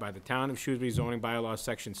required by the Town of Shrewsbury zoning bylaw,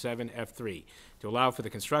 Section 7F3, to allow for the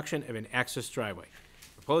construction of an access driveway.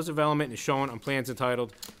 Proposed development is shown on plans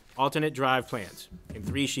entitled alternate drive plans in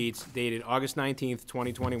 3 sheets dated August 19th,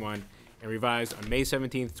 2021, and revised on May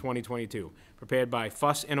 17th, 2022, prepared by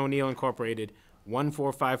Fuss and O'Neill Incorporated,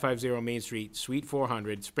 14550 Main Street, Suite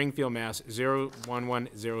 400, Springfield, Mass.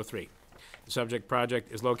 01103. The subject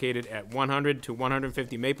project is located at 100 to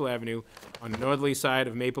 150 Maple Avenue on the northerly side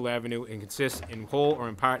of Maple Avenue and consists in whole or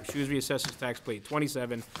in part of Shrewsbury Assessors Tax Plate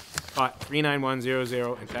 27, Plot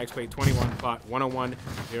 39100, and Tax Plate 21, Plot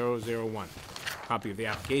 101001. Copy of the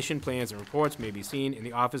application, plans, and reports may be seen in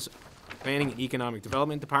the Office of Planning and Economic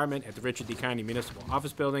Development Department at the Richard D. Carney Municipal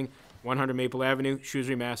Office Building, 100 Maple Avenue,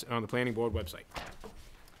 Shrewsbury, Mass., and on the Planning Board website.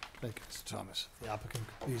 Thank you, Mr. Thomas. The applicant,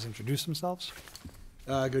 could please introduce themselves.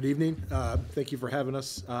 Good evening. Thank you for having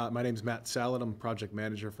us. My name is Matt Salad. I'm project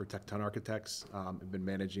manager for Tecton Architects. I've been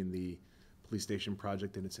managing the police station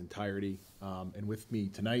project in its entirety. And with me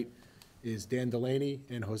tonight is Dan Delaney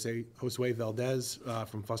and Josue Valdez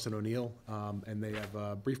from Fuss and O'Neill. And they have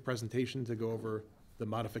a brief presentation to go over the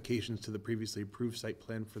modifications to the previously approved site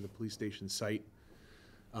plan for the police station site.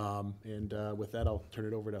 And with that, I'll turn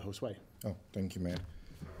it over to Josue. Oh, thank you, Matt.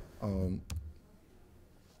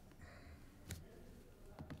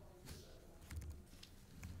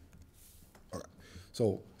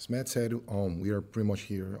 So, as Matt said, we are pretty much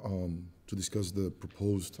here to discuss the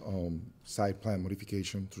proposed site plan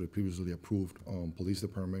modification to the previously approved police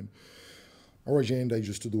department. Our agenda is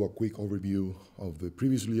just to do a quick overview of the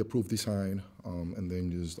previously approved design and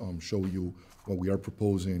then just show you what we are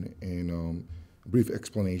proposing and a brief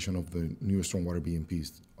explanation of the new stormwater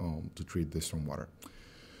BMPs to treat the stormwater.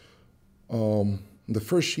 The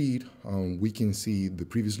first sheet, we can see the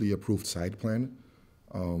previously approved site plan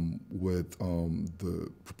with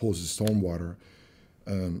the proposed stormwater.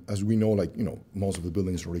 As we know, most of the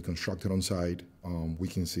buildings are already constructed on site. We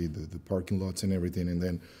can see the parking lots and everything. And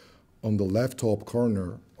then on the left top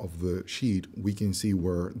corner of the sheet, we can see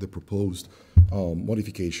where the proposed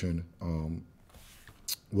modification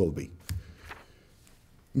will be.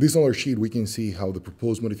 This other sheet, we can see how the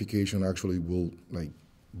proposed modification actually will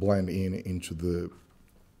blend into the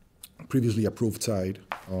previously approved site.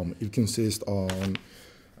 It consists on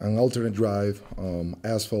an alternate drive,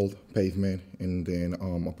 asphalt pavement, and then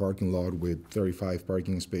a parking lot with 35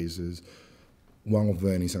 parking spaces. One of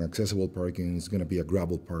them is an accessible parking. It's going to be a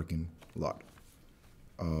gravel parking lot.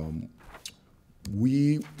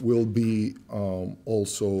 We will be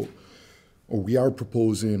we are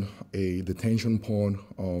proposing a detention pond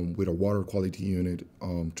with a water quality unit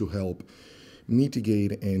to help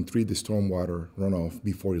mitigate and treat the stormwater runoff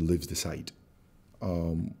before it leaves the site.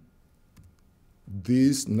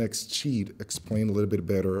 This next sheet explains a little bit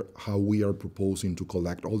better how we are proposing to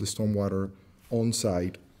collect all the stormwater on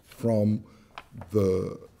site from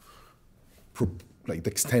the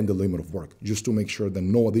extended limit of work, just to make sure that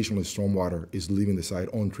no additional stormwater is leaving the site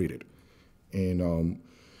untreated. And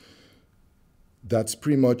that's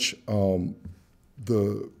pretty much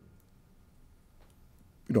the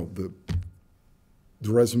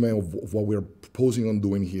resume of what we're proposing on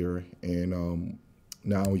doing here. And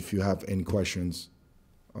now, if you have any questions,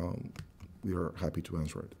 we are happy to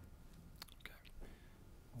answer it. Okay.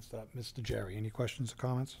 I'll stop. Mr. Jerry, any questions or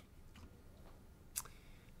comments?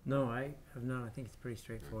 No, I have none. I think it's pretty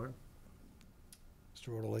straightforward. Mr.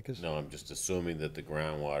 Rotalakis? No, I'm just assuming that the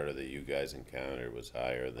groundwater that you guys encountered was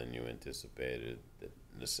higher than you anticipated, that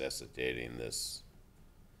necessitating this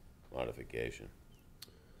modification.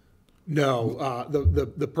 No,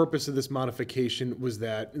 the purpose of this modification was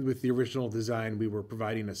that with the original design, we were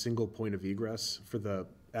providing a single point of egress for the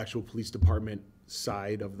actual police department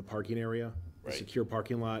side of the parking area, the secure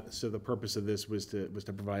parking lot. So the purpose of this was to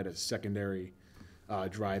provide a secondary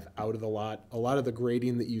drive out of the lot. A lot of the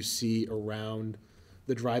grading that you see around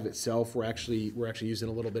the drive itself, we're actually using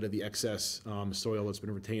a little bit of the excess soil that's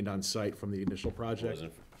been retained on site from the initial project.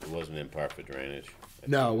 It wasn't in part for drainage?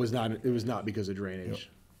 No, it was not. It was not because of drainage.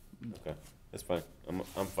 Yep. Okay, that's fine.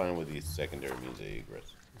 I'm fine with the secondary means of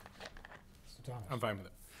egress. I'm fine with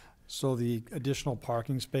it. So the additional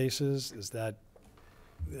parking spaces, is that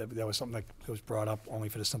was something that was brought up only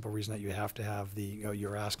for the simple reason that you have to have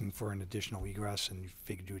you're asking for an additional egress, and you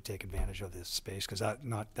figured you would take advantage of this space, because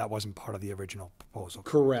that wasn't part of the original proposal?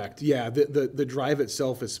 Correct. Yeah, the drive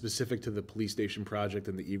itself is specific to the police station project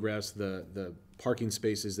and the egress. The parking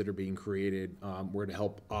spaces that are being created were to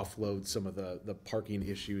help offload some of the parking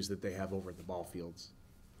issues that they have over at the ball fields.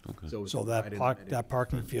 So that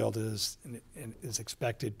parking field is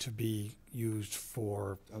expected to be used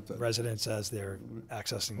for residents as they're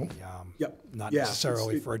accessing the, Yep. not Yeah,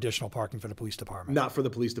 necessarily for additional parking for the police department. Not for the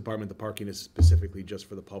police department, the parking is specifically just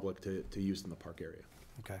for the public to use in the park area.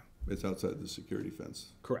 Okay. It's outside the security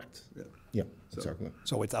fence. Correct. Yeah. Yeah, So- exactly.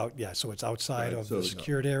 So it's out, yeah, so it's outside Right, of so the it's-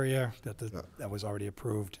 secured area that was already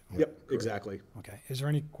approved. Yep, exactly. Okay. Is there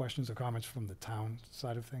any questions or comments from the town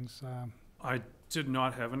side of things? I did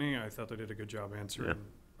not have any. I thought they did a good job answering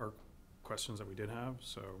our questions that we did have,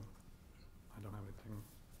 so I don't have anything.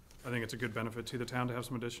 I think it's a good benefit to the town to have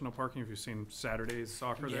some additional parking. If you've seen Saturday's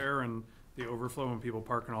soccer there and the overflow and people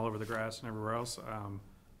parking all over the grass and everywhere else,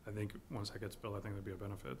 I think once that gets built, I think that'd be a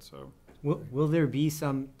benefit, so. Will there be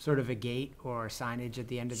some sort of a gate or signage at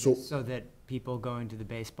the end of this so that people going to the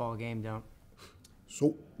baseball game don't?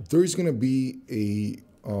 So there is gonna be a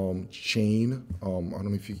chain. I don't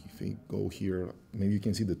know if you go here, maybe you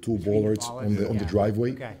can see the two bollards on the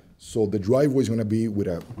driveway. Okay. So the driveway is gonna be with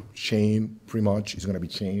a chain, pretty much. It's gonna be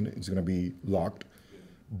chained. It's gonna be locked,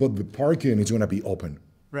 but the parking is gonna be open.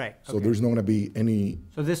 Right. So okay. there's not gonna be any.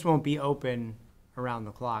 So this won't be open around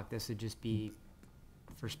the clock. This would just be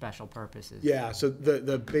for special purposes. Yeah, so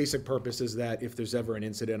the basic purpose is that if there's ever an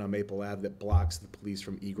incident on Maple Ave that blocks the police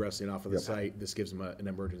from egressing off of the site, this gives them an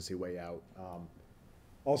emergency way out.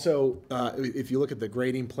 Also, if you look at the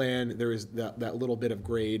grading plan, there is that little bit of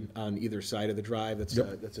grade on either side of the drive. That's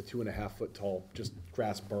a 2.5 foot tall, just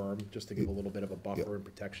grass berm, just to give a little bit of a buffer and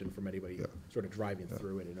protection from anybody sort of driving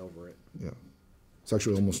through it and over it. Yeah, it's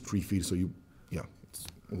actually almost 3 feet. So it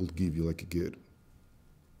will give you like a good.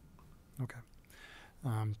 Okay.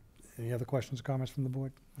 Any other questions or comments from the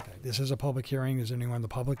board? Okay, this is a public hearing. Is there anyone in the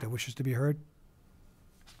public that wishes to be heard?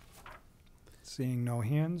 Seeing no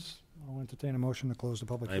hands, I'll entertain a motion to close the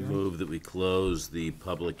public I hearing. move that we close the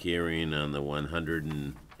public hearing on the 100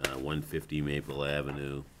 and 150 Maple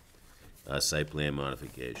Avenue site plan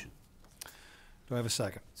modification. Do I have a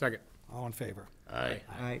second? Second. All in favor? Aye.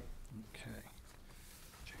 Aye. Okay.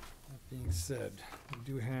 That being said, we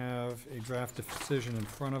do have a draft decision in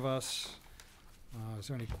front of us. Is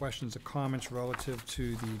there any questions or comments relative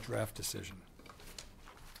to the draft decision?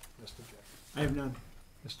 Mr. Jeff. I have none.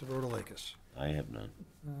 Mr. Rotalakis. I have none.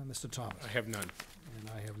 Mr. Thomas. I have none.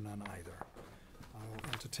 And I have none either. I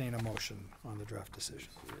will entertain a motion on the draft decision.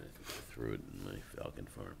 I threw it in my Falcon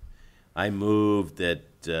Farm. I move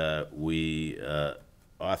that we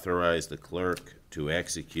authorize the clerk to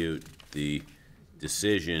execute the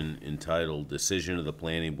decision entitled Decision of the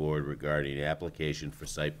Planning Board regarding application for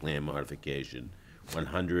site plan modification,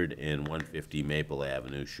 100 and 150 Maple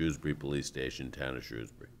Avenue, Shrewsbury Police Station, Town of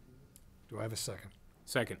Shrewsbury. Do I have a second?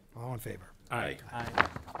 Second. All in favor? Aye. Aye.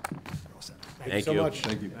 You're all set. Thank you so much.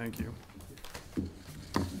 Thank you. Thank you.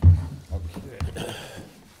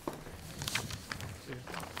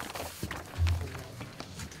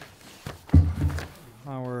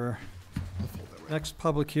 Our next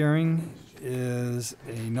public hearing is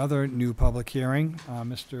another new public hearing.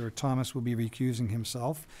 Mr. Thomas will be recusing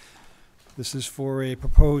himself. This is for a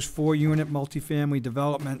proposed 4-unit multifamily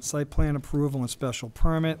development site plan approval and special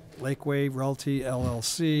permit, Lakeway Realty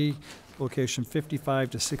LLC, location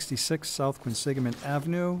 55 to 66 South Quinsigamond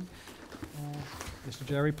Avenue. Mr.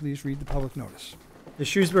 Jerry, please read the public notice. The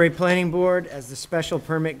Shrewsbury Planning Board, as the special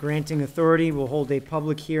permit granting authority, will hold a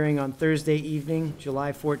public hearing on Thursday evening,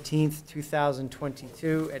 July 14th,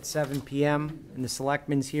 2022, at 7 p.m. in the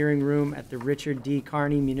Selectmen's Hearing Room at the Richard D.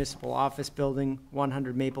 Carney Municipal Office Building,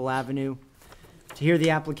 100 Maple Avenue, to hear the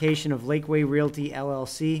application of Lakeway Realty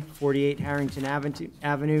LLC, 48 Harrington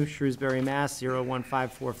Avenue, Shrewsbury, Mass.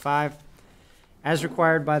 01545. As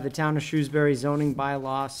required by the Town of Shrewsbury zoning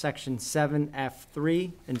bylaw, Section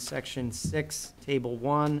 7F3 and Section 6, Table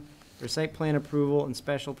 1, for site plan approval and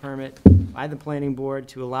special permit by the Planning Board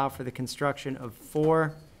to allow for the construction of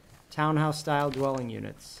 4 townhouse-style dwelling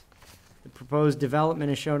units. The proposed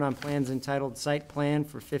development is shown on plans entitled Site Plan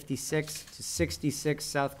for 56 to 66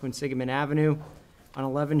 South Quinsigamond Avenue on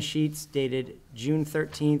 11 sheets dated June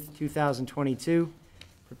 13th, 2022,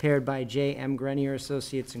 prepared by J.M. Grenier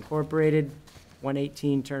Associates Incorporated,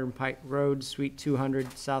 118 Turnpike Road, Suite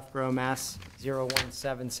 200, Southborough, Mass.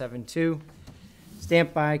 01772.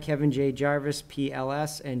 Stamped by Kevin J. Jarvis,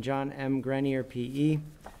 PLS, and John M. Grenier, PE.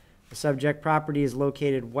 The subject property is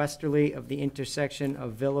located westerly of the intersection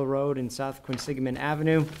of Villa Road and South Quinsigamond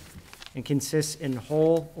Avenue and consists in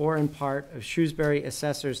whole or in part of Shrewsbury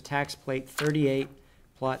Assessor's Tax Plate 38,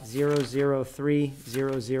 Plot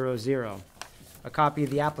 003000. A copy of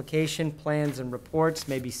the application, plans, and reports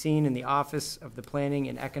may be seen in the office of the Planning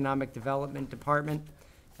and Economic Development Department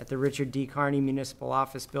at the Richard D. Carney Municipal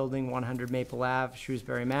Office Building, 100 Maple Ave,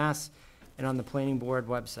 Shrewsbury, Mass., and on the planning board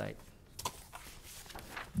website.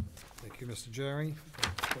 Thank you, Mr. Jerry.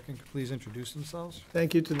 Applicant, please introduce themselves.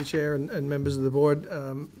 Thank you to the chair and members of the board.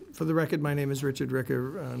 For the record, my name is Richard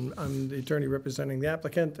Ricker. I'm the attorney representing the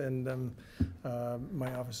applicant, and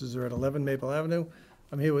my offices are at 11 Maple Avenue.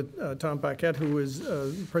 I'm here with Tom Paquette, who is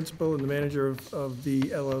principal and the manager of the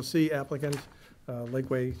LLC applicant,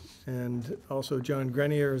 Lakeway, and also John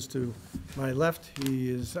Grenier is to my left. He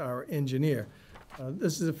is our engineer.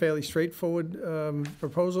 This is a fairly straightforward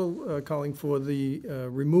proposal calling for the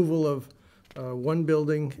removal of one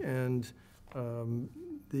building and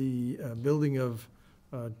the building of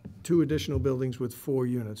 2 additional buildings with 4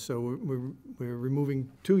 units. So we're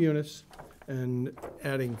removing 2 units and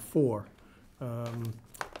adding 4.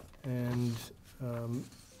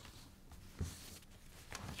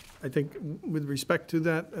 I think with respect to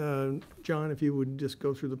that, John, if you would just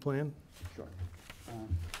go through the plan. Sure.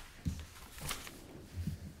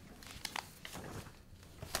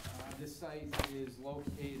 This site is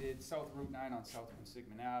located South Route 9 on South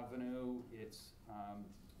Consigman Avenue. It's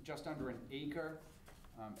just under an acre.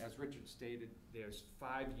 As Richard stated, there's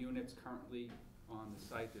 5 units currently on the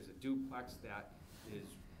site. There's a duplex that is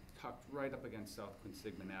tucked right up against South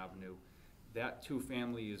Consigman Avenue. That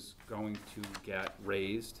 2-family is going to get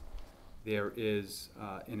raised. There is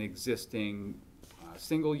an existing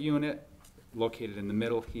single unit located in the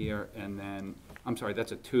middle here, and then, I'm sorry,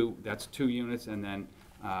 that's 2 units, and then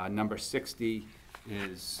number 60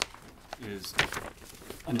 is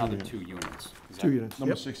another 2 units. Is that- 2 units.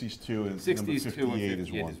 Number Yep. 60 is 2, and 60 number is 2 and 58 58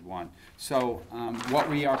 is is 1. 1. So what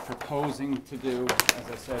we are proposing to do,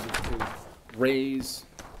 as I said, is to raise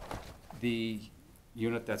the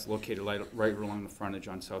unit that's located right along the frontage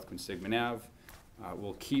on South Consigman Ave.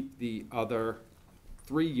 We'll keep the other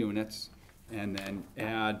 3 units and then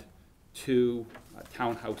add 2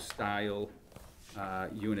 townhouse-style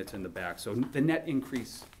units in the back. So the net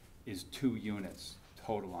increase is 2 units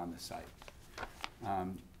total on the site.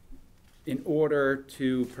 In order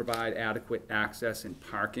to provide adequate access and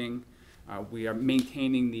parking, we are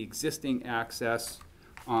maintaining the existing access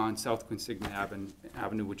on South Consigman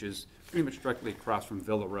Avenue, which is pretty much directly across from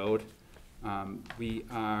Villa Road. We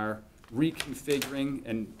are reconfiguring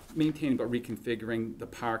and maintaining but reconfiguring the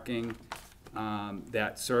parking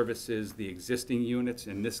that services the existing units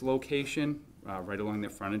in this location, right along their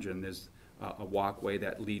frontage, and there's a walkway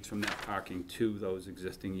that leads from that parking to those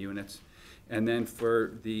existing units. And then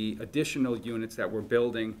for the additional units that we're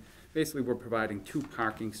building, basically we're providing 2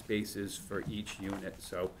 parking spaces for each unit.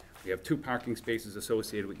 So we have 2 parking spaces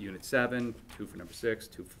associated with unit 7, 2 for number 6,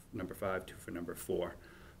 2 for number 5, 2 for number 4.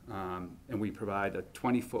 And we provide a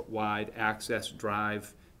 20-foot wide access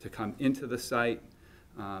drive to come into the site.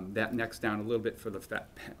 That necks down a little bit for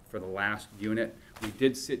the last unit. We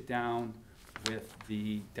did sit down with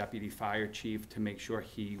the deputy fire chief to make sure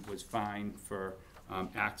he was fine for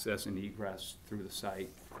access and egress through the site.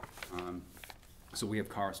 So we have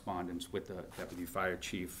correspondence with the deputy fire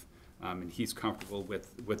chief, and he's comfortable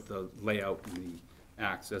with the layout and the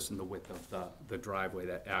access and the width of the driveway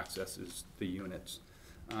that accesses the units.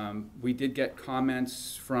 We did get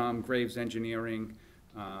comments from Graves Engineering.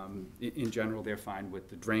 In general, they're fine with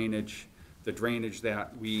the drainage. The drainage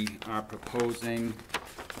that we are proposing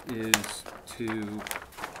is to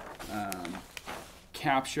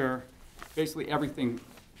capture basically everything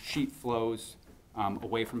sheet flows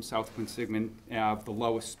away from South Consigman Ave. The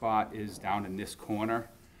lowest spot is down in this corner,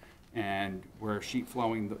 and we're sheet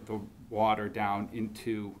flowing the water down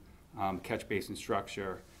into catch basin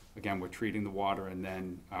structure. Again, we're treating the water, and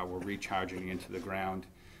then we're recharging into the ground.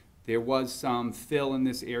 There was some fill in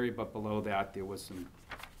this area, but below that there was some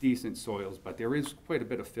decent soils, but there is quite a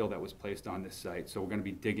bit of fill that was placed on this site. So we're going to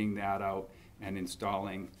be digging that out and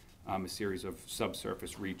installing a series of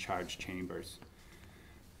subsurface recharge chambers.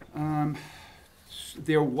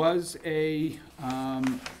 There was a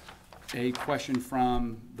question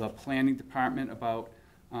from the planning department about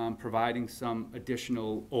providing some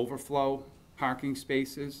additional overflow parking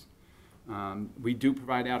spaces. We do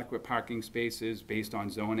provide adequate parking spaces based on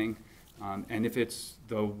zoning, and if it's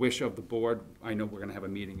the wish of the board, I know we're going to have a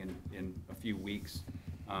meeting in a few weeks.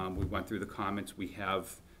 We went through the comments. We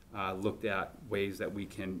have looked at ways that we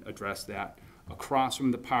can address that. Across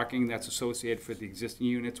from the parking that's associated for the existing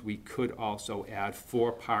units, we could also add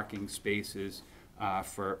 4 parking spaces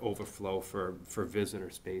for overflow for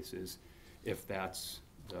visitor spaces, if that's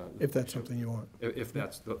something you want. If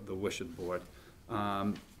that's the wish of the board.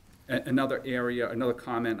 Another area, another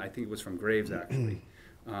comment, I think it was from Graves actually,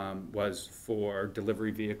 was for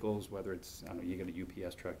delivery vehicles, whether it's, I don't know, you get a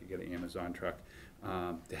UPS truck, you get an Amazon truck.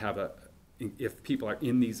 to have if people are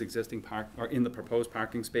in these existing or in the proposed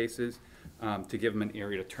parking spaces, to give them an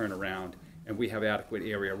area to turn around. And we have adequate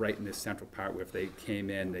area right in this central part where if they came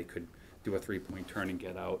in, they could do a 3-point turn and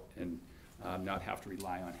get out and not have to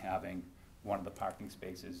rely on having one of the parking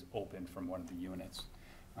spaces open from one of the units.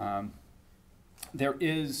 There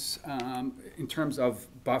is, in terms of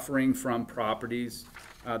buffering from properties,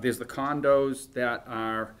 there's the condos that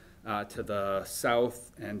are to the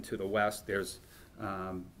south and to the west. There's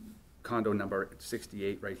condo number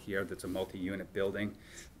 68 right here that's a multi-unit building.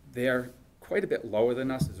 They're quite a bit lower than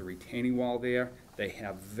us. There's a retaining wall there. They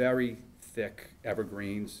have very thick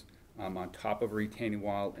evergreens on top of a retaining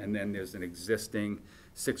wall, and then there's an existing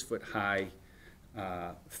 6-foot-high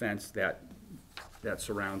fence that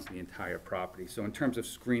surrounds the entire property. So in terms of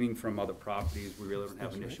screening from other properties, we really don't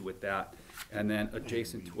have an issue with that. And then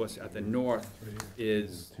adjacent to us at the north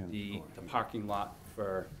is the parking lot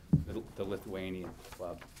for the Lithuanian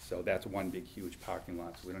Club. So that's one big, huge parking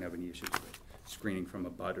lot, so we don't have any issues with screening from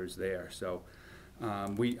abutters there. So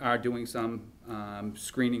we are doing some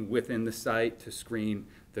screening within the site to screen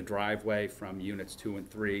the driveway from units 2 and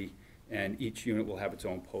 3, and each unit will have its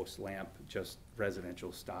own post lamp, just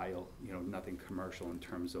residential style, nothing commercial in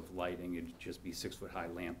terms of lighting. It'd just be 6-foot-high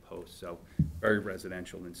lamp posts, so very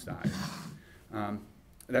residential in style.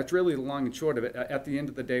 That's really the long and short of it. At the end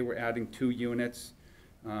of the day, we're adding 2 units,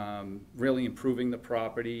 really improving the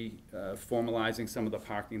property, formalizing some of the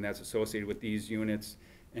parking that's associated with these units,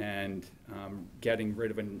 and getting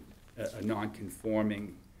rid of a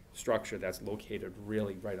non-conforming structure that's located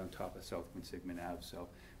really right on top of South Quinsigamond Ave. So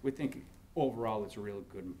we think overall it's a real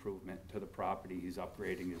good improvement to the property. He's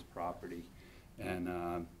upgrading his property, and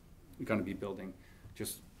we're going to be building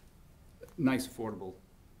just nice affordable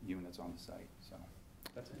units on the site. So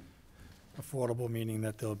that's it. Affordable meaning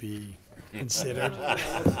that they'll be considered.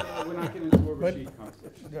 We're not getting into a sheet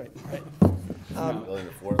concept. Right. Building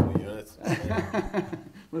affordable units.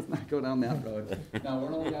 Let's not go down that road. No,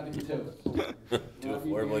 we're only adding 2. 2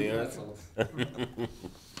 affordable units?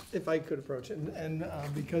 If I could approach it, and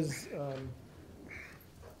because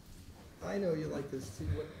I know you like to see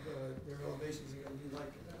what their elevations are going to be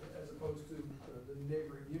like as opposed to the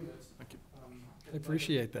neighboring units. I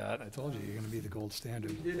appreciate that. I told you, you're going to be the gold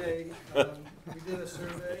standard. We did a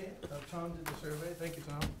survey, Tom did the survey, thank you,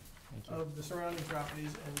 Tom, of the surrounding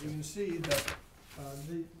properties, and you can see that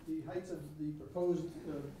the heights of the proposed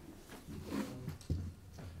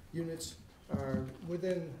units are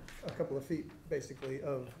within a couple of feet, basically,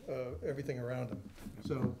 of everything around them.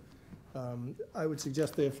 So I would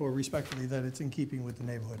suggest, therefore, respectfully, that it's in keeping with the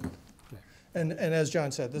neighborhood. Okay. And as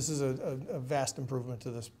John said, this is a vast improvement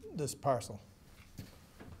to this parcel.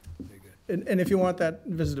 And if you want that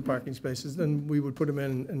visitor parking spaces, then we would put them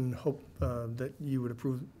in and hope that you would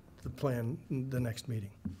approve the plan in the next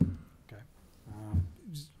meeting. Okay.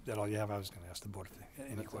 Is that all you have? I was going to ask the board if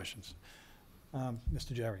any questions.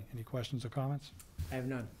 Mr. Jerry, any questions or comments? I have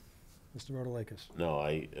none. Mr. Rotalakis? No,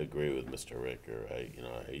 I agree with Mr. Ricker.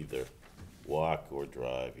 I either walk or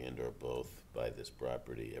drive and/or both by this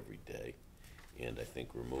property every day, and I think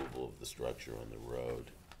removal of the structure on the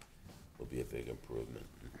road will be a big improvement.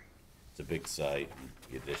 It's a big site,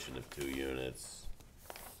 the addition of 2 units.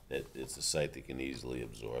 It's a site that can easily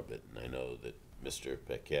absorb it, and I know that Mr.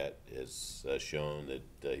 Paquette has shown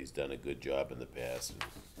that he's done a good job in the past, and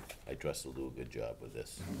I trust he'll do a good job with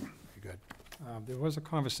this. Very good. There was a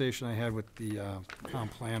conversation I had with the town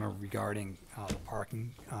planner regarding the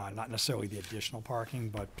parking, not necessarily the additional parking,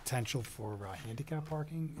 but potential for handicap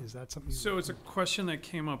parking. Is that something? So it's a question that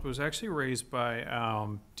came up. It was actually raised by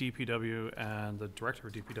DPW, and the director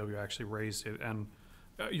of DPW actually raised it. And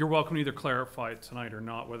you're welcome to either clarify it tonight or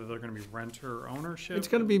not, whether they're going to be renter or ownership. It's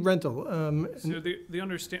going to be rental. So the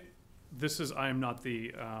understand, this is, I am not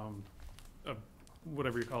the,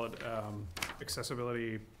 whatever you call it,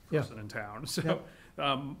 accessibility person in town. So,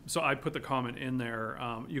 so I put the comment in there.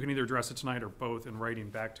 You can either address it tonight or both in writing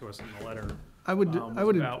back to us in the letter. I would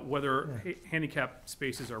about whether handicap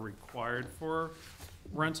spaces are required for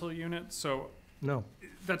rental units. So no,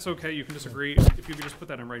 that's okay. You can disagree. If you could just put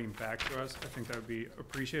that in writing back to us, I think that would be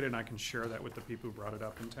appreciated, and I can share that with the people who brought it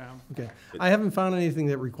up in town. Okay. I haven't found anything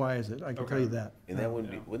that requires it. I can tell you that. And that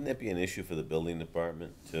wouldn't that be an issue for the building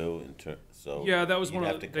department too? So yeah, that was you'd one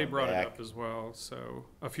have of to they come brought it back. up as well. So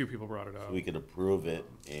a few people brought it up. So we could approve it,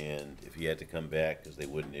 and if he had to come back because they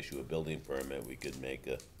wouldn't issue a building permit, we could make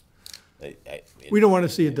a. We don't want to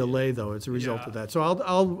see a delay, though, as a result of that. So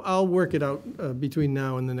I'll work it out between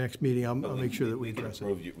now and the next meeting. I'll make sure that we address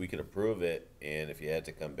it. We could approve it, and if you had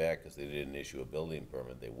to come back because they didn't issue a building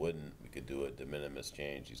permit, they wouldn't. We could do a de minimis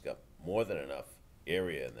change. He's got more than enough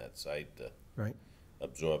area in that site to right.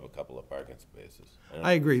 absorb a couple of parking spaces. don't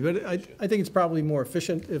I agree, think but it's an I think it's probably more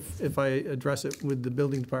efficient if I address it with the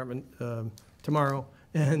building department tomorrow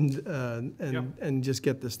and just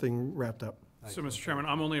get this thing wrapped up. So, Mr. Chairman,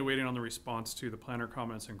 I'm only waiting on the response to the planner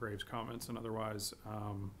comments and Graves' comments, and otherwise,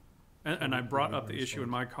 and I brought up the issue in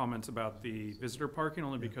my comments about the visitor parking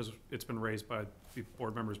only because it's been raised by the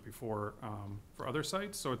board members before for other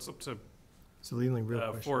sites, so it's up to So the only real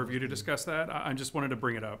question. four of you to discuss that. I just wanted to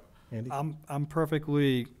bring it up. Andy? I'm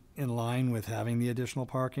perfectly in line with having the additional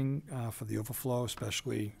parking for the overflow,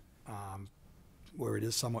 especially where it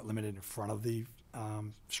is somewhat limited in front of the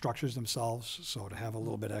structures themselves. So to have a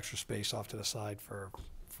little bit extra space off to the side for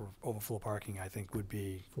overflow parking, I think would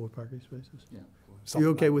be. 4 parking spaces? Yeah. You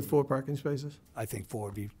okay with 4 parking spaces? I think 4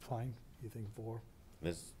 would be fine. You think 4?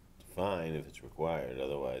 It's fine if it's required,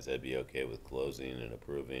 otherwise I'd be okay with closing and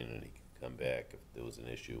approving, and he can come back if there was an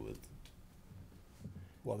issue with.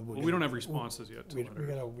 Well, Well, we don't have responses yet to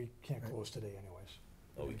letters. We can't close today anyways.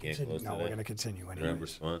 Oh, we can't Continue- close No, today? we're gonna continue We don't have anyways.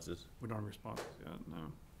 responses? We don't have responses yet,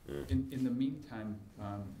 no. In the meantime,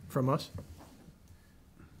 From us?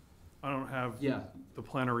 I don't have Yeah. the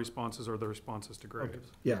planner responses or the responses to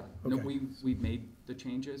Graves. Yeah, No, okay. we made the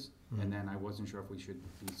changes, Mhm. and then I wasn't sure if we should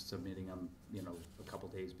be submitting them, a couple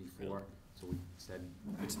days before, so we said.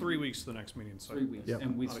 It's 3 weeks to the next meeting, so. 3 weeks, Yep.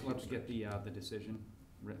 and we Not a still have to huge get the decision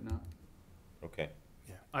written up. Okay.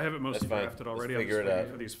 I have it mostly That's fine. drafted Let's already. I'm figure just it waiting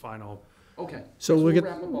out. for these final. Okay. So we'll we get,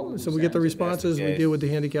 wrap up all the so loose we get the ends. responses, we case. deal with the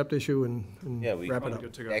handicapped issue and Yeah, we wrap it Probably up.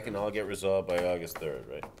 good to go. That can all get resolved by August 3rd,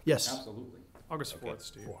 right? Yes. Absolutely. August 4th,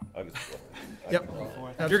 Steve. August 4th.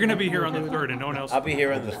 Yep. You're gonna be here on the 3rd and no one else. I'll be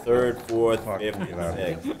here on the 3rd, 4th, 5th,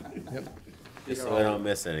 and 6th, Yep. just so I don't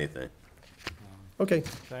miss anything. Okay.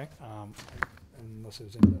 Okay, unless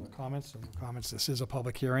there's any other comments, this is a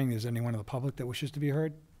public hearing. Is anyone in the public that wishes to be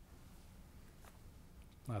heard?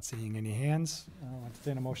 Not seeing any hands. I'll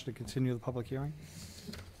entertain a motion to continue the public hearing.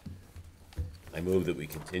 I move that we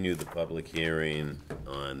continue the public hearing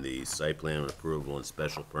on the site plan approval and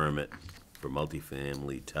special permit for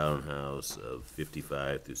multifamily townhouse of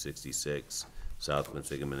 55 through 66 South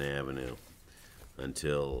Quinsigamon Avenue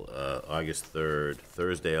until August 3rd,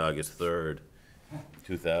 Thursday, August 3rd,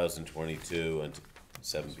 2022, until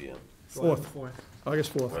 7 p.m. 4th.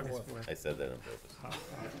 August 4th. I said that on purpose.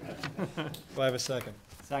 Do I have a second?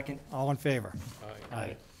 Second. All in favor?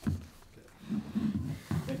 Aye.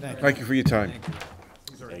 Thank you for your time.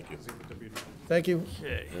 Thank you. Thank you.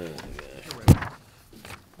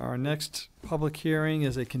 Our next public hearing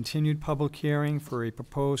is a continued public hearing for a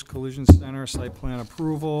proposed collision center site plan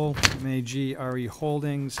approval, MAG RE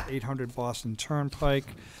Holdings, 800 Boston Turnpike,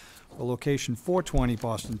 for location 420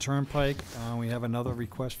 Boston Turnpike. We have another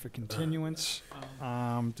request for continuance.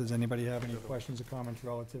 Does anybody have any questions or comments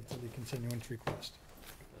relative to the continuance request?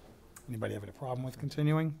 Anybody have any problem with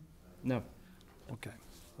continuing? No. Okay.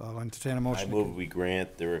 I'll entertain a I motion. move we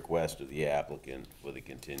grant the request of the applicant for the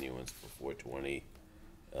continuance for 420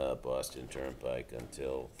 Boston Turnpike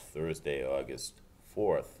until Thursday, August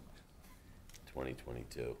 4th,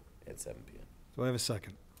 2022, at 7 p.m. Do I have a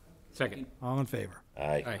second? Second. All in favor?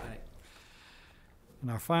 Aye. Aye. And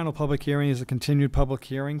our final public hearing is a continued public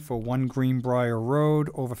hearing for 1 Greenbrier Road,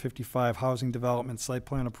 over 55 housing development site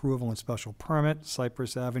plan approval and special permit,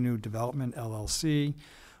 Cypress Avenue Development LLC,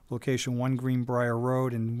 location 1 Greenbrier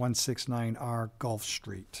Road and 169R Gulf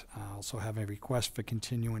Street. I also have a request for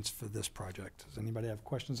continuance for this project. Does anybody have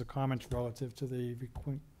questions or comments relative to the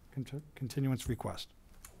continuance request?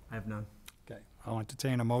 I have none. Okay, I'll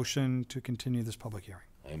entertain a motion to continue this public hearing.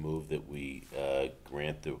 I move that we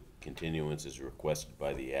grant the continuance as requested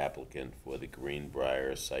by the applicant for the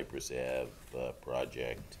Greenbrier Cypress Ave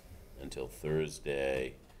project until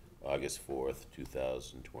Thursday, August 4th,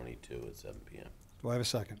 2022, at 7 p.m. Do I have a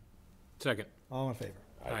second? Second. All in favor?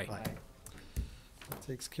 Aye. That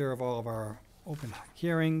takes care of all of our open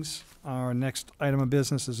hearings. Our next item of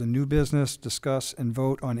business is a new business. Discuss and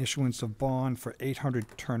vote on issuance of bond for 800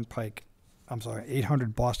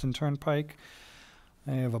 Boston Turnpike.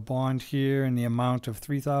 I have a bond here in the amount of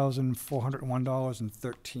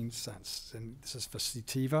 $3,401.13. And this is for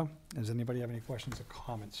Sativa. Does anybody have any questions or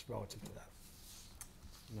comments relative to that?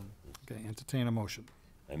 None. Okay, entertain a motion.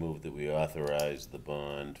 I move that we authorize the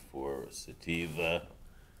bond for Sativa,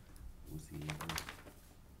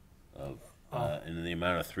 in the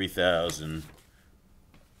amount of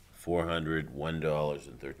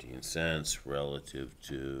 $3,401.13 relative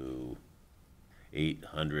to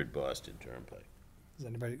 800 Boston Turnpike. Does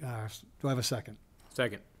anybody, do I have a second?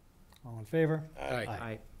 Second. All in favor?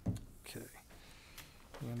 Aye. Okay.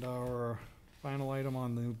 And our final item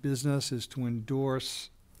on the business is to endorse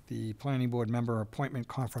the planning board member appointment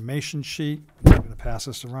confirmation sheet. going to pass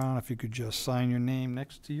this around. If you could just sign your name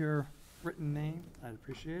next to your written name, I'd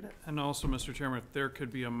appreciate it. And also, Mr. Chairman, if there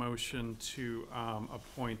could be a motion to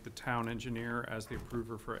appoint the town engineer as the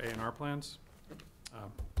approver for A&R plans.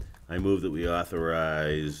 I move that we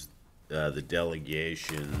authorize the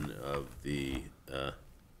delegation of the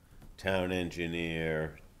town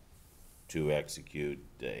engineer to execute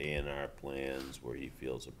the A&R plans where he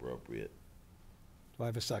feels appropriate. Do I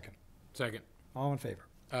have a second? Second. All in favor?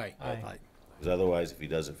 Aye. Aye. Because otherwise, if he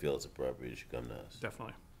doesn't feel it's appropriate, he should come to us.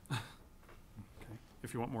 Definitely.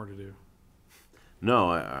 If you want more to do.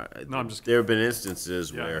 No, No, I'm just there have been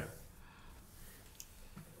instances Yeah. where,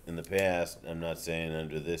 in the past, I'm not saying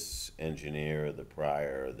under this engineer or the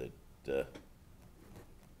prior, that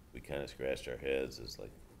we kind of scratched our heads as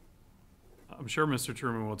like. I'm sure Mr.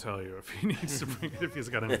 Truman will tell you if he needs to bring it, if he's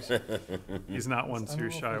got any. He's not one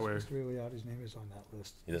to shy away. Mr. Iliotti's name is on that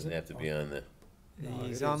list. He doesn't have to be on the. No,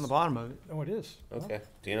 He's it on is. the bottom of it. Oh, it is? Okay, Oh,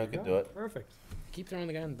 Tino there you can go. do it. Perfect. Keep throwing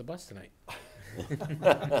the guy under the bus tonight.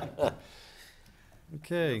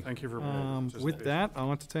 Okay. Thank you for With that,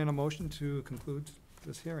 I'll entertain a motion to conclude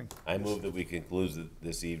this hearing. I move that we conclude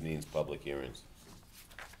this evening's public hearings.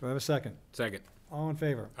 Do I have a second? Second. All in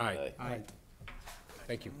favor? Aye. Aye.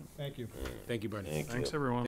 Thank you. Thank you. Thank you, Bernie. Thank you. Thanks, everyone.